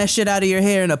taking that shit out of your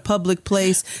hair in a public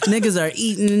place. Niggas are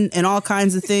eating and all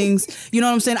kinds of things. You know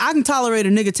what I'm saying? I can tolerate a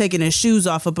nigga taking his shoes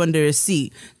off up under his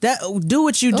seat. Do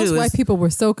what you do. Those white people were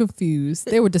so confused.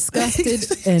 They were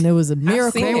disgusted and it was a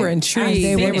miracle. They were intrigued.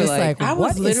 They were just like, I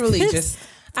was literally just...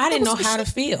 I didn't know how to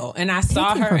feel, and I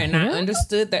saw her, and I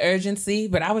understood the urgency,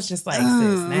 but I was just like, "Sis,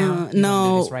 now you're gonna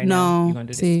do this right now. You're gonna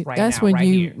do this right that's now, when right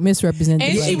you here." misrepresent.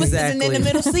 And she was sitting in the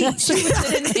middle seat. She was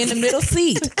sitting in the middle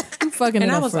seat,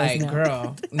 and I was like,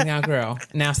 "Girl,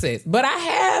 now sis." But I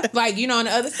have, on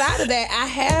the other side of that, I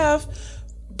have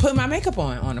put my makeup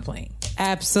on the plane.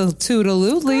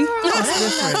 Absolutely.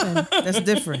 That's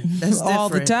different. That's all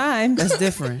the time. That's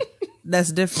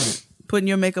different. Putting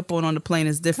your makeup on the plane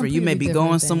is different. Completely you may be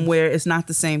going thing. somewhere. It's not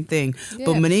the same thing. Yeah.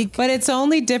 But Monique, but it's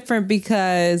only different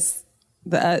because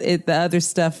the other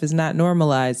stuff is not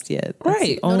normalized yet. That's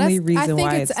right. the only reason I think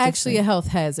why it's actually different. a health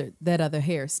hazard. That other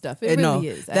hair stuff. It really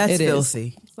is. That's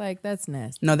filthy. It's like that's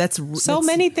nasty. No, that's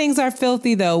many things are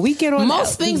filthy though. We get on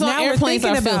most things on airplanes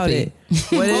are filthy. Most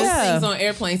things on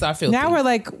airplanes are filthy. Now we're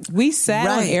like, we sat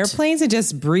on airplanes and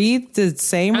just breathed the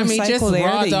same recycled air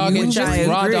that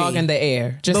raw dog in the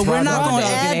air. But we're not going to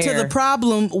add to the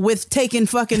problem with taking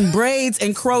fucking braids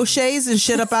and crochets and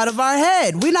shit up out of our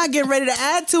head. We're not getting ready to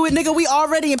add to it, nigga. We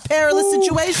already in perilous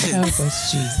situations. Help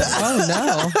us, Jesus. Oh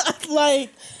no.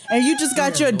 And you just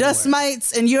got your dust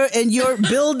mites and your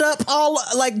buildup all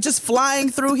just flying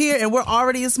through here, and we're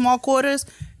already in small quarters.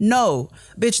 No,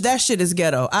 bitch, that shit is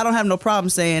ghetto. I don't have no problem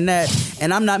saying that,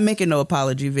 and I'm not making no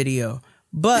apology video.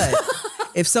 But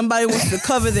if somebody wants to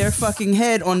cover their fucking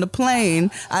head on the plane,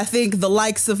 I think the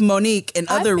likes of Monique and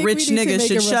other rich niggas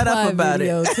should shut up about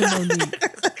it.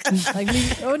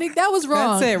 Monique, that was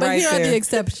wrong. That's it, but right here are there. the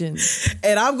exceptions.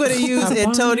 And I'm going to use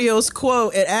Antonio's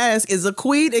quote and ask, is a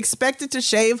queen expected to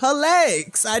shave her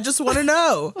legs? I just want to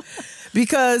know.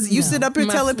 Because you sit up here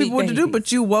My telling sweet people what to do, babies.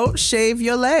 but you won't shave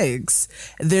your legs.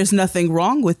 There's nothing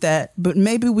wrong with that, but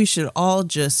maybe we should all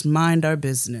just mind our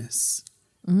business.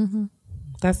 Mm-hmm.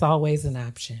 That's always an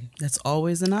option. That's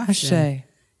always an option. Ashe.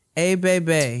 Hey,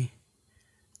 baby.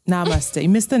 Namaste. You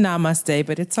missed the namaste,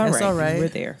 but it's all That's right. all right. We're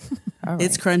there. All right.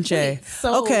 It's crunchy.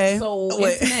 So, okay. So,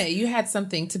 Wait. Internet, you had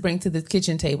something to bring to the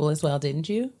kitchen table as well, didn't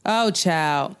you? Oh,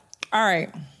 child. All right.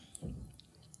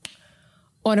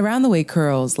 On Around the Way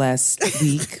Curls last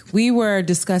week, we were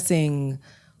discussing,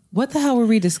 what the hell were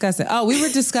we discussing? Oh, we were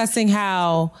discussing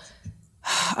how,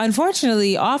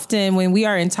 unfortunately, often when we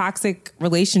are in toxic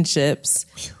relationships,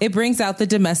 it brings out the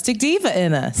domestic diva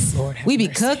in us. We be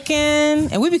cooking,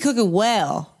 and we be cooking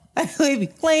well. We be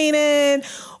cleaning.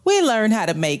 We learn how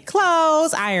to make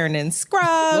clothes, ironing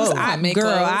scrubs.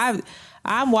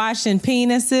 I'm washing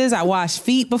penises. I washed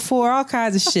feet before, all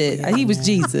kinds of shit. He was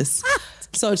Jesus.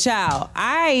 So, child,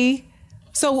 I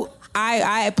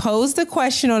posed a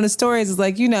question on the stories. It's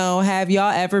like, have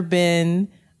y'all ever been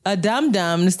a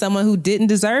dum-dum to someone who didn't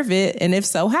deserve it? And if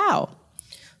so, how?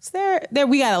 So there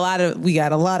we got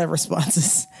a lot of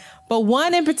responses. But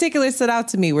one in particular stood out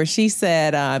to me where she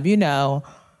said,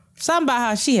 something about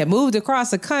how she had moved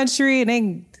across the country and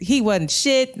then he wasn't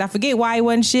shit. I forget why he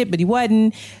wasn't shit, but he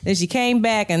wasn't. Then she came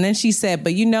back and then she said,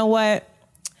 but you know what?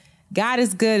 God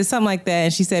is good or something like that.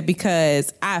 And she said,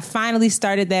 because I finally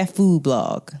started that food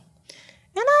blog. And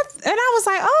I was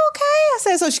like, oh, okay. I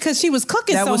said, so because she was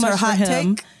cooking That so was much her for hot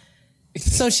him. take?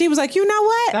 So she was like, you know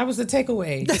what? That was the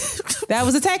takeaway. That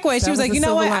was a takeaway. She was like, was you the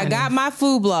know what? silver I lining. got my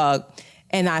food blog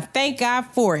and I thank God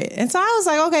for it. And so I was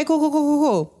like, okay,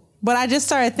 cool. But I just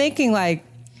started thinking like,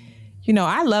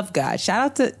 I love God.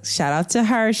 Shout out to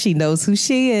her. She knows who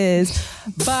she is.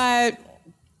 But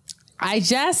I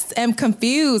just am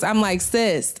confused. I'm like,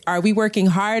 sis, are we working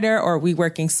harder or are we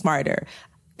working smarter?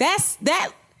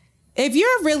 That. If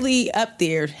you're really up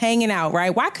there hanging out,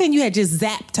 right? Why couldn't you have just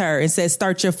zapped her and said,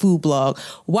 start your food blog?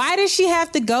 Why does she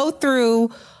have to go through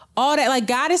all that? Like,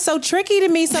 God is so tricky to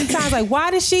me sometimes. Like,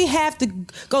 why does she have to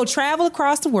go travel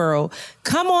across the world,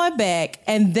 come on back,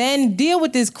 and then deal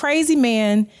with this crazy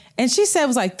man? And she said it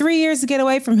was like 3 years to get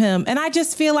away from him. And I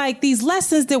just feel like these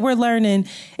lessons that we're learning,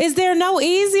 is there no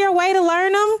easier way to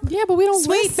learn them? Yeah, but we don't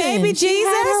Sweet listen. baby She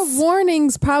had her Jesus.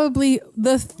 warnings probably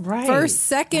the first,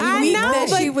 second I week know, that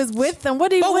but- she was with them.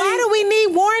 What But why do we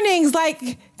need warnings? Like,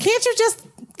 can't you just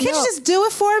do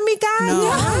it for me, God?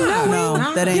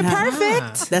 No, that ain't You're how.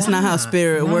 perfect. That's not how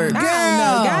spirit works. Girl,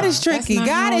 God is tricky. That's not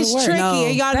God how is it works. tricky. No.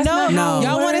 And y'all That's know, not how it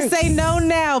y'all want to works. say no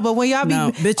now, but when y'all be,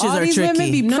 No, bitches all are these women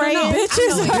tricky. be praying.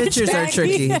 Bitches are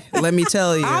tricky. Let me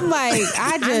tell you. I'm like,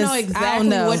 I know exactly I don't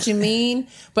know. what you mean,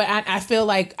 but I feel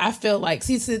like,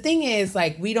 see, so the thing is,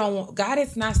 like, God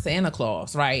is not Santa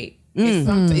Claus, right? It's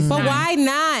But not. why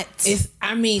not? That's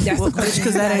the question.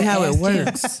 because that ain't how it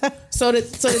works. So the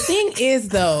thing is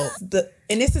though,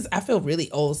 and this is, I feel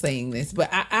really old saying this, but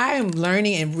I am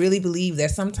learning and really believe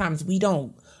that sometimes we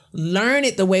don't learn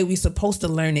it the way we're supposed to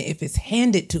learn it if it's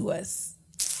handed to us.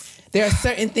 There are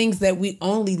certain things that we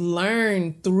only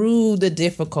learn through the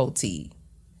difficulty.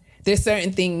 There's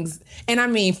certain things, and I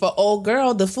mean, for old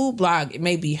girl, the food blog, it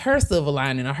may be her silver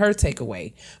lining or her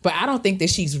takeaway, but I don't think that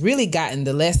she's really gotten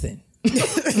the lesson. Yeah,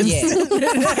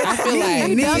 I feel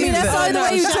like that's the only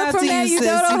way you Shout took out from to that, you, you sis.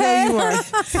 dodo You know head. you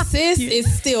are. sis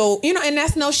is still, and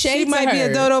that's no shade She to might her. be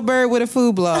a dodo bird with a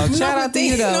food blog. Shout No, out to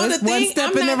you though. no, the It's one thing-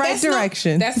 step I'm in the not- right that's no-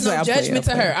 direction. That's no So I play, judgment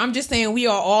I to play. her. I'm just saying we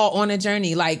are all on a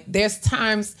journey. Like, there's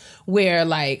times where,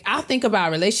 like, I think about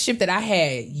a relationship that I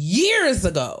had years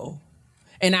ago.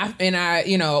 And I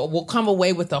will come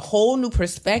away with a whole new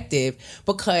perspective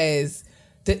because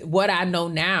what I know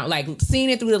now, like seeing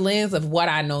it through the lens of what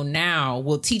I know now,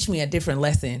 will teach me a different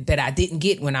lesson that I didn't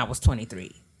get when I was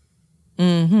 23.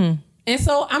 Mm-hmm. And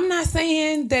so I'm not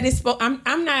saying that it's. I'm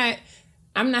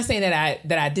not saying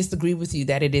that I disagree with you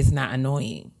that it is not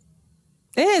annoying.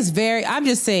 It is very. I'm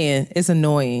just saying it's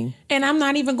annoying. And I'm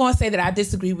not even going to say that I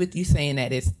disagree with you saying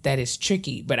that it's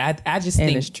tricky. But I just And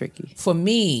think it's tricky. for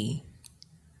me.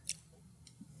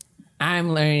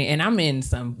 I'm learning, and I'm in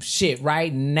some shit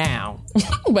right now,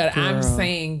 but I'm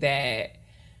saying that,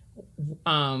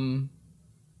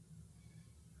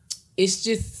 it's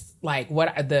just like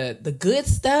what the good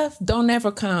stuff don't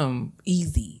ever come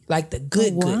easy. Like the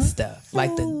good stuff.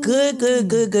 Like the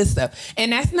good stuff.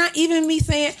 And that's not even me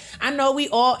saying, I know we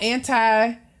all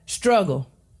anti-struggle.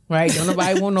 Right? Don't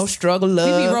nobody want no struggle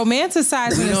love. We be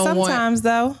romanticizing it sometimes,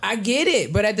 though. I get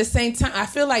it. But at the same time, I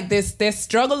feel like there's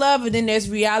struggle love and then there's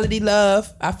reality love.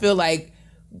 I feel like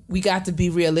we got to be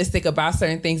realistic about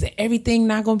certain things, and everything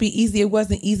not going to be easy. It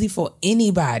wasn't easy for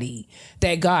anybody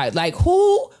that God, like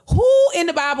who in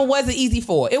the Bible wasn't easy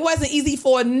for? It wasn't easy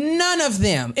for none of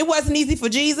them. It wasn't easy for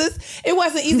Jesus. It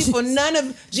wasn't easy for none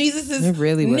of Jesus's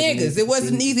niggas. It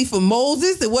wasn't easy for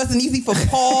Moses. It wasn't easy for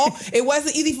Paul. It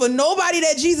wasn't easy for nobody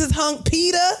that Jesus hung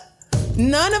Peter.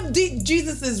 None of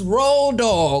Jesus's road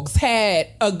dogs had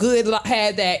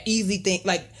that easy thing.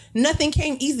 Like nothing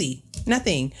came easy.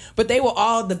 Nothing. But they were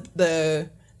all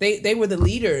they were the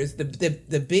leaders,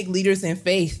 the big leaders in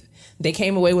faith. They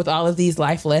came away with all of these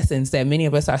life lessons that many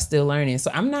of us are still learning. So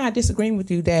I'm not disagreeing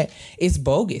with you that it's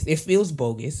bogus. It feels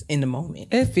bogus in the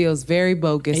moment. It feels very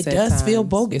bogus. It does feel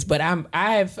bogus. But I'm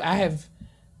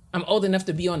old enough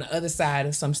to be on the other side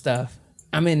of some stuff.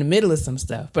 I'm in the middle of some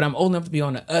stuff, but I'm old enough to be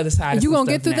on the other side of some stuff. You gonna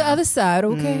get through the other side,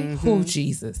 okay? Mm-hmm. Oh,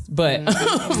 Jesus. But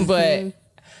but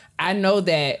I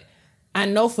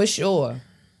know for sure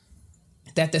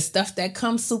that the stuff that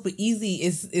comes super easy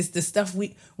is the stuff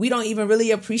we don't even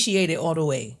really appreciate it all the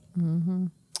way. Mm-hmm.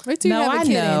 Wait till you have a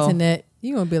kid, Internet.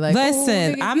 You're going to be like,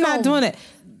 listen, I'm not doing it.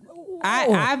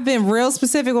 I've been real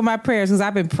specific with my prayers because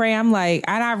I've been praying. I'm like,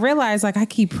 and I realize like I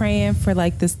keep praying for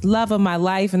like this love of my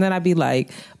life, and then I'd be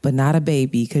like, but not a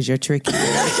baby because you're tricky.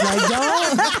 Like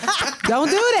don't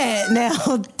do that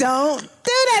now. Don't do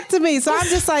that to me. So I'm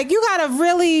just like, you gotta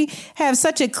really have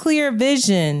such a clear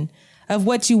vision of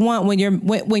what you want when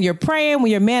you're praying,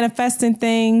 when you're manifesting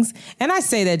things. And I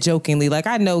say that jokingly, like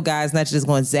I know God's not just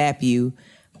going to zap you.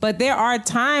 But there are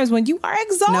times when you are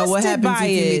exhausted. Now, what happens if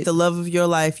you meet the love of your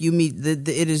life? You meet it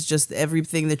is just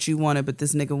everything that you wanted, but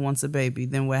this nigga wants a baby.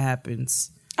 Then what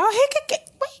happens? Oh, he could get.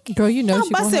 Girl, you know I'll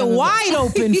bust it wide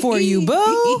open for you,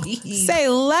 boo. Say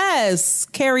less.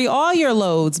 Carry all your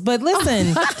loads. But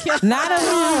listen, not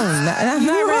alone. I'm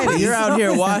not ready. You're out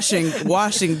here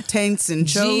washing taints and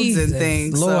chodes and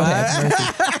things. Lord have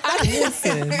mercy.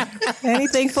 Listen,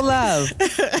 anything for love.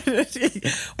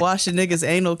 Washing niggas'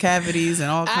 anal cavities and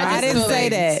all kinds of I didn't say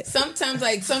that. Sometimes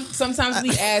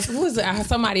we ask, who is it?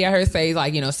 Somebody I heard say,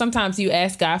 like, you know, sometimes you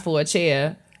ask God for a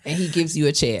chair and he gives you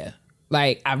a chair.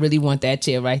 Like, I really want that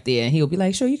chair right there. And he'll be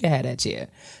like, sure, you can have that chair.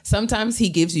 Sometimes he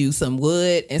gives you some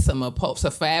wood and some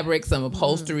fabric, some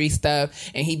upholstery stuff.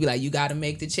 And he'd be like, you got to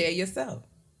make the chair yourself.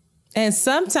 And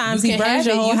sometimes he burns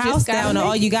your whole house down and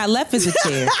all you got left is a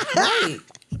chair. Right.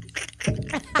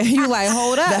 And you like,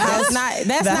 hold up. That's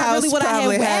not really what I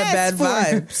had bad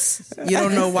vibes. You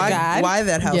don't know why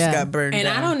that house got burned down. And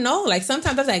I don't know. Like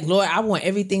sometimes I was like, Lord, I want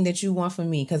everything that you want for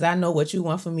me because I know what you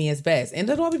want for me is best. And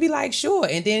the Lord would be like, sure.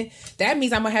 And then that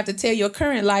means I'm gonna have to tear your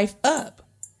current life up.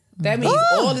 That means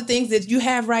all the things that you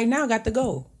have right now got to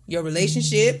go. Your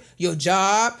relationship, your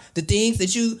job, all the things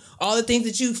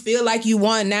that you feel like you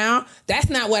want now, that's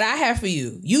not what I have for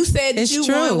you. You said that you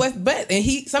want what's best. And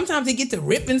sometimes he get to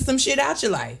ripping some shit out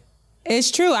your life.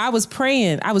 It's true. I was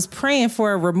praying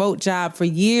for a remote job for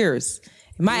years.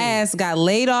 My ass got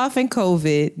laid off in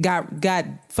COVID, got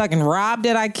fucking robbed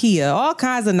at IKEA, all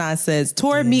kinds of nonsense,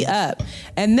 tore me up.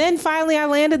 And then finally I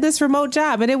landed this remote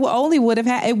job, and it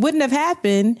wouldn't have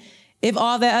happened if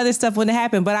all that other stuff wouldn't have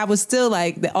happened. But I was still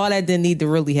like, all that didn't need to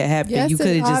really have happened. Yes, you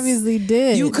could have just obviously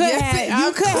did. You could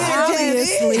have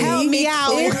just helped me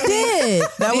out. It did.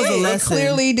 That was a lesson. It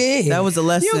clearly did. That was a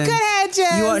lesson. You could have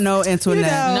just. You know,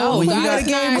 Antoinette. No, you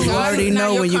already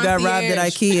know when you got robbed at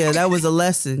IKEA. That was a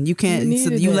lesson. You can't.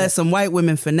 You let some white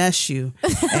women finesse you,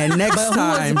 and next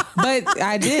time. But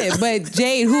I did. But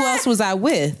Jade, who else was I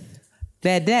with?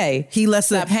 That day he let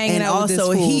some, and also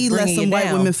he let some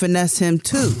white women finesse him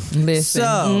too. Listen.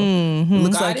 So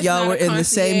looks like y'all were in the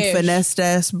same finessed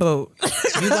ass boat.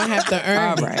 You're gonna have to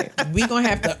earn it. We're gonna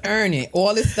have to earn it.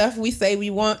 All this stuff we say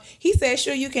we want, he said,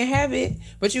 sure, you can have it,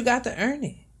 but you got to earn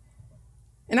it.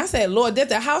 And I said, Lord, that's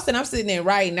the house that I'm sitting in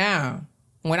right now.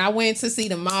 When I went to see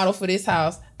the model for this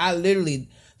house, the lady,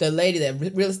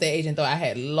 that real estate agent, thought I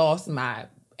had lost my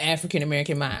African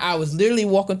American mind. I was literally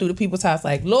walking through the people's house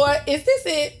like, Lord, is this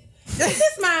it? Is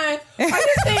this mine? Are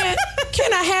you saying,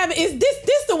 can I have it? Is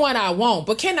this the one I want?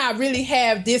 But can I really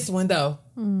have this one though?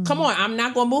 Come on, I'm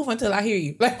not gonna move until I hear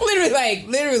you. Like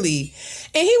literally.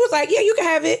 And he was like, yeah, you can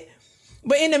have it.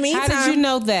 But in the meantime, how did you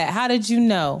know that? How did you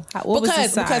know? What was the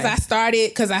sign? Because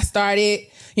I started,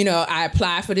 you know, I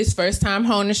applied for this first time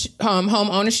home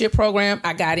ownership program.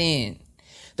 I got in.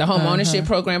 The home ownership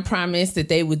program promised that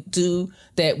they would do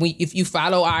that. If you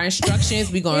follow our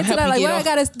instructions, we're gonna help you get what I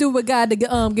gotta do with God to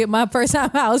get my first time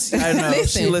house? I know.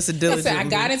 Listen, She listened diligently. I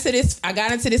got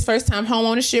into this first time home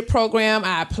ownership program.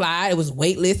 I applied. It was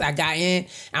waitlist. I got in.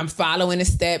 I'm following the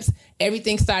steps.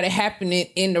 Everything started happening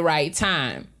in the right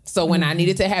time. So when I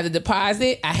needed to have the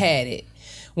deposit, I had it.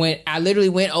 When I literally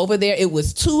went over there, it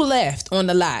was 2 left on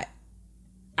the lot.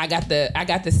 I got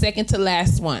the second to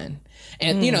last one.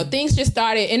 And you know, things just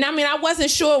started, and I mean, I wasn't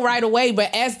sure right away,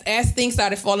 but as things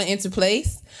started falling into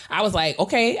place, I was like,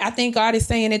 okay, I think God is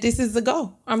saying that this is a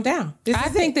go. I'm down. I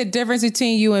think the difference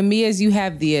between you and me is you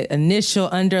have the initial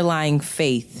underlying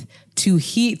faith to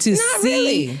see,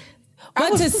 really.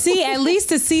 but to see at least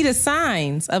to see the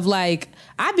signs of like.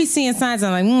 I be seeing signs.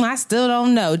 I'm like, I still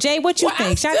don't know. Jay, what you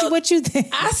think? Shotty, what you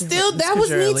think? That was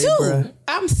me too.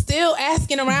 I'm still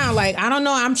asking around. Like, I don't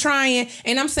know. I'm trying.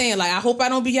 And I'm saying, like, I hope I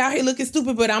don't be out here looking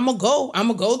stupid, but I'm going to go. I'm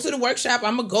going to go to the workshop.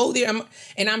 I'm going to go there.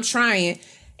 And I'm trying.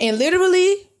 And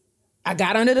literally, I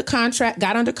got under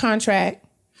contract,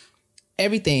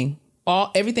 everything.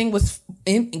 Everything was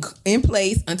in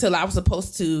place until I was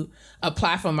supposed to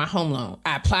apply for my home loan.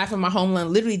 I applied for my home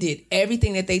loan, literally did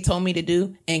everything that they told me to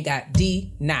do and got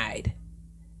denied.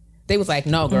 They was like,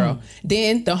 no, girl.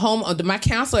 Then my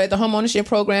counselor at the home ownership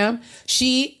program,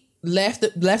 she left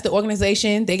the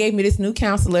organization. They gave me this new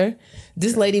counselor.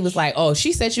 This lady was like, oh,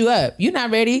 she set you up. You're not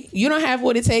ready. You don't have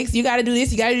what it takes. You got to do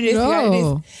this. You got to do this. You got to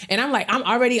do this. And I'm like, I'm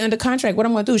already under contract. What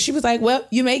I'm going to do? She was like, well,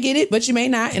 you may get it, but you may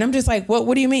not. And I'm just like,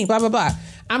 what do you mean? Blah, blah, blah.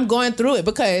 I'm going through it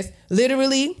because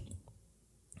literally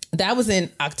that was in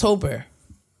October.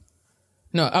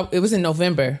 No, it was in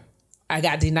November. I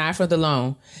got denied for the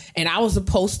loan and I was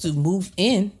supposed to move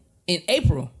in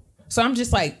April. So I'm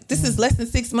just like, this is less than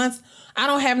 6 months. I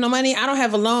don't have no money. I don't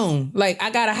have a loan. Like,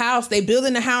 I got a house. They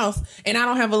building a house and I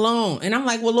don't have a loan. And I'm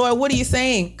like, well, Lord, what are you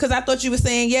saying? Because I thought you were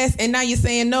saying yes and now you're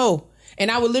saying no. And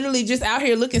I was literally just out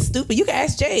here looking stupid. You can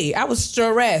ask Jade. I was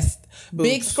stressed.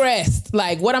 Big stressed.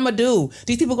 Like, what I'm going to do?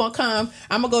 These people going to come.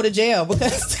 I'm going to go to jail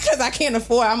because I can't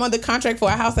afford. I'm under contract for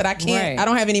a house that I can't. Right. I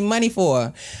don't have any money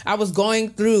for. I was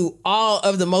going through all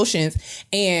of the motions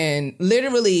and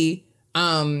literally,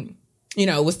 you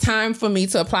know, it was time for me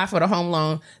to apply for the home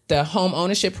loan. The home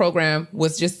ownership program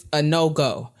was just a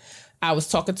no-go. I was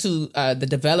talking to the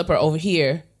developer over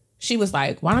here. She was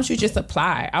like, why don't you just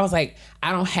apply? I was like,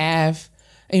 I don't have,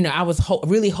 you know, I was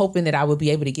really hoping that I would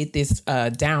be able to get this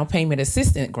down payment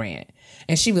assistance grant.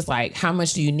 And she was like, how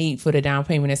much do you need for the down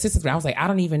payment assistance grant? I was like, I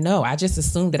don't even know. I just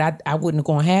assumed that I wouldn't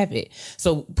go and have it.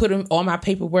 So put in all my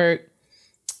paperwork.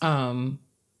 I'm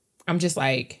just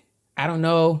like, I don't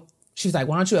know. She was like,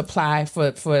 why don't you apply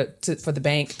for the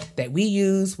bank that we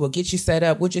use? We'll get you set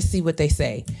up. We'll just see what they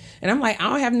say. And I'm like, I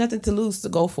don't have nothing to lose to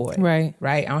go for it. Right.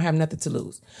 I don't have nothing to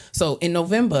lose. So in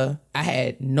November, I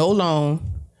had no loan,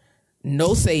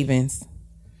 no savings.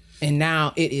 And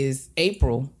now it is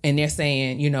April and they're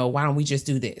saying, you know, why don't we just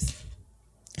do this?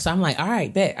 So I'm like, all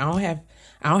right, bet. I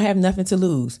don't have nothing to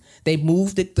lose. They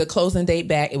moved the closing date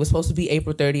back. It was supposed to be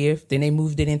April 30th. Then they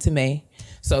moved it into May.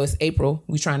 So it's April.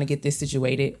 We're trying to get this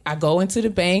situated. I go into the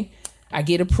bank. I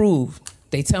get approved.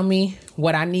 They tell me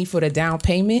what I need for the down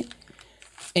payment.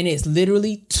 And it's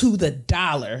literally to the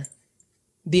dollar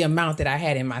the amount that I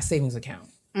had in my savings account.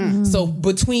 Mm-hmm. So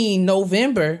between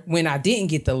November, when I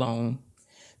didn't get the loan,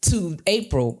 to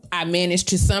April, I managed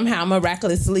to somehow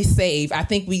miraculously save. I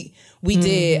think we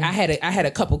did. I had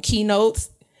a couple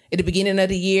keynotes at the beginning of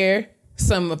the year.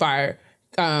 Some of our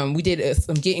we did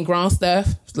some getting grown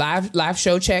stuff, live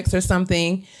show checks or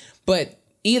something. But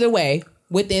either way,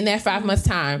 within that 5 months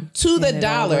time, to the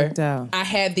dollar, I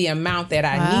had the amount that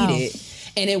I needed.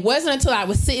 And it wasn't until I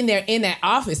was sitting there in that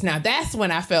office. Now that's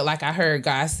when I felt like I heard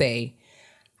God say,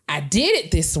 I did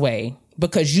it this way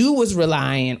because you was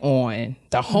relying on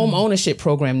the home ownership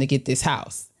program to get this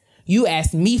house. You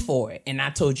asked me for it and I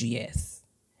told you yes.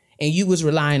 And you was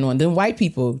relying on them white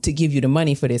people to give you the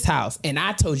money for this house. And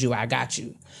I told you I got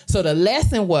you. So the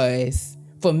lesson was,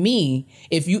 for me,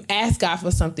 if you ask God for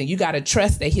something, you got to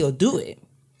trust that he'll do it.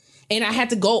 And I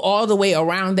had to go all the way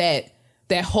around that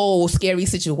whole scary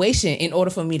situation in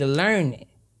order for me to learn it.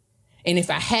 And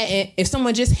if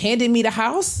someone just handed me the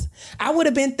house, I would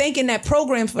have been thanking that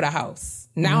program for the house.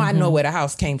 Now I know where the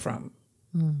house came from.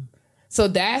 So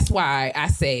that's why I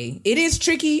say it is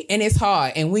tricky and it's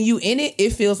hard. And when you in it,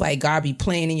 it feels like God be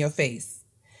playing in your face.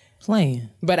 Playing.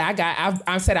 But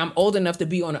I said I'm old enough to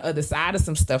be on the other side of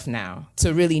some stuff now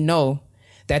to really know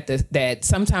that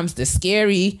sometimes the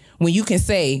scary, when you can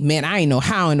say, man, I ain't know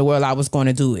how in the world I was going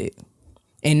to do it.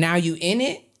 And now you in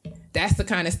it, that's the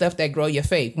kind of stuff that grow your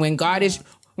faith. When God is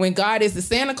when God is the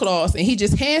Santa Claus and he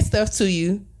just hands stuff to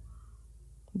you,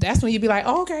 that's when you be like,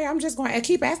 oh, okay, I'm just going to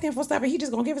keep asking for stuff and he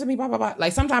just going to give it to me, blah, blah, blah.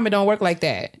 Like, sometimes it don't work like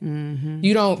that.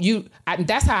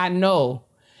 That's how I know.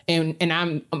 And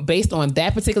I'm based on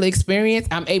that particular experience,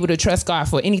 I'm able to trust God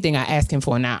for anything I ask him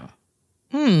for now.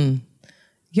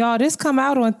 Y'all, this come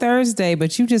out on Thursday,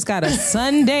 but you just got a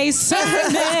Sunday sermon.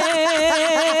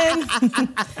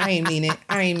 I ain't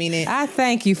mean it. I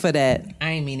thank you for that. I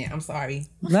ain't mean it. I'm sorry.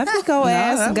 Let me go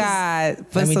ask God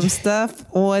for some stuff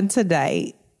on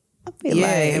today.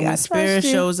 And when spirit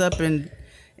shows up and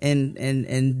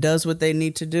does what they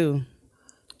need to do,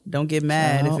 don't get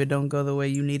mad if it don't go the way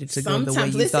you need it to go, the way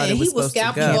you thought it was supposed to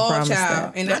go. He was scalping all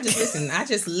child. And I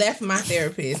just left my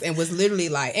therapist and was literally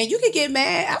like, and you can get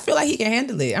mad. I feel like he can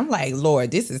handle it. I'm like,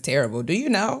 Lord, this is terrible. Do you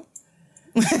know?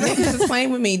 Niggas is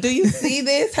playing with me. Do you see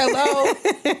this? Hello?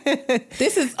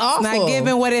 This is awful. Not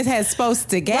giving what it has supposed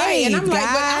to give. Right. And I'm like, but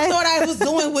I thought I was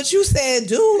doing what you said,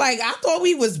 dude. Like, I thought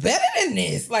we was better than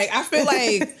this. Like, I feel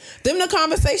like them the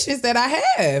conversations that I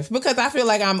have because I feel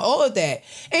like I'm owed that.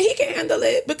 And he can handle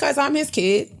it because I'm his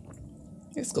kid.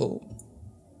 It's cool.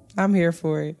 I'm here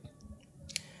for it.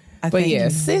 But yeah,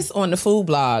 sis on the food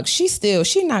blog, she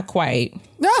not quite.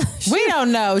 We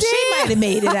don't know. She might have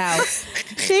made it out.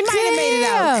 She might have made it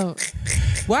out.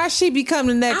 Why she become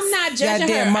the next I'm not judging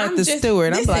goddamn her. Martha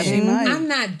Stewart? I'm like, I'm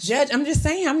not judging. I'm just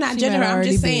saying, I'm not judging her. I'm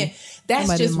just saying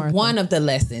that's just one of the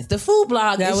lessons. The food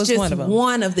blog is just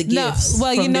one of the gifts. No,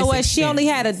 well, you know what? She only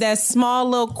had that small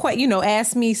little,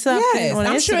 ask me something on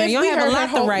I'm Instagram. sure you don't have a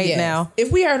lot to write now.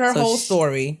 If we heard her whole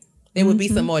story, there would be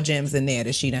some more gems in there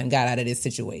that she done got out of this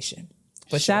situation.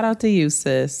 But shout out to you,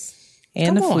 sis.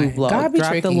 And the food blog. God be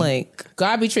Drop tricky. the link.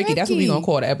 God be tricky. That's what we gonna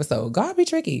call the episode. God be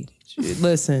tricky.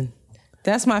 Listen,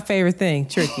 that's my favorite thing.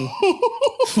 Tricky.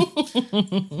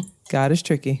 God is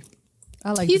tricky.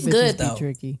 I like He's the bitches good, be though.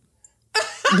 tricky.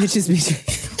 Bitches be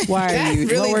tricky. Why are you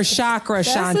really- lower chakra,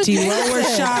 Shanti? Lower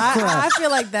chakra. I feel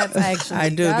like that's actually. I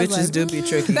do. Bitches do be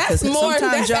tricky. That's more.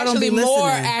 Sometimes That's y'all don't be actually more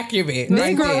listening. accurate. Right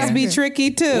Negroes there. be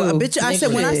tricky too. Well, bitch, I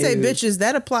said when I say bitches,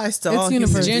 that applies to all human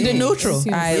universal. beings. Gender neutral. It's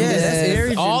Yeah, that's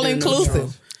very all gender inclusive.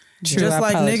 neutral. True, Just I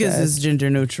like apologize. niggas is gender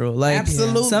neutral. Like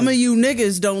Absolutely. some of you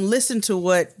niggas don't listen to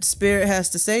what spirit has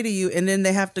to say to you, and then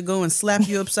they have to go and slap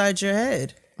you upside your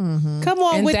head. Come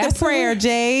on And with the that's prayer,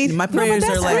 Jade. My prayers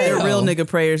are like they're real nigga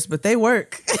prayers, but they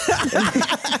work.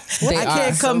 They I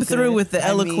can't come through with the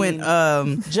eloquent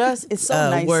just it's so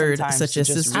nice word sometimes such to as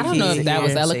just this. I don't know if that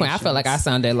was eloquent. I felt like I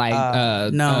sounded like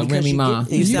no, Remy you Ma.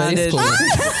 get- You sounded Cool.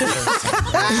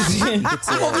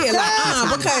 I'm over here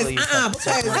like, because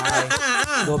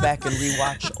go back and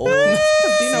rewatch old.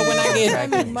 you know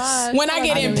when I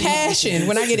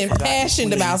get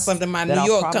impassioned about something, my New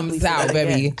York comes out,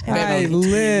 baby.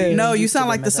 No, you sound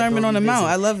like the Sermon on the Mount.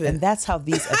 I love it. And that's how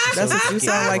these episodes That's what you get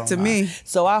sound like to going me. on.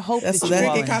 So I hope that you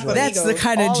all enjoy That's the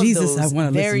kind all of Jesus I those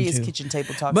want to various listen to. kitchen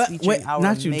table talks But featuring wait, our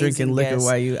not you drinking amazing liquor guests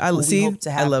while you. who we See, hope to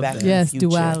I have love back that. in the Yes, future.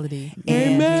 duality.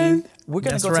 Amen. We're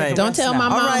gonna That's go right. take a Don't rest tell now. my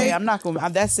mom. All right, I'm not going.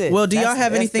 That's it. Well, do y'all That's-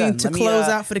 have that's anything done. to Let me, close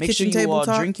out for the make kitchen sure you table all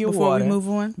talk drink your before water we move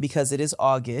on? because it is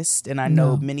August, and I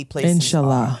know many places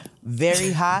Inshallah. are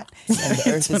very hot, and the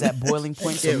earth is at boiling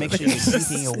point. So make sure you're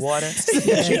drinking your water.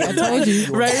 I told you.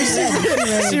 Right?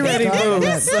 She ready, boo.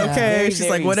 It's okay. She's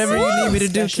like, whatever you need me to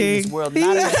do, King. World,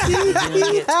 not enough people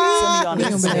doing it. Some of y'all need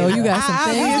to say You got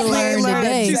some things to learn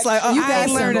today. She's like, oh, You I got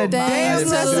ain't learned a some damn things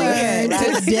to lesson learn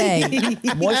yet. today.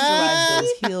 moisturize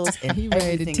those heels and He ready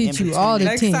to everything teach in you all the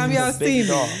between. things. time y'all Big see me.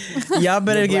 dog. Y'all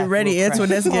better Your get black ready. will crack.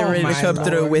 Antoinette's getting ready to my come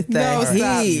through Lord. with that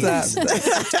heat.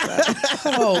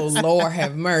 Stop. Oh Lord,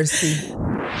 have mercy.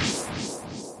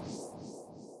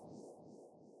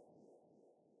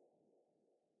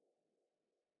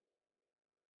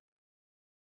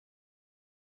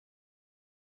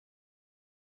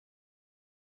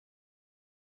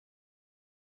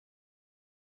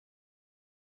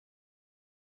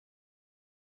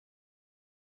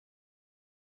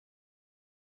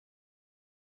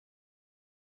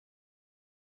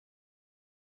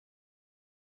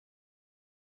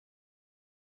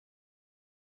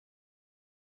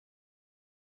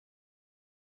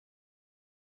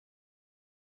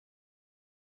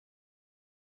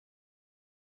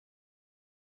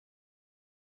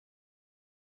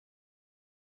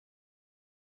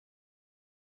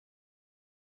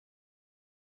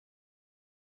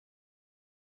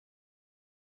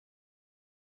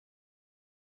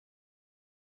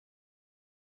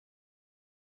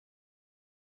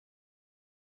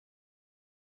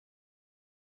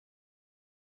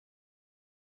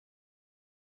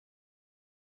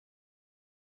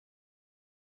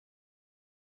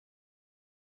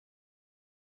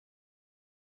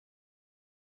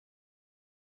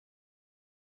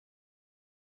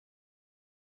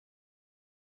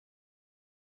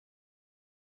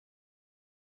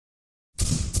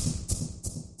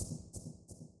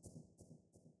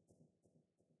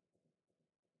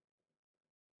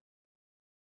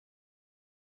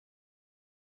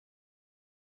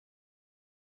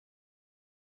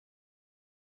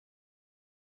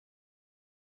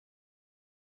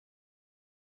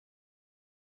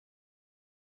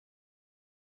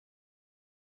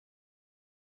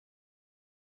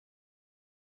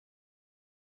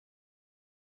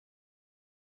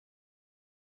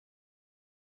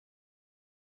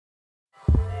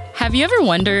 Have you ever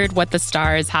wondered what the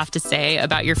stars have to say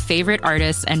about your favorite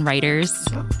artists and writers?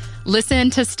 Listen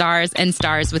to Stars and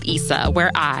Stars with Issa, where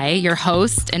I, your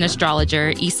host and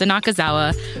astrologer, Issa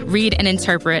Nakazawa, read and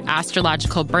interpret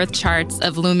astrological birth charts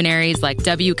of luminaries like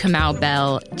W. Kamau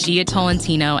Bell, Gia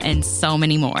Tolentino, and so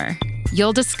many more.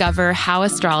 You'll discover how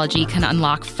astrology can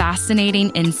unlock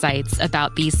fascinating insights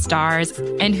about these stars,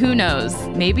 and who knows,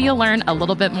 maybe you'll learn a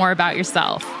little bit more about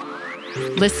yourself.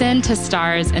 Listen to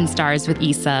Stars and Stars with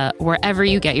Issa wherever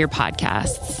you get your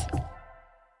podcasts.